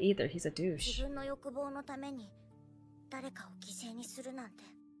Alexei either. He's a douche.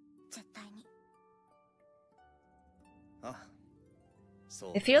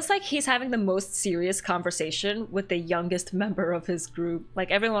 It feels like he's having the most serious conversation with the youngest member of his group. Like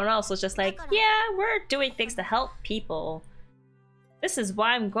everyone else was just like, yeah, we're doing things to help people. This is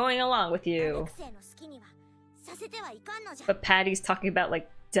why I'm going along with you. But Patty's talking about like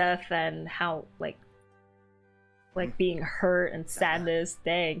death and how like being hurt and sadness.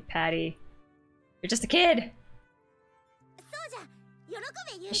 Dang, Patty. You're just a kid!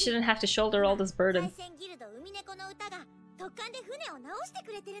 You shouldn't have to shoulder all this burden.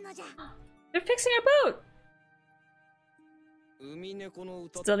 They're fixing our boat!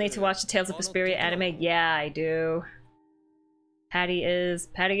 Still need to watch the Tales of Vesperia anime? Yeah, I do. Patty is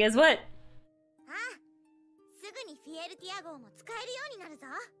what? ああ、すぐにフィエルティア号も使えるようになるぞ。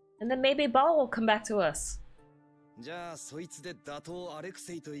 And then maybe Ball will come back to us. じゃあそいつで打倒アレク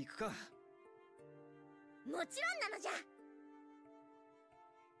セイと行くか。もちろんなのじゃ。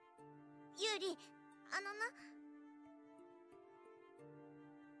ユーリ、あのな。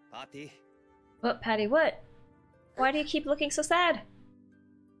パーティー。 What, Patty? What? Why do you keep looking so sad?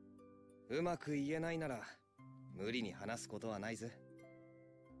 うまく言えないなら無理に話すことはないぜ。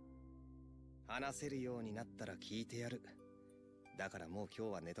話せるようになったら聞いてやる。だからもう今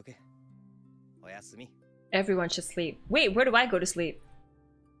日は寝とけ。おやすみ。 Everyone should sleep. Wait, where do I go to sleep?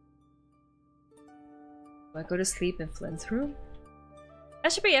 Do I go to sleep in Flynn's room?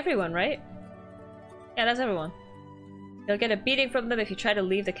 That should be everyone, right? Yeah, that's everyone. You'll get a beating from them if you try to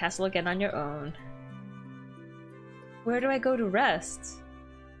leave the castle again on your own. Where do I go to rest?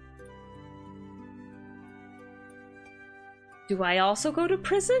 Do I also go to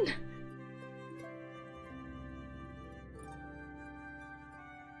prison?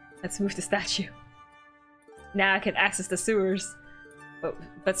 Let's move the statue. Now I can access the sewers.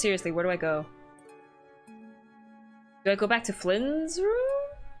 But seriously, where do I go? Do I go back to Flynn's room?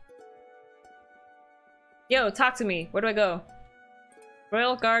 Yo, talk to me. Where do I go?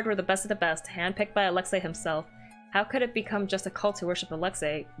 Royal Guard were the best of the best, handpicked by Alexei himself. How could it become just a cult to worship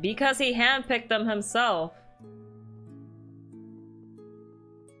Alexei? Because he handpicked them himself.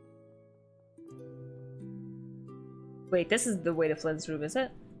 Wait, this is the way to Flynn's room, is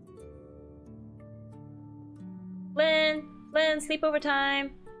it? Flynn! Flynn, sleepover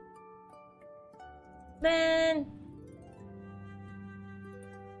time! Flynn!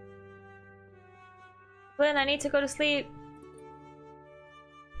 Flynn, I need to go to sleep.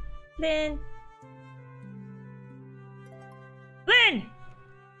 Flynn! Flynn!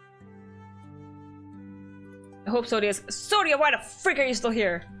 I hope Sodia's- Sodia, why the frick are you still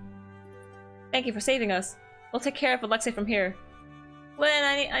here? Thank you for saving us. We'll take care of Alexei from here. Flynn,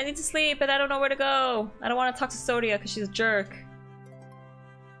 I need to sleep, but I don't know where to go. I don't want to talk to Sodia because she's a jerk.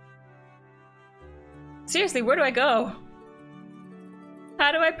 Seriously, where do I go?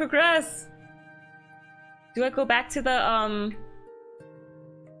 How do I progress? Do I go back to the,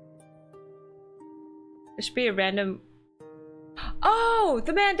 There should be a random... Oh!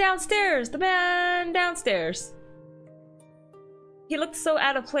 The man downstairs! The man downstairs! He looked so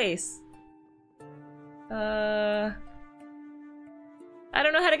out of place. I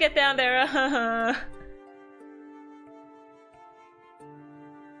don't know how to get down there.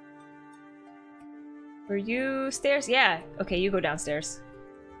 Were you stairs? Yeah. Okay, you go downstairs.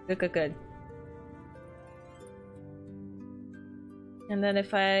 Good, good, good. And then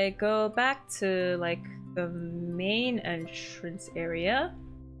if I go back to, like, the main entrance area.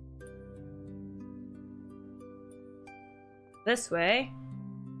 This way.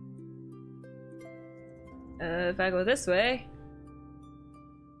 If I go this way.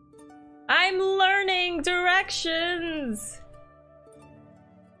 I'm learning directions!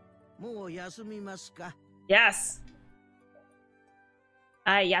 Yes!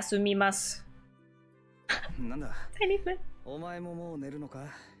 I yasumimasu. なんだ Tiny Flynn. お前ももう寝るのか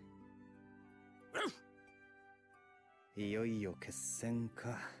いよいよ決戦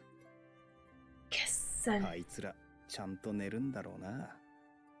か決戦あいつらちゃんと寝るんだろうな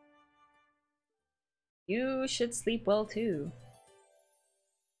You should sleep well too.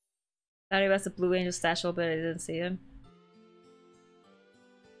 Thought he was the Blue Angel statue, but I didn't see him.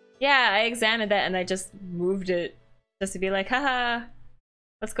 Yeah, I examined that and I just moved it just to be like, haha,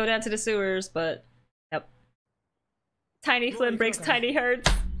 let's go down to the sewers, but yep. Tiny Flynn breaks tiny hearts.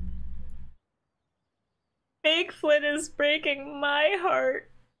 Big Flynn is breaking my heart.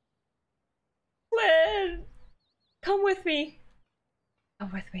 Flynn! Come with me.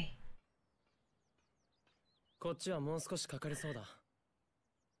 Come with me. こっちはもう少しかかりそうだ。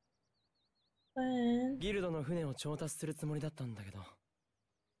Flynn. ギルドの船を調達するつもりだったんだけど。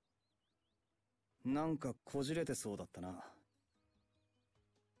なんかこじれてそうだったな。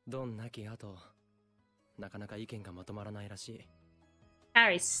ドンなき後、なかなか意見がまとまらないらしい。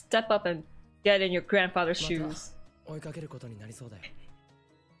Harry, step up and get in your grandfather's shoes. 追いかけることになりそうだよ。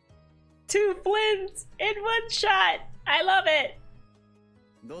Two Flynns in one shot! I love it!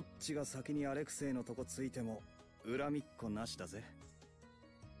 どっちが先にアレクセイのとこついても恨みっこなしだぜ。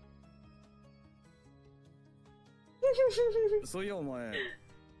そういやお前、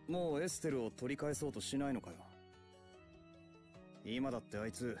もうエステルを取り返そうとしないのかよ。今だってあ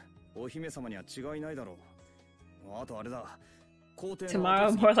いつ、お姫様には違いないだろう。あとあれだ。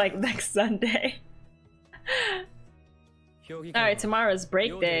Tomorrow, more like next Sunday. Alright, tomorrow's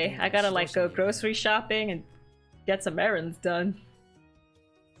break day. I gotta like go grocery shopping and get some errands done.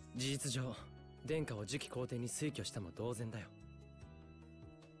 事実上、殿下を次期皇帝に推挙したも同然だよ。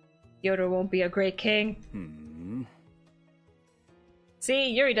Yoda won't be a great king.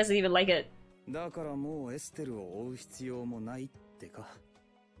 See, Yuri doesn't even like it. だからもうエステルを追う必要もないってか。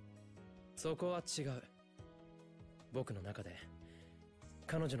そこは違う。僕の中で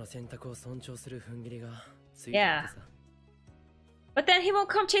彼女の選択を尊重する踏ん切りがついていてさ。But then he won't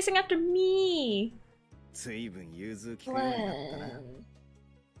come chasing after me. 随分融通きくようになったな。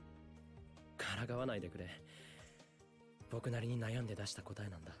からかわないでくれ。僕なりに悩んで出した答え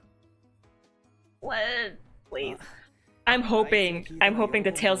なんだ。What? Please. I'm hoping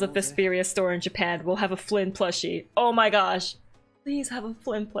the Tales of Vesperia store in Japan will have a Flynn plushie. Oh my gosh. Please have a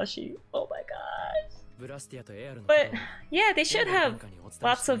Flynn plushie. Oh my gosh. But yeah, they should have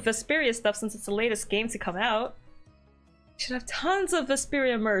lots of Vesperia stuff since it's the latest game to come out. They should have tons of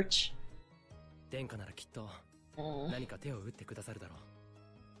Vesperia merch. Flynn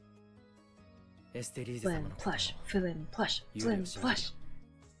plush, Flynn plush, Flynn plush.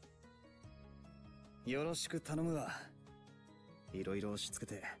 よろしく頼むわ。いろいろ押し付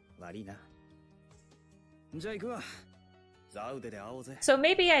けて悪いな。じゃあ行くわ。ザウデで会おうぜ。So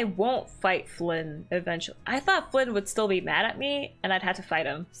maybe I won't fight Flynn eventually. I thought Flynn would still be mad at me and I'd have to fight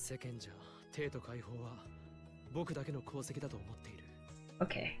him.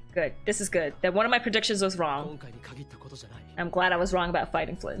 Okay, good. This is good. Then one of my predictions was wrong. I'm glad I was wrong about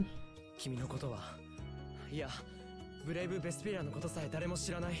fighting Flynn. 君のことは、いや、ブレイブ・ベスペリアのことさえ誰も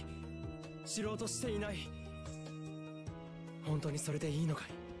知らない。知ろうとしていない。本当にそれでいいのか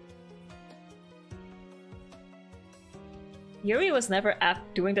い？ Yuri was never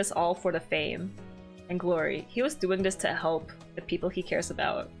doing this all for the fame and glory. He was doing this to help the people he cares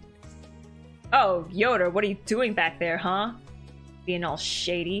about. Oh, Yoda, what are you doing back there, huh? Being all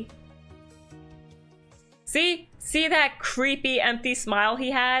shady. See? See that creepy, empty smile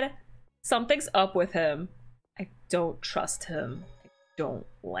he had? Something's up with him. I don't trust him. I don't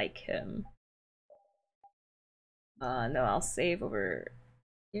like him. No, I'll save over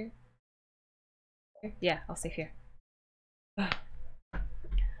here. Here? Yeah, I'll save here.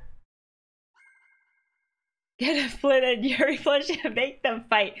 Get a Flynn and Yuri plushie and make them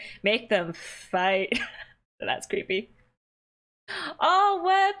fight. Make them fight. That's creepy. Oh,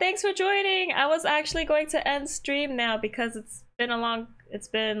 Web, thanks for joining. I was actually going to end stream now because it's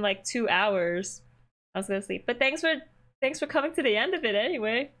been like 2 hours. I was gonna sleep. But thanks for coming to the end of it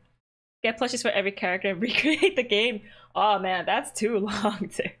anyway. Get plushies for every character and recreate the game. Oh man, that's too long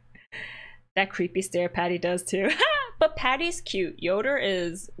too. That creepy stare Patty does too. But Patty's cute. Yoder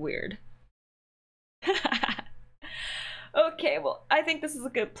is weird. Okay, well, I think this is a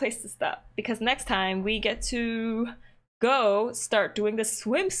good place to stop because next time we get to go start doing the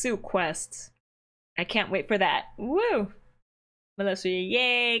swimsuit quest. I can't wait for that. Woo! Melissa,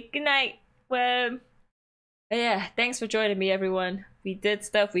 yay! Good night, Web. Yeah, thanks for joining me, everyone. We did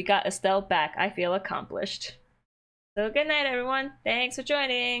stuff. We got Estelle back. I feel accomplished. So good night, everyone. Thanks for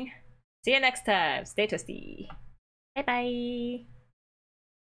joining. See you next time. Stay toasty. Bye-bye.